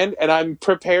stand, and I'm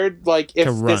prepared. Like if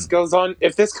this goes on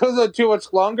too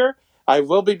much longer, I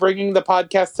will be bringing the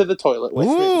podcast to the toilet with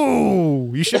me.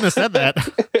 Ooh, you shouldn't have said that.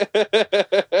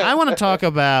 I want to talk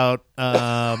about.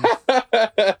 I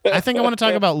think I want to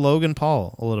talk about Logan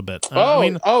Paul a little bit.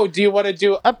 Do you want to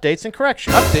do updates and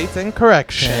corrections?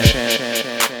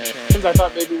 I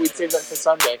thought maybe we'd save that for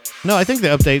Sunday. No, I think the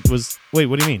update was. Wait,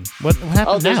 what do you mean? What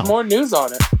happened now? There's more news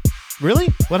on it. Really?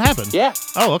 What happened? Yeah.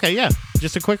 Oh, okay, yeah.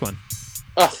 Just a quick one.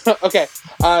 Okay.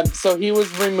 So he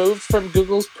was removed from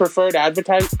Google's preferred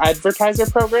advertiser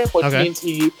program, which means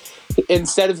he,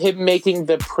 instead of him making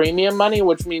the premium money,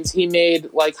 which means he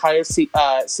made like higher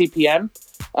CPM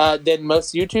than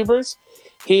most YouTubers,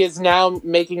 he is now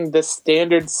making the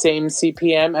standard same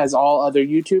CPM as all other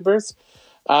YouTubers.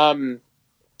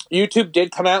 YouTube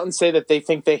did come out and say that they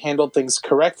think they handled things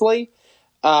correctly.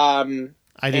 I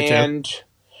do too.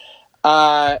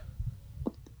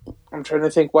 I'm trying to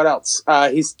think what else.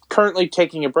 He's currently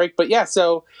taking a break, but yeah.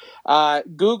 So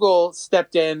Google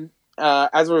stepped in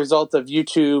as a result of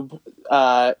YouTube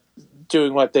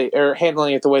doing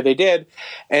handling it the way they did,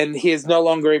 and he is no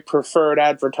longer a preferred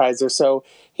advertiser. So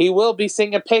he will be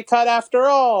seeing a pay cut after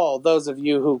all. Those of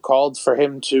you who called for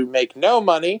him to make no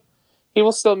money, he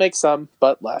will still make some,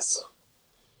 but less.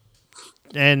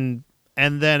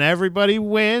 And then everybody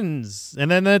wins, and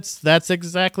then that's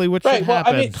exactly what should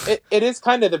happen. I mean, it is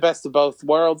kind of the best of both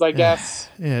worlds, I guess.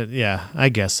 yeah, I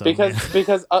guess so. Because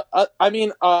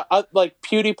like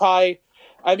PewDiePie.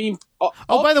 I mean,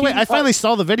 by the way, I finally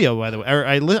saw the video. By the way, or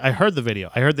I heard the video.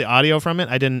 I heard the audio from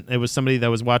it. It was somebody that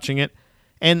was watching it,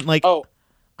 and like,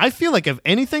 I feel like if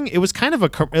anything, it was kind of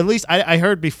at least I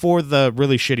heard before the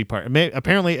really shitty part.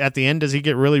 Apparently, at the end, does he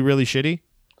get really, really shitty?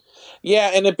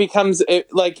 Yeah, and it becomes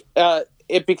like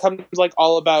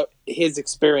all about his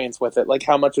experience with it, like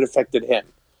how much it affected him.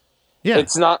 Yeah,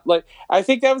 it's not like I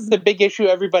think that was the big issue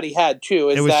everybody had too.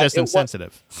 It was just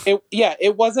insensitive.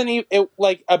 It wasn't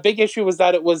like a big issue was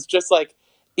that it was just like,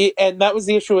 and that was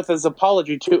the issue with his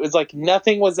apology too. It was like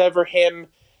nothing was ever him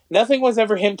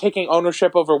taking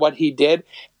ownership over what he did.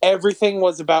 Everything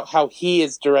was about how he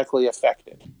is directly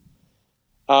affected.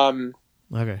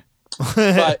 Okay,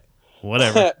 but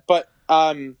whatever. But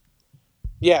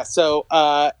yeah. So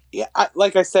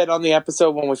like I said on the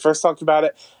episode when we first talked about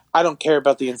it, I don't care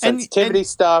about the insensitivity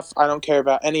stuff. I don't care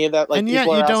about any of that. Like, and yet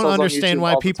you don't understand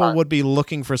why people would be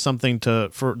looking for something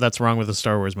that's wrong with a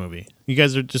Star Wars movie. You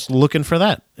guys are just looking for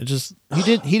that.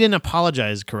 He didn't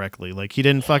apologize correctly. Like he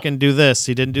didn't fucking do this.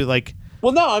 He didn't do like.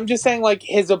 Well, no, I'm just saying like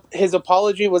his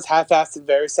apology was half-assed and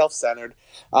very self-centered.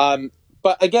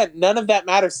 But again, none of that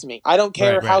matters to me. I don't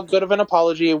care how good of an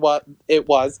apology it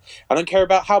was. I don't care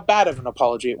about how bad of an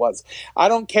apology it was. I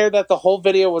don't care that the whole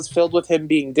video was filled with him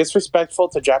being disrespectful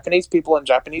to Japanese people and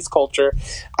Japanese culture.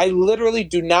 I literally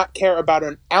do not care about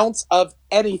an ounce of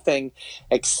anything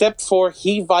except for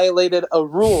he violated a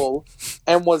rule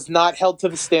and was not held to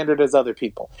the standard as other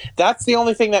people. That's the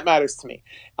only thing that matters to me.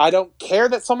 I don't care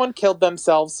that someone killed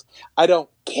themselves. I don't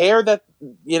care that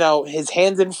his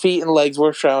hands and feet and legs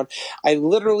were shown. I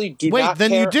literally do not care. Wait,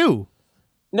 then you do.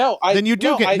 No, then you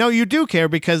do care. No, you do care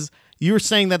because you're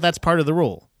saying that that's part of the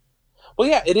rule. Well,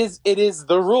 yeah, it is. It is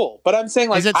the rule, but I'm saying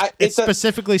like it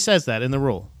specifically says that in the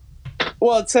rule.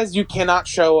 Well, it says you cannot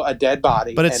show a dead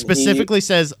body, but it specifically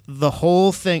says the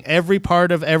whole thing, every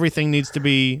part of everything needs to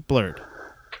be blurred.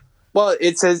 Well,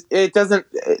 it says it doesn't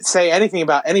say anything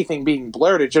about anything being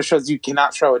blurred. It just shows you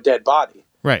cannot show a dead body.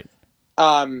 Right.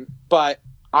 But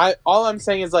all I'm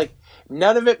saying is like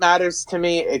none of it matters to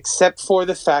me except for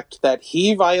the fact that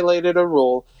he violated a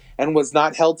rule and was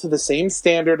not held to the same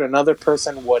standard another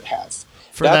person would have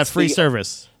for that free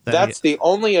service. That's the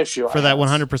only issue for that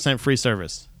 100% free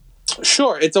service.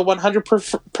 Sure, it's a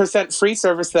 100% free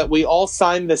service that we all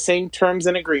signed the same terms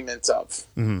and agreements of.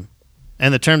 Mm-hmm.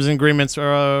 And the terms and agreements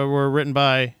were written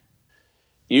by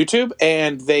YouTube,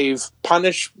 and they've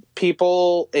punished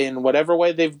people in whatever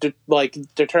way they've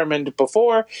determined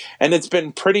before, and it's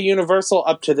been pretty universal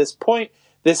up to this point.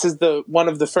 This is one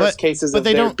of the first cases of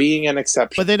there being an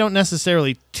exception. But they don't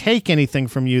necessarily take anything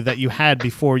from you that you had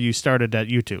before you started at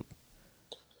YouTube.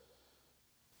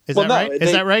 Is that right?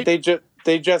 Is that right?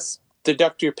 They just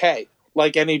deduct your pay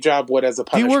like any job would as a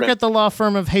punishment. Do you work at the law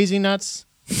firm of Hazy Nuts?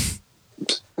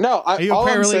 No. Are you a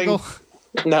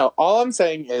paralegal? No. All I'm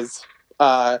saying is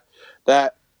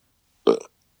that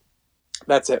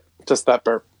that's it. Just that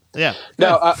burp. Yeah.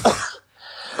 No.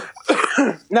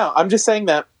 No. I'm just saying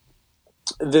that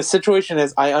the situation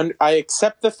is I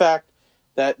accept the fact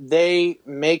that they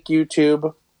make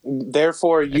YouTube.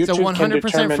 Therefore, YouTube it's a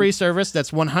 100% free service.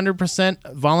 That's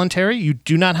 100% voluntary. You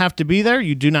do not have to be there.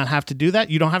 You do not have to do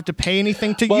that. You don't have to pay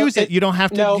anything to use it. You don't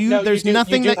have to do. There's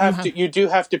nothing that you have to. You do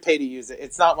have to pay to use it.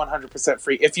 It's not 100%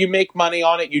 free. If you make money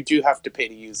on it, you do have to pay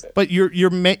to use it. But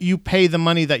you pay the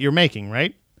money that you're making,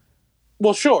 right?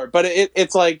 Well, sure, but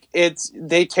it's like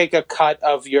they take a cut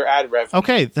of your ad revenue.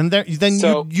 Okay, then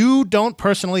you don't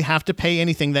personally have to pay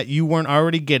anything that you weren't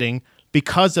already getting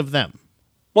because of them.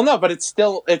 Well, no, but it's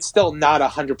still not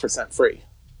 100% free.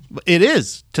 It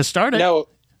is to start it. No,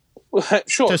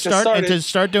 sure. To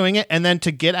start doing it, and then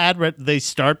to get they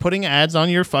start putting ads on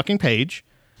your fucking page,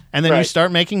 and then you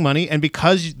start making money. And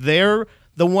because they're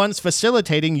the ones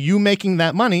facilitating you making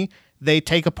that money, they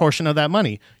take a portion of that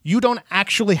money. You don't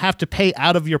actually have to pay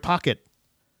out of your pocket.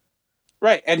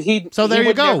 Right, and there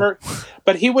you go.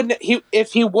 But he would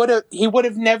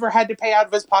have never had to pay out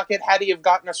of his pocket had he have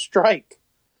gotten a strike.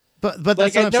 But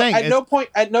that's what I'm saying.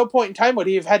 At no point in time would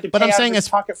he have had to pay out of his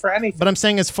pocket for anything. But I'm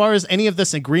saying as far as any of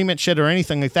this agreement shit or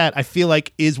anything like that, I feel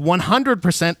like is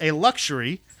 100% a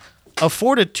luxury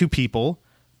afforded to people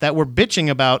that were bitching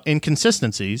about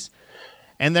inconsistencies,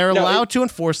 and they're allowed to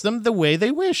enforce them the way they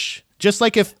wish. Just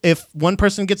like if one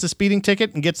person gets a speeding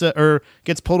ticket and gets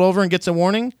pulled over and gets a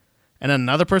warning, and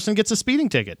another person gets a speeding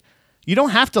ticket, you don't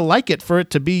have to like it for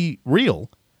it to be real.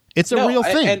 It's a real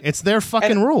thing. It's their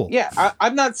fucking rule. Yeah,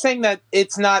 I'm not saying that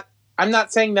it's not. I'm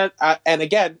not saying that. And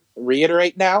again,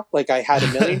 reiterate now, like I had a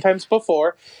million times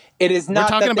before. It is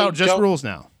not. We're talking about just rules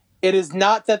now. It is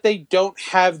not that they don't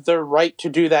have the right to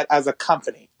do that as a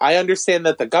company. I understand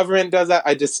that the government does that.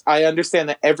 I understand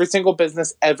that every single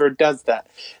business ever does that.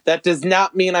 That does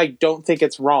not mean I don't think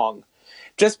it's wrong.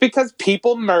 Just because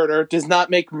people murder does not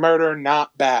make murder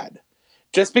not bad.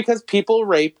 Just because people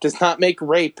rape does not make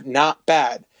rape not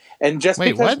bad. And just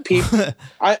because people,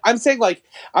 I'm saying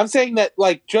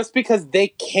that just because they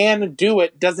can do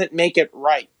it doesn't make it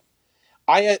right.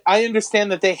 I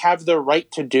understand that they have the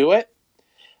right to do it.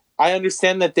 I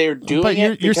understand that they're doing it.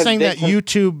 But you're saying that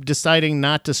YouTube deciding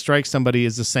not to strike somebody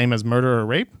is the same as murder or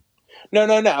rape?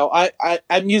 No.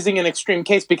 I'm using an extreme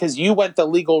case because you went the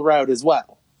legal route as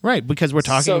well. Right, because we're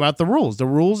talking about the rules. The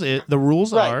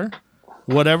rules are.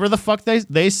 Whatever the fuck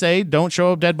they say, don't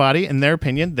show a dead body. In their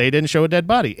opinion, they didn't show a dead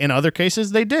body. In other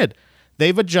cases, they did.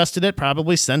 They've adjusted it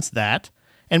probably since that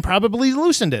and probably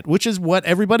loosened it, which is what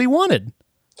everybody wanted.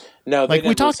 No, like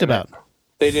we talked about.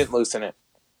 They didn't loosen it.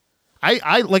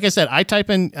 I like I said, I type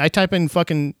in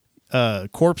fucking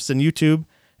corpse in YouTube,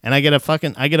 and I get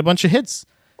a bunch of hits,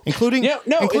 including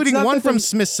one from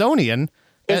Smithsonian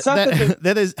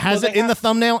that has it in the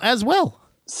thumbnail as well.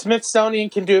 Smithsonian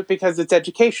can do it because it's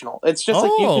educational. It's just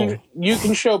like you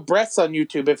can show breasts on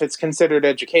YouTube if it's considered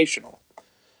educational.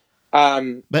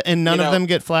 But none of them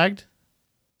get flagged?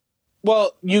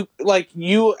 Well, you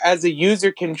as a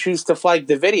user can choose to flag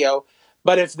the video,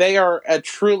 but if they are a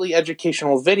truly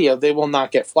educational video, they will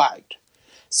not get flagged.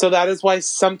 So that is why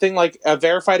something like a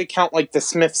verified account like the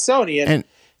Smithsonian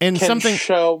can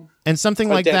show something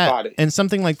like dead that body. And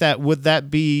something like that, would that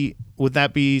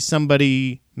be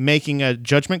somebody making a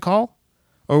judgment call,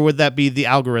 or would that be the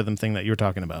algorithm thing that you're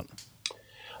talking about?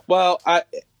 Well,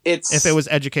 if it was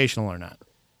educational or not.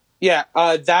 Yeah,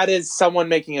 that is someone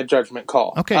making a judgment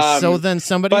call. Okay, so then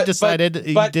somebody decided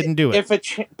he didn't do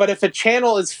it. But if a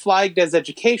channel is flagged as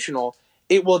educational,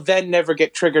 it will then never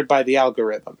get triggered by the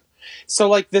algorithm. So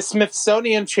like the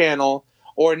Smithsonian Channel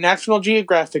or National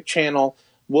Geographic Channel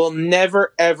will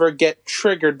never ever get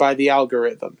triggered by the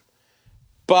algorithm.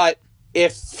 But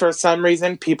if for some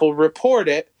reason people report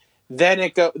it, then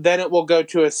it will go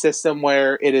to a system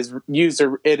where it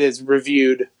is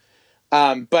reviewed.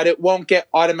 But it won't get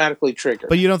automatically triggered.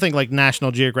 But you don't think like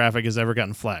National Geographic has ever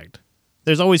gotten flagged?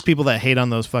 There's always people that hate on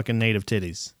those fucking native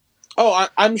titties. Oh,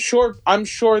 I'm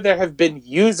sure there have been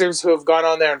users who have gone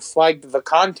on there and flagged the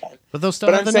content. But they'll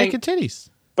still have the naked titties.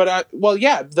 But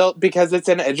because it's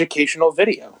an educational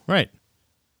video. Right.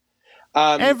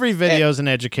 Every video is an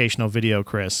educational video,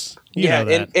 Chris. You know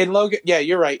that. In Logan,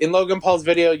 you're right. In Logan Paul's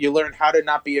video, you learn how to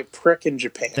not be a prick in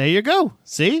Japan. There you go.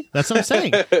 See, that's what I'm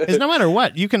saying. Is no matter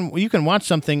what, you can watch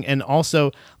something and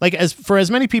also like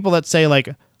as many people that say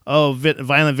like, oh,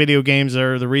 violent video games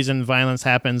are the reason violence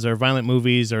happens, or violent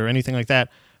movies, or anything like that.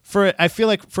 I feel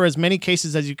like for as many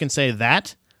cases as you can say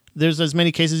that, there's as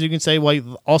many cases you can say,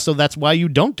 well, also that's why you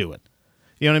don't do it.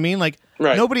 You know what I mean? Like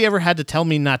nobody ever had to tell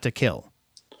me not to kill.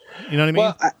 You know what I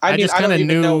mean? Well, I just kind of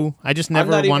knew. I just never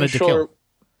wanted to kill.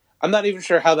 I'm not even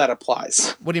sure how that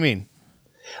applies. What do you mean?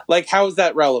 Like, how is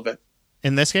that relevant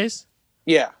in this case?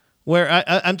 Yeah. Where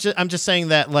I'm just saying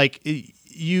that like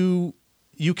you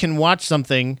can watch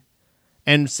something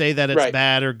and say that it's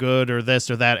bad or good or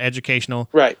this or that, educational.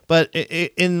 Right. But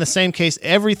in the same case,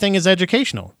 everything is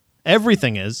educational.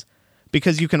 Everything is,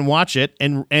 because you can watch it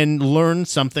and learn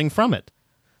something from it,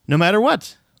 no matter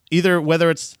what. Either whether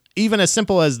it's even as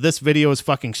simple as this video is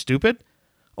fucking stupid,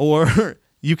 or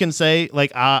you can say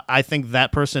like, I think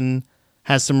that person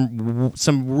has some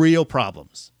real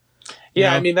problems. Yeah,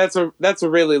 you know? I mean that's a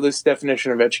really loose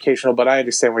definition of educational, but I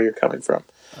understand where you're coming from.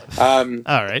 All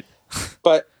right,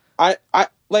 but I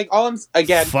like all I'm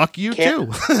again. Fuck you too.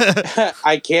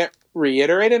 I can't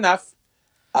reiterate enough.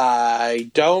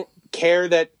 I don't care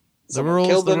that someone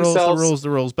killed themselves. The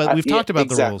rules. But we've talked about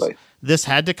the rules. This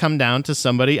had to come down to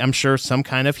somebody, I'm sure, some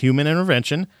kind of human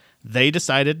intervention. They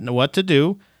decided what to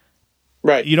do.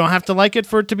 Right. You don't have to like it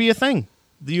for it to be a thing.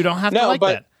 You don't have to like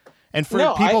that. And for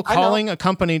people calling a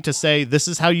company to say this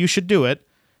is how you should do it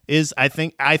is, I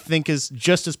think is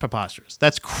just as preposterous.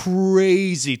 That's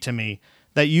crazy to me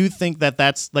that you think that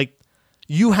that's like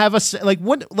you have a like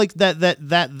what like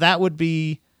that would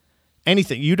be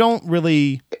anything. You don't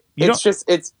really.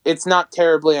 It's not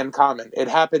terribly uncommon. It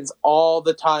happens all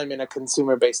the time in a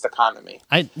consumer-based economy.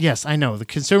 Yes, I know the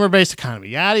consumer-based economy.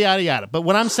 Yada yada yada. But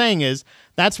what I'm saying is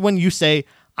that's when you say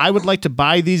I would like to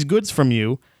buy these goods from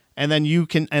you, and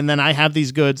then I have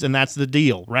these goods, and that's the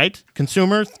deal, right?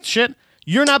 Consumer shit.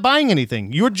 You're not buying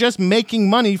anything. You're just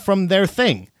making money from their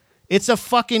thing. It's a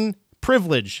fucking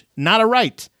privilege, not a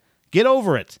right. Get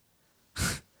over it.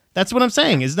 That's what I'm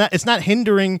saying. It's not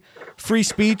hindering free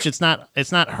speech. It's not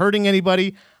hurting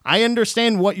anybody. I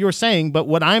understand what you're saying, but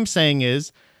what I'm saying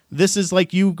is this is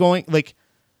like you going like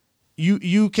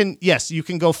you can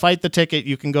go fight the ticket,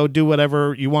 you can go do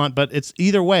whatever you want, but it's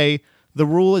either way the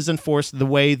rule is enforced the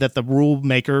way that the rule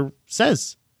maker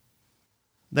says.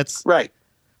 That's right.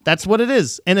 That's what it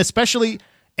is. And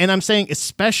I'm saying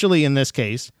especially in this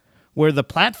case where the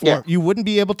platform you wouldn't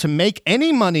be able to make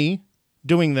any money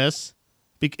doing this.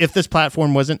 If this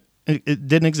platform it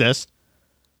didn't exist,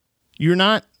 you're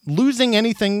not losing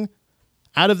anything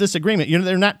out of this agreement.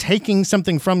 They're not taking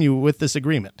something from you with this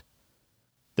agreement.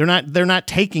 They're not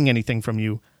taking anything from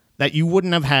you that you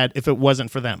wouldn't have had if it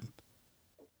wasn't for them.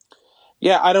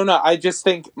 Yeah, I don't know. I just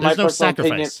think my personal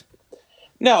opinion.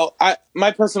 No,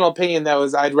 my personal opinion though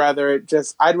is I'd rather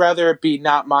it be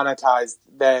not monetized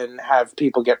than have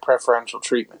people get preferential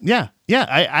treatment. Yeah,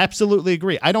 I absolutely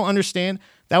agree. I don't understand.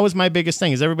 That was my biggest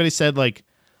thing. Is everybody said like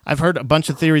I've heard a bunch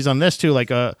of theories on this too.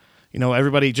 Like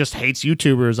everybody just hates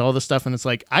YouTubers, all this stuff, and it's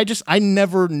like I just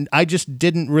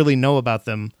didn't really know about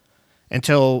them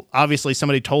until obviously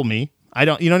somebody told me. I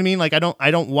don't, you know what I mean? Like I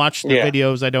don't watch the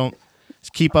videos. I don't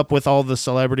keep up with all the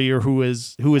celebrity or who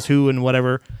is who and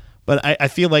whatever. But I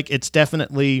feel like it's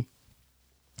definitely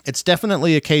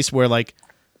a case where like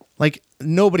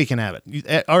nobody can have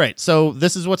it. All right, so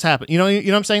this is what's happened. You know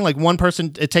what I'm saying? Like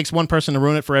it takes one person to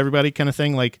ruin it for everybody, kind of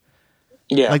thing. Like,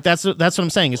 yeah, like that's what I'm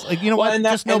saying. It's like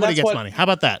just nobody gets money. How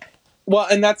about that? Well,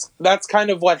 and that's kind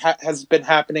of what has been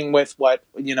happening with what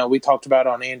we talked about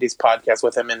on Andy's podcast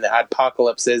with him in the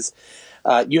Adpocalypse. Is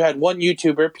you had one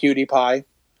YouTuber, PewDiePie,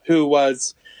 who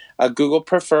was a Google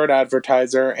preferred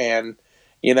advertiser, and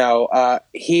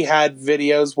he had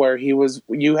videos where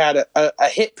you had a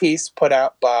hit piece put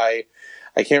out by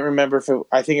I can't remember if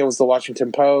I think it was the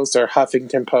Washington Post or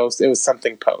Huffington Post. It was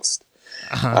something Post.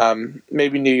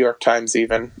 Maybe New York Times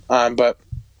even. But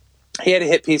he had a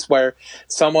hit piece where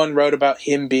someone wrote about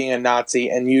him being a Nazi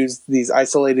and used these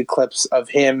isolated clips of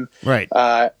him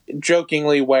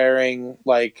jokingly wearing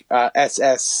like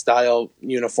SS style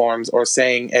uniforms or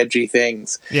saying edgy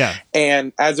things. Yeah.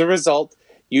 And as a result,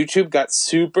 YouTube got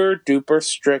super duper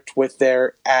strict with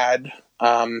their ad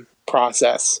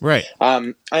process. Right.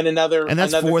 And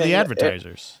that's for the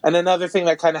advertisers. And another thing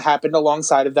that kind of happened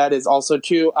alongside of that is also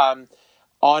too,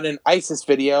 on an ISIS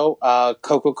video,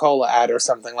 Coca-Cola ad or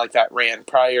something like that ran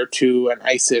prior to an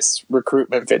ISIS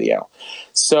recruitment video.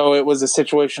 So it was a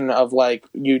situation of like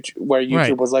where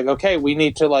YouTube was like, okay, we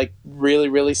need to like really,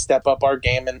 really step up our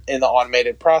game in the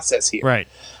automated process here. Right.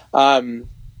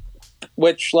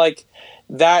 Which like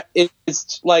that is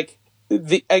like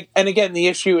and again, the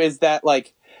issue is that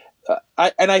like,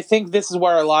 I think this is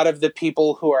where a lot of the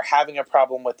people who are having a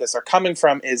problem with this are coming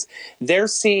from is they're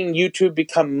seeing YouTube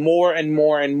become more and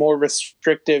more and more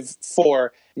restrictive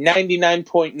for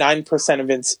 99.9%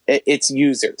 of its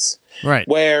users. Right.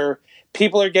 Where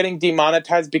people are getting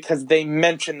demonetized because they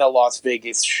mention the Las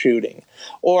Vegas shooting.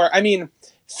 Or, I mean,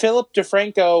 Philip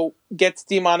DeFranco gets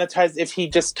demonetized if he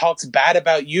just talks bad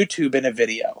about YouTube in a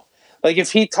video. Like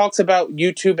if he talks about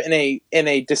YouTube in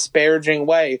a disparaging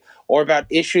way or about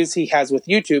issues he has with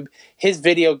YouTube, his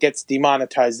video gets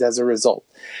demonetized as a result.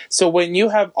 So when you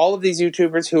have all of these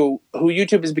YouTubers who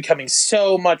YouTube is becoming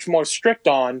so much more strict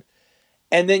on,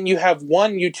 and then you have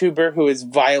one YouTuber who is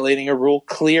violating a rule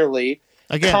clearly,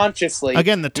 consciously.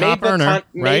 Again, the top earner,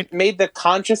 right? Made the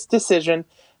conscious decision.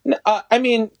 I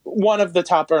mean, one of the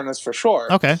top earners for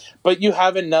sure. Okay. But you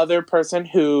have another person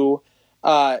who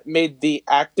made the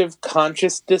active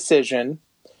conscious decision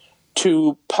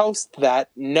to post that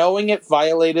knowing it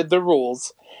violated the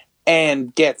rules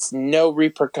and got no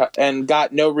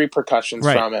repercussions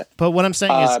from it. But what I'm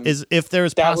saying is if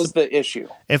there's that was the issue.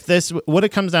 If this, what it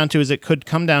comes down to is it could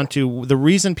come down to the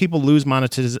reason people lose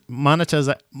monetization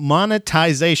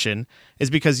is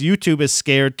because YouTube is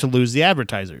scared to lose the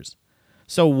advertisers.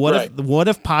 So what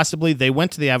if possibly they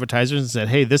went to the advertisers and said,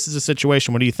 hey, this is a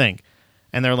situation, what do you think?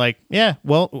 And they're like, yeah,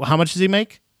 well, how much does he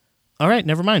make? All right,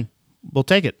 never mind. We'll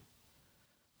take it.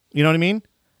 You know what I mean?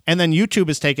 And then YouTube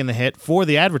is taking the hit for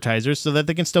the advertisers so that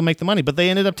they can still make the money. But they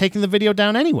ended up taking the video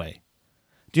down anyway.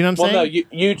 Do you know what I'm saying? Well,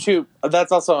 no, YouTube,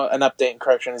 that's also an update and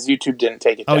correction, is YouTube didn't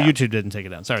take it down. Oh, YouTube didn't take it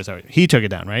down. Sorry. He took it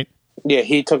down, right? Yeah,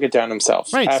 he took it down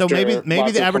himself. Right, so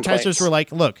maybe the advertisers were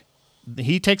like, look,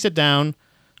 he takes it down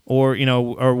or, you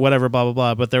know, or whatever, blah, blah,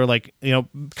 blah. But they're like, you know,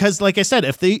 because like I said,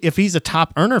 if he's a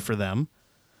top earner for them,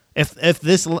 if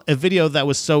this video that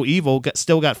was so evil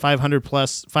still got 500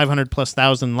 plus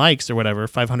thousand likes or whatever,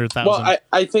 500,000. Well,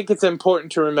 I think it's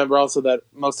important to remember also that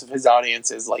most of his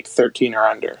audience is like 13 or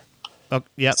under. Oh,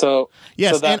 yeah. So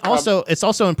yes, and also it's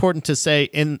also important to say,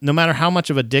 no matter how much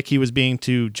of a dick he was being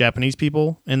to Japanese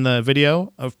people in the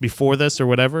video of before this or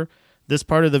whatever, this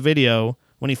part of the video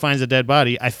when he finds a dead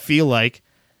body, I feel like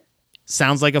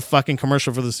sounds like a fucking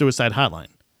commercial for the suicide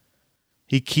hotline.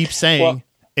 He keeps saying. Well,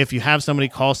 if you have somebody,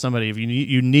 call somebody. If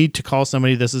you need to call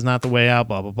somebody, this is not the way out,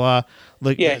 blah, blah, blah.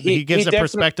 Like, yeah, he gives a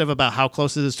perspective about how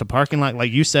close it is to parking lot.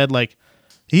 Like you said, like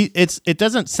it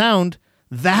doesn't sound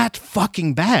that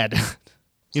fucking bad.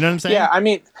 You know what I'm saying? Yeah, I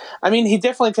mean, he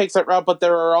definitely takes that route, but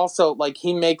there are also, like,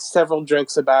 he makes several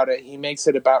jokes about it. He makes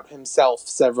it about himself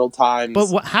several times.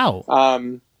 But how?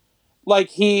 Like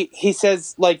he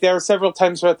says, like there are several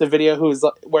times throughout the video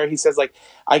where he says like,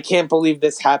 I can't believe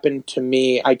this happened to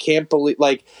me. I can't believe,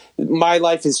 like, my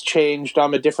life has changed.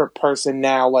 I'm a different person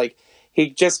now. Like he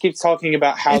just keeps talking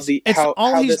about how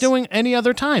he's doing any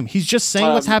other time. He's just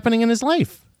saying what's happening in his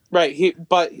life. Right.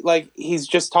 He's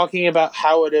just talking about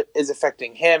how it is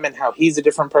affecting him and how he's a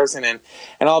different person and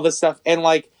all this stuff. And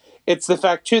like, it's the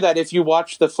fact too, that if you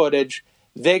watch the footage,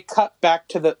 they cut back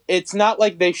to it's not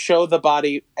like they show the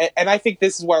body, and I think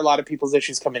this is where a lot of people's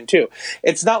issues come in too.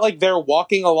 It's not like they're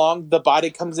walking along, the body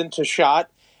comes into shot,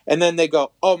 and then they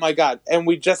go, oh my God, and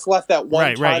we just left that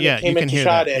one time it came into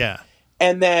shot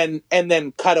and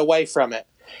then cut away from it.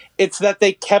 It's that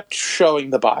they kept showing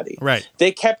the body. Right.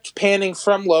 They kept panning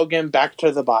from Logan back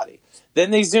to the body.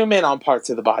 Then they zoom in on parts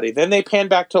of the body. Then they pan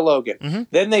back to Logan. Mm-hmm.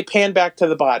 Then they pan back to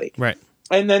the body. Right.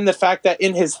 And then the fact that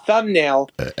in his thumbnail,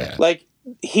 like,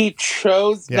 he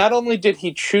chose, not only did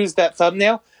he choose that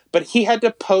thumbnail, but he had to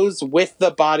pose with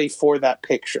the body for that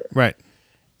picture. Right.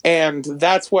 And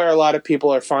that's where a lot of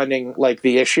people are finding like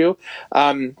the issue.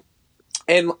 And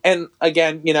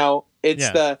again, you know,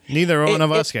 it's neither one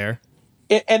of us care.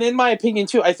 And in my opinion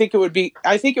too, I think it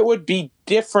would be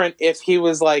different if he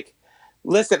was like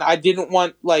listen, I didn't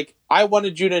want, like, I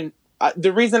wanted you to,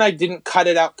 the reason I didn't cut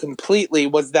it out completely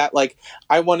was that, like,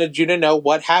 I wanted you to know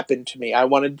what happened to me. I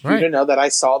wanted you to know that I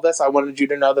saw this. I wanted you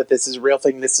to know that this is a real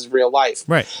thing. This is real life.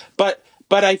 Right. But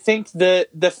I think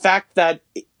the fact that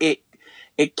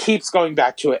it keeps going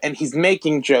back to it, and he's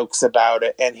making jokes about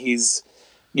it, and he's,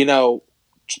 you know,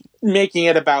 making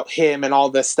it about him and all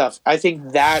this stuff. I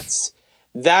think that's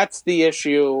the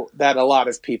issue that a lot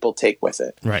of people take with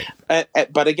it. Right.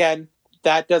 But again,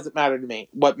 that doesn't matter to me.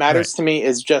 What matters to me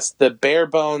is just the bare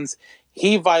bones.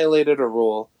 He violated a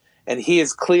rule, and he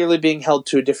is clearly being held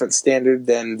to a different standard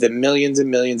than the millions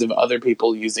and millions of other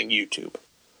people using YouTube.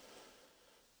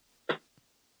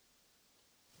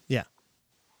 Yeah.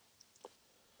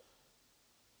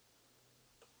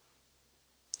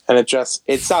 And it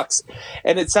sucks.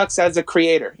 And it sucks as a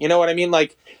creator. You know what I mean?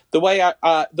 Like, the way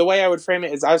I would frame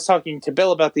it is, I was talking to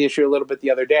Bill about the issue a little bit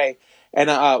the other day, and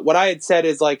what I had said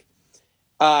is, like,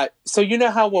 so you know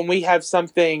how when we have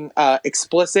something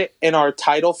explicit in our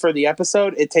title for the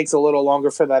episode, it takes a little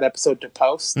longer for that episode to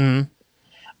post?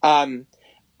 Mm-hmm.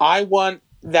 I want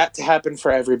that to happen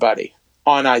for everybody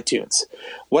on iTunes.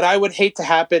 What I would hate to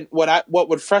happen, what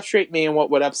would frustrate me and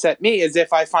what would upset me is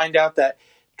if I find out that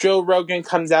Joe Rogan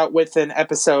comes out with an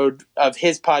episode of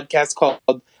his podcast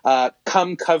called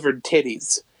Cum Covered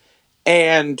Titties.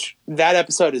 And that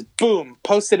episode is, boom,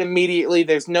 posted immediately.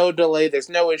 There's no delay. There's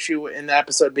no issue in the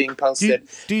episode being posted.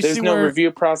 There's no review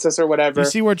process or whatever. Do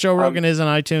you see where Joe Rogan is on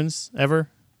iTunes ever?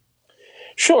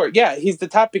 Sure, yeah, he's the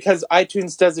top because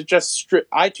iTunes does it just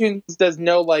iTunes does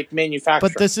no, like,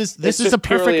 manufacturing. But this is a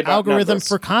perfect algorithm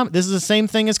for This is the same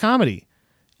thing as comedy.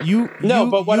 You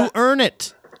earn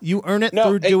it. You earn it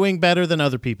through doing better than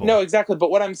other people. No, exactly. But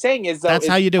what I'm saying is, though, that's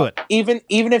how you do it. Even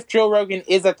if Joe Rogan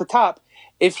is at the top,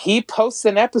 if he posts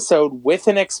an episode with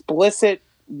an explicit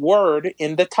word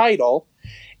in the title,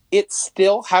 it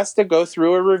still has to go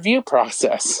through a review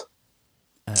process.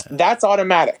 That's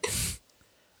automatic.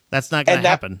 That's not going to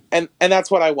happen. And that's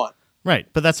what I want. Right.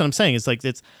 But that's what I'm saying.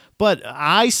 But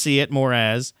I see it more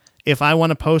as, if I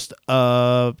want to post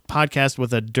a podcast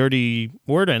with a dirty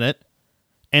word in it,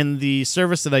 and the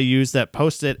service that I use that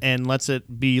posts it and lets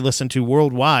it be listened to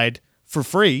worldwide for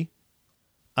free,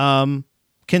 can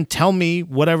tell me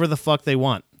whatever the fuck they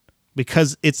want,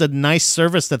 because it's a nice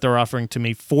service that they're offering to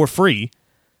me for free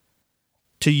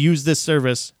to use this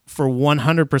service for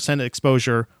 100%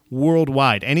 exposure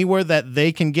worldwide. Anywhere that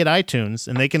they can get iTunes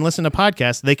and they can listen to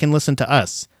podcasts, they can listen to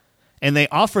us. And they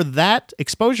offer that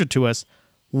exposure to us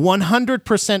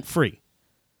 100% free.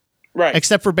 Right.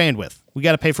 Except for bandwidth. We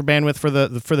got to pay for bandwidth for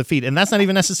the feed. And that's not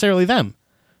even necessarily them.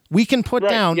 We can put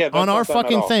down on our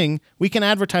fucking thing, we can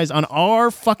advertise on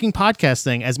our fucking podcast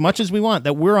thing as much as we want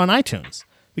that we're on iTunes.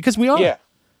 Because we are. Yeah.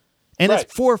 And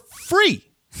it's for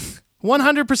free.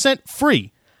 100%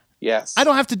 free. Yes. I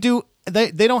don't have to do,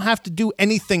 they don't have to do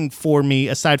anything for me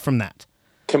aside from that.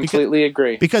 Completely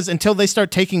agree. Because until they start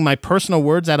taking my personal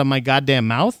words out of my goddamn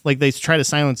mouth, like they try to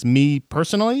silence me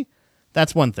personally,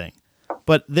 that's one thing.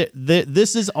 But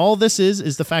this is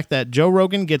the fact that Joe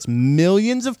Rogan gets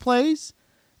millions of plays,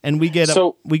 and we get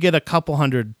a couple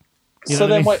hundred. So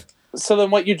then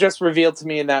what you just revealed to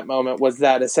me in that moment was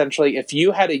that essentially, if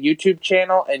you had a YouTube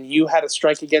channel and you had a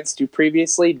strike against you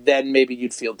previously, then maybe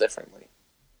you'd feel differently.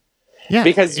 Yeah,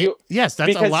 because that's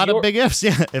a lot of big ifs.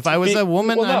 Yeah, if I was a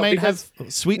woman, I might have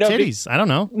sweet titties. I don't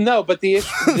know. No, but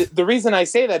the reason I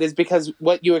say that is because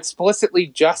what you explicitly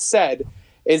just said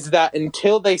is that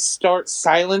until they start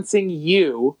silencing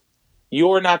you,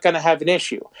 you're not going to have an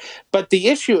issue. But the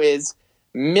issue is,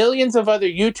 millions of other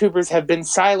YouTubers have been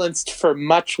silenced for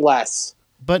much less.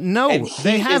 But no,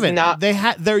 they haven't.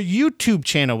 Their YouTube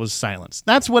channel was silenced.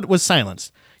 That's what was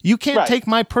silenced. You can't take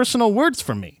my personal words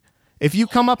from me. If you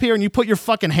come up here and you put your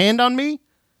fucking hand on me,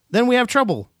 then we have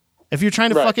trouble. If you're trying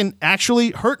to fucking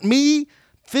actually hurt me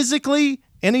physically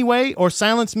anyway, or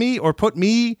silence me, or put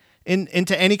me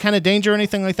into any kind of danger or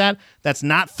anything like that, that's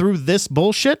not through this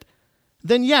bullshit,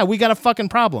 then yeah, we got a fucking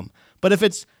problem. But if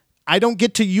it's, I don't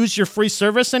get to use your free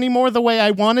service anymore the way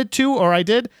I wanted to, or I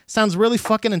did, sounds really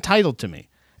fucking entitled to me.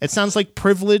 It sounds like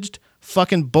privileged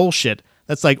fucking bullshit.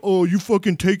 That's like, oh, you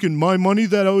fucking taking my money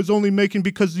that I was only making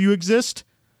because you exist?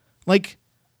 Like,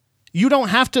 you don't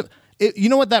have to, you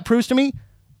know what that proves to me?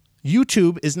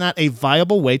 YouTube is not a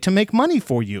viable way to make money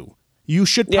for you. You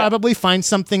should probably find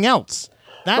something else.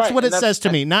 That's what it says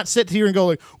to me. Not sit here and go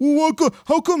like, well,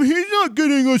 how come he's not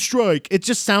getting a strike? It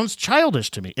just sounds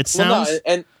childish to me. It sounds...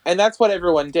 and that's what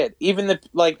everyone did. Even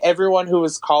everyone who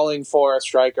was calling for a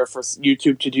strike or for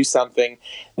YouTube to do something,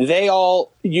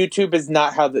 YouTube is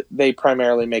not how they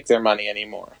primarily make their money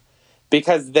anymore.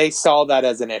 Because they saw that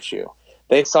as an issue.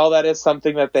 They saw that as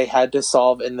something that they had to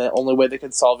solve, and the only way they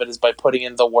could solve it is by putting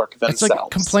in the work themselves. It's like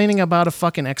complaining about a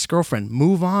fucking ex-girlfriend.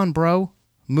 Move on, bro.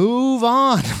 Move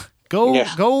on.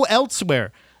 Go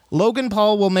elsewhere. Logan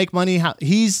Paul will make money.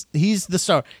 He's the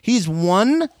star. He's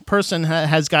one person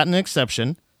has gotten an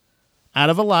exception out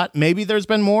of a lot. Maybe there's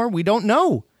been more. We don't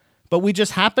know. But we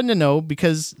just happen to know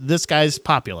because this guy's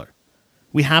popular.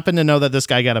 We happen to know that this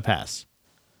guy got a pass.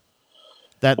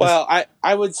 I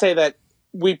would say that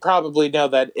we probably know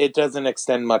that it doesn't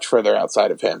extend much further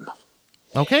outside of him.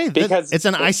 Okay, because it's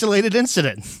an isolated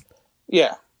incident.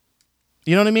 Yeah.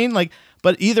 You know what I mean? Like,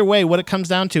 but either way, what it comes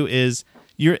down to is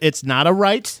it's not a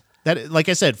right. That, like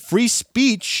I said, free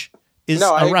speech is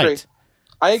a right.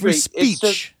 I agree. Free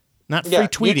speech, not free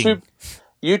tweeting.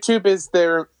 YouTube is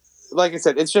their, like I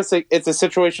said, it's just it's a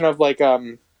situation of like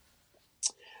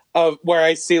of where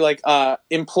I see like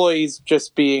employees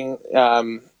just being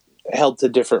held to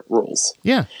different rules.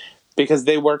 Yeah, because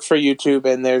they work for YouTube,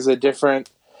 and there's a different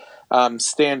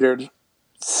standard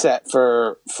set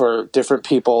for different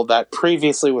people that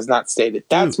previously was not stated.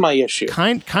 That's my issue.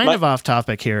 Kind of off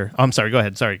topic here. Oh, I'm sorry. Go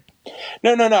ahead. Sorry.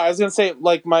 No. I was gonna say,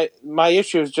 like, my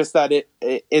issue is just that it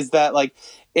is that, like,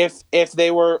 if they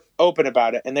were open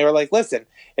about it and they were like, listen,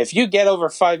 if you get over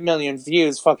 5 million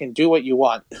views, fucking do what you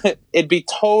want. It'd be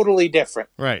totally different.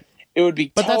 Right. It would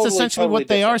be. But that's essentially what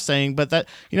they are saying. But that,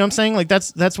 you know what I'm saying? Like,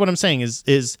 that's what I'm saying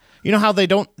is you know how they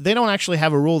don't actually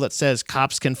have a rule that says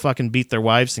cops can fucking beat their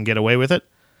wives and get away with it.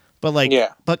 But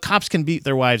but cops can beat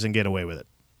their wives and get away with it.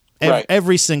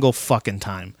 Every single fucking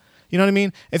time. You know what I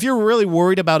mean? If you're really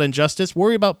worried about injustice,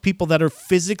 worry about people that are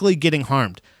physically getting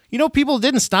harmed. You know, people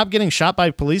didn't stop getting shot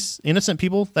by police, innocent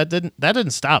people. That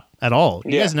didn't stop at all.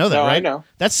 You guys know that, right? I know.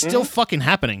 That's still fucking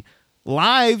happening.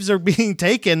 Lives are being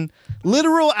taken.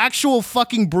 Literal, actual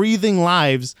fucking breathing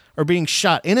lives are being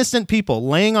shot. Innocent people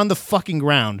laying on the fucking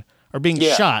ground are being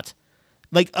shot.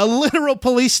 Like a literal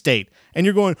police state. And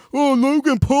you're going, oh,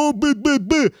 Logan Paul, blah, blah,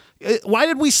 blah. Why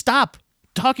did we stop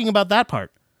talking about that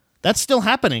part? That's still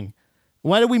happening.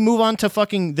 Why did we move on to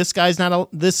fucking this guy's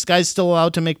still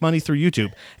allowed to make money through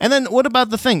YouTube? And then what about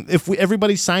the thing? If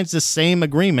everybody signs the same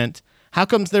agreement, how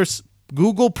comes there's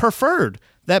Google preferred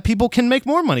that people can make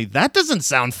more money? That doesn't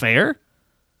sound fair.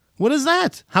 What is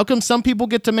that? How come some people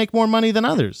get to make more money than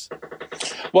others?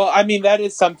 Well, I mean, that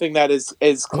is something that is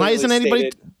clearly why isn't anybody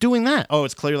stated. Doing that? Oh,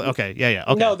 it's clearly okay. Yeah.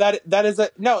 Okay. No,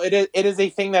 it is a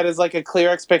thing that is like a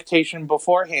clear expectation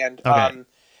beforehand. Okay.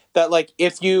 That, like,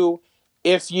 if you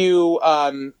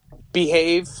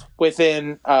behave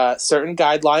within certain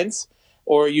guidelines,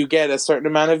 or you get a certain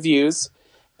amount of views,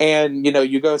 and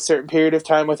you go a certain period of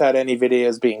time without any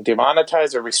videos being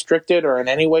demonetized or restricted or in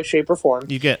any way, shape, or form,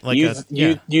 you get like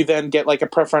you then get like a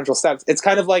preferential status. It's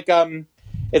kind of like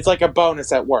it's like a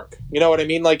bonus at work. You know what I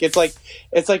mean? Like it's like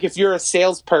if you're a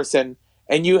salesperson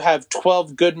and you have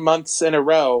 12 good months in a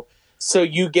row, so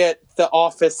you get the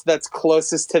office that's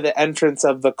closest to the entrance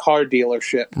of the car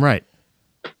dealership. Right.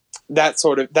 That's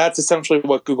essentially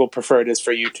what Google Preferred is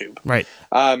for YouTube. Right.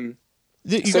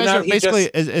 You guys are basically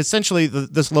essentially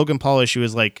this Logan Paul issue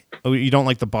is like, oh, you don't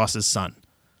like the boss's son.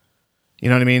 You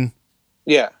know what I mean?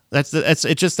 Yeah.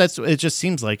 It just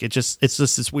seems like it's just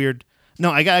this weird. No,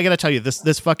 I gotta tell you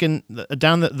this fucking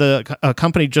down the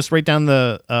company just right down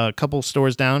the couple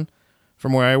stores down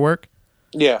from where I work.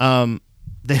 Yeah.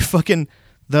 They fucking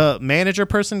the manager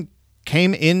person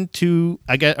came into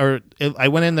I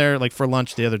went in there like for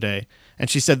lunch the other day, and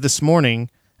she said this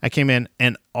morning I came in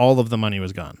and all of the money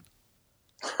was gone.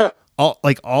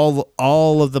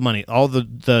 all of the money, all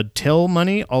the till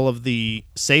money, all of the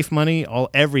safe money,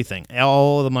 everything,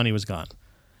 all of the money was gone.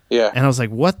 Yeah. And I was like,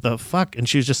 what the fuck? And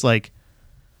she was just like,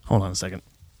 hold on a second.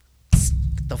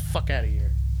 Get the fuck out of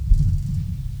here.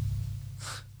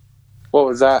 What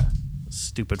was that?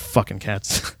 Stupid fucking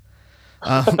cats.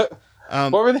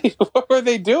 What were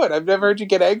they doing? I've never heard you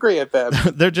get angry at them.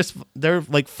 they're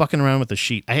like fucking around with the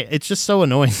sheet. It's just so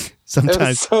annoying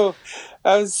sometimes.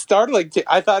 I was startling.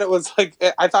 I thought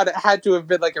it had to have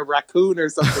been like a raccoon or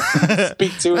something to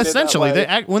speak to it. Essentially, they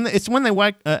act when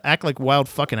they act like wild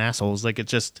fucking assholes. Like it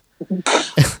just,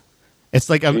 it's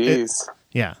like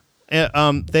yeah.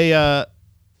 They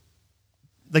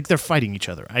like they're fighting each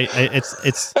other.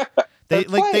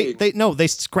 They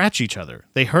scratch each other.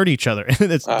 They hurt each other.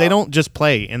 They don't just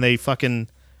play, and they fucking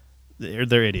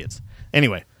they're idiots.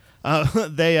 Anyway, I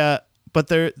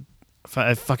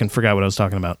fucking forgot what I was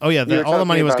talking about. Oh yeah, all the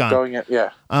money was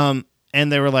gone.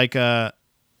 And they were like, I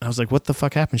was like, what the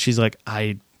fuck happened? She's like,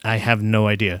 I have no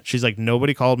idea. She's like,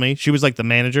 nobody called me. She was like the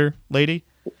manager lady.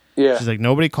 Yeah. She's like,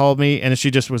 nobody called me, and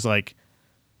she just was like,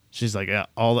 she's like,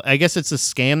 I guess it's a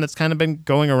scam that's kind of been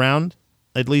going around.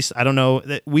 At least I don't know.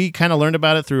 That we kind of learned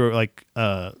about it through like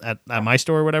at my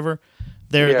store or whatever.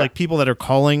 There are like people that are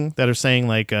calling that are saying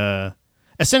like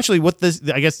essentially what this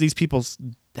I guess these people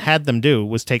had them do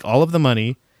was take all of the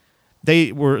money.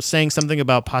 They were saying something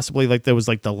about possibly like there was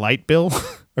like the light bill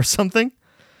or something.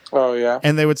 Oh yeah.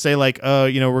 And they would say like,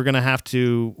 we're gonna have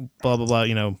to blah blah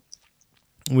blah.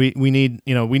 We need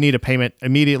we need a payment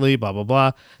immediately. Blah blah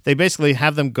blah. They basically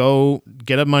have them go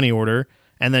get a money order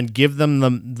and then give them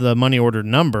the money order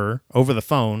number over the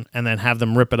phone and then have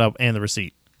them rip it up and the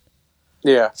receipt.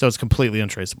 Yeah. So it's completely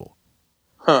untraceable.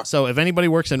 Huh. So if anybody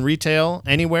works in retail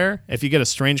anywhere, if you get a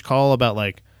strange call about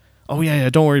like, oh yeah,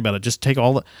 don't worry about it. Just take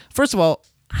all the. First of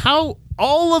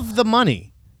all of the money.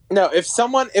 No, if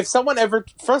someone ever,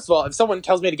 first of all, if someone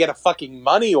tells me to get a fucking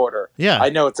money order, I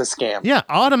know it's a scam. Yeah,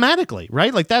 automatically,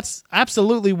 right? Like that's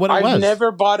absolutely what it was. I've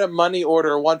never bought a money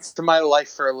order once in my life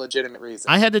for a legitimate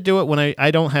reason. I had to do it when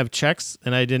I don't have checks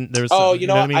and I didn't. There was you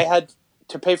know what I mean? I had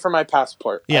to pay for my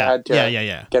passport. Yeah, I had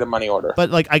to get a money order. But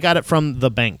like I got it from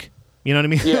the bank. You know what I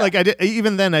mean? Yeah. Like I did.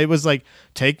 Even then, I was like,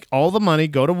 take all the money,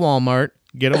 go to Walmart,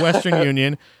 get a Western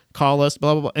Union, call us,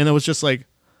 blah blah blah, and it was just like,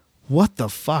 what the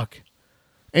fuck?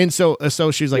 And so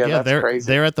she's like,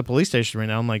 they're at the police station right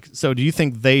now. I'm like, so do you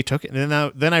think they took it?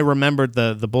 And then I remembered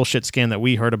the bullshit scam that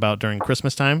we heard about during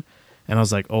Christmas time, and I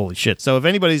was like, holy shit. So if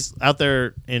anybody's out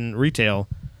there in retail,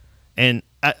 and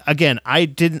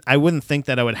I wouldn't think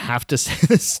that I would have to say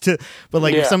this but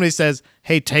like if somebody says,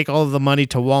 hey, take all of the money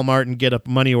to Walmart and get a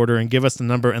money order and give us the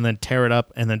number and then tear it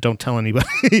up and then don't tell anybody,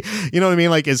 you know what I mean?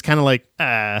 Like it's kind of like,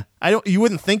 you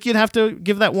wouldn't think you'd have to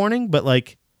give that warning, but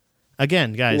like,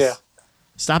 again, guys. Yeah.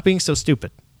 Stop being so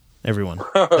stupid, everyone.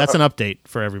 That's an update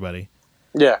for everybody.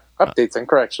 Yeah, updates and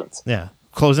corrections. Yeah,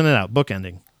 closing it out,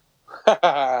 bookending.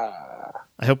 I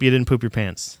hope you didn't poop your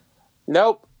pants.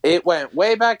 Nope, it went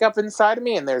way back up inside of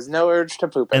me, and there's no urge to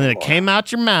poop and anymore. then it came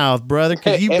out your mouth, brother,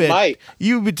 because you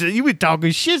be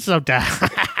talking shit sometimes.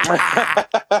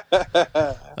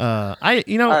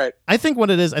 Right. I think what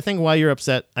it is, I think why you're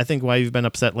upset, I think why you've been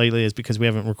upset lately is because we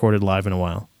haven't recorded live in a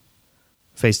while,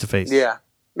 face to face. Yeah,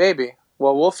 maybe.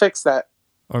 Well, we'll fix that.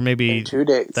 Or maybe in 2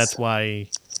 days. That's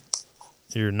why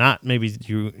you're not. Maybe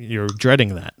you're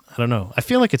dreading that. I don't know. I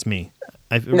feel like it's me.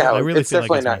 I really it's feel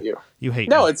definitely like not you. You hate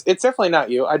me. It's definitely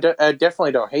not you. I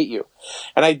definitely don't hate you,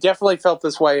 and I definitely felt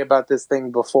this way about this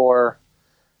thing before.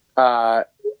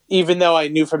 Even though I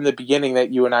knew from the beginning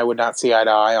that you and I would not see eye to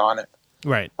eye on it.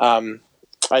 Right.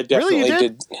 I definitely really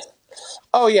did.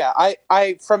 Oh yeah,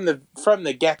 I from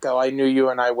the get-go, I knew you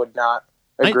and I would not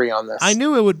agree on this. I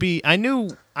knew it would be. I knew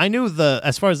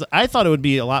as far as I thought it would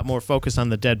be a lot more focused on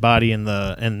the dead body and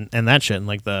that shit and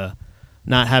like the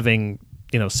not having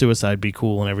suicide be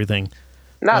cool and everything.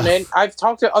 No, man, I've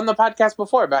talked on the podcast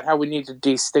before about how we need to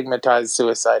destigmatize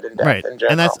suicide and death in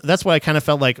general. And that's why I kind of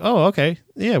felt like, oh, okay,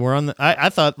 yeah, we're on the. I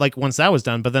thought like once that was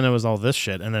done, but then it was all this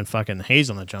shit, and then fucking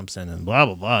Hazelnut jumps in and blah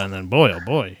blah blah, and then boy, oh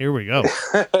boy, here we go.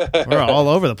 We're all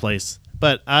over the place.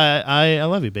 But I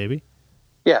love you, baby.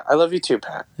 Yeah, I love you too,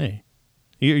 Pat. Hey,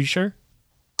 you sure?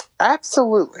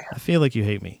 Absolutely. I feel like you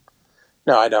hate me.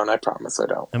 No, I don't. I promise I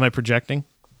don't. Am I projecting?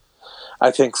 I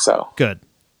think so. Good.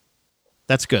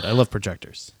 That's good. I love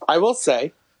projectors. I will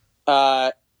say,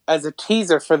 as a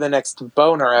teaser for the next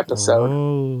Boner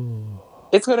episode,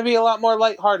 it's going to be a lot more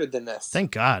lighthearted than this.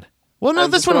 Thank God. Well, no,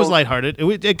 this one was lighthearted.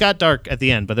 It got dark at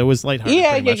the end, but it was lighthearted.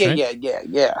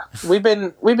 Yeah. We've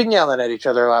been yelling at each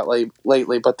other a lot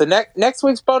lately, but the next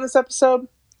week's bonus episode,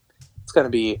 it's going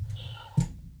to be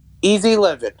easy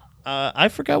living. I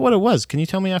forgot what it was. Can you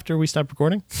tell me after we stop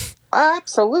recording?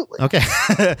 Absolutely. Okay.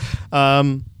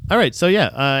 All right. So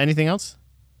yeah. Anything else?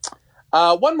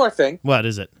 One more thing. What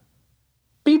is it?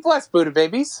 Be blessed, Buddha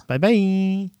babies.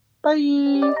 Bye-bye.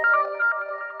 Bye.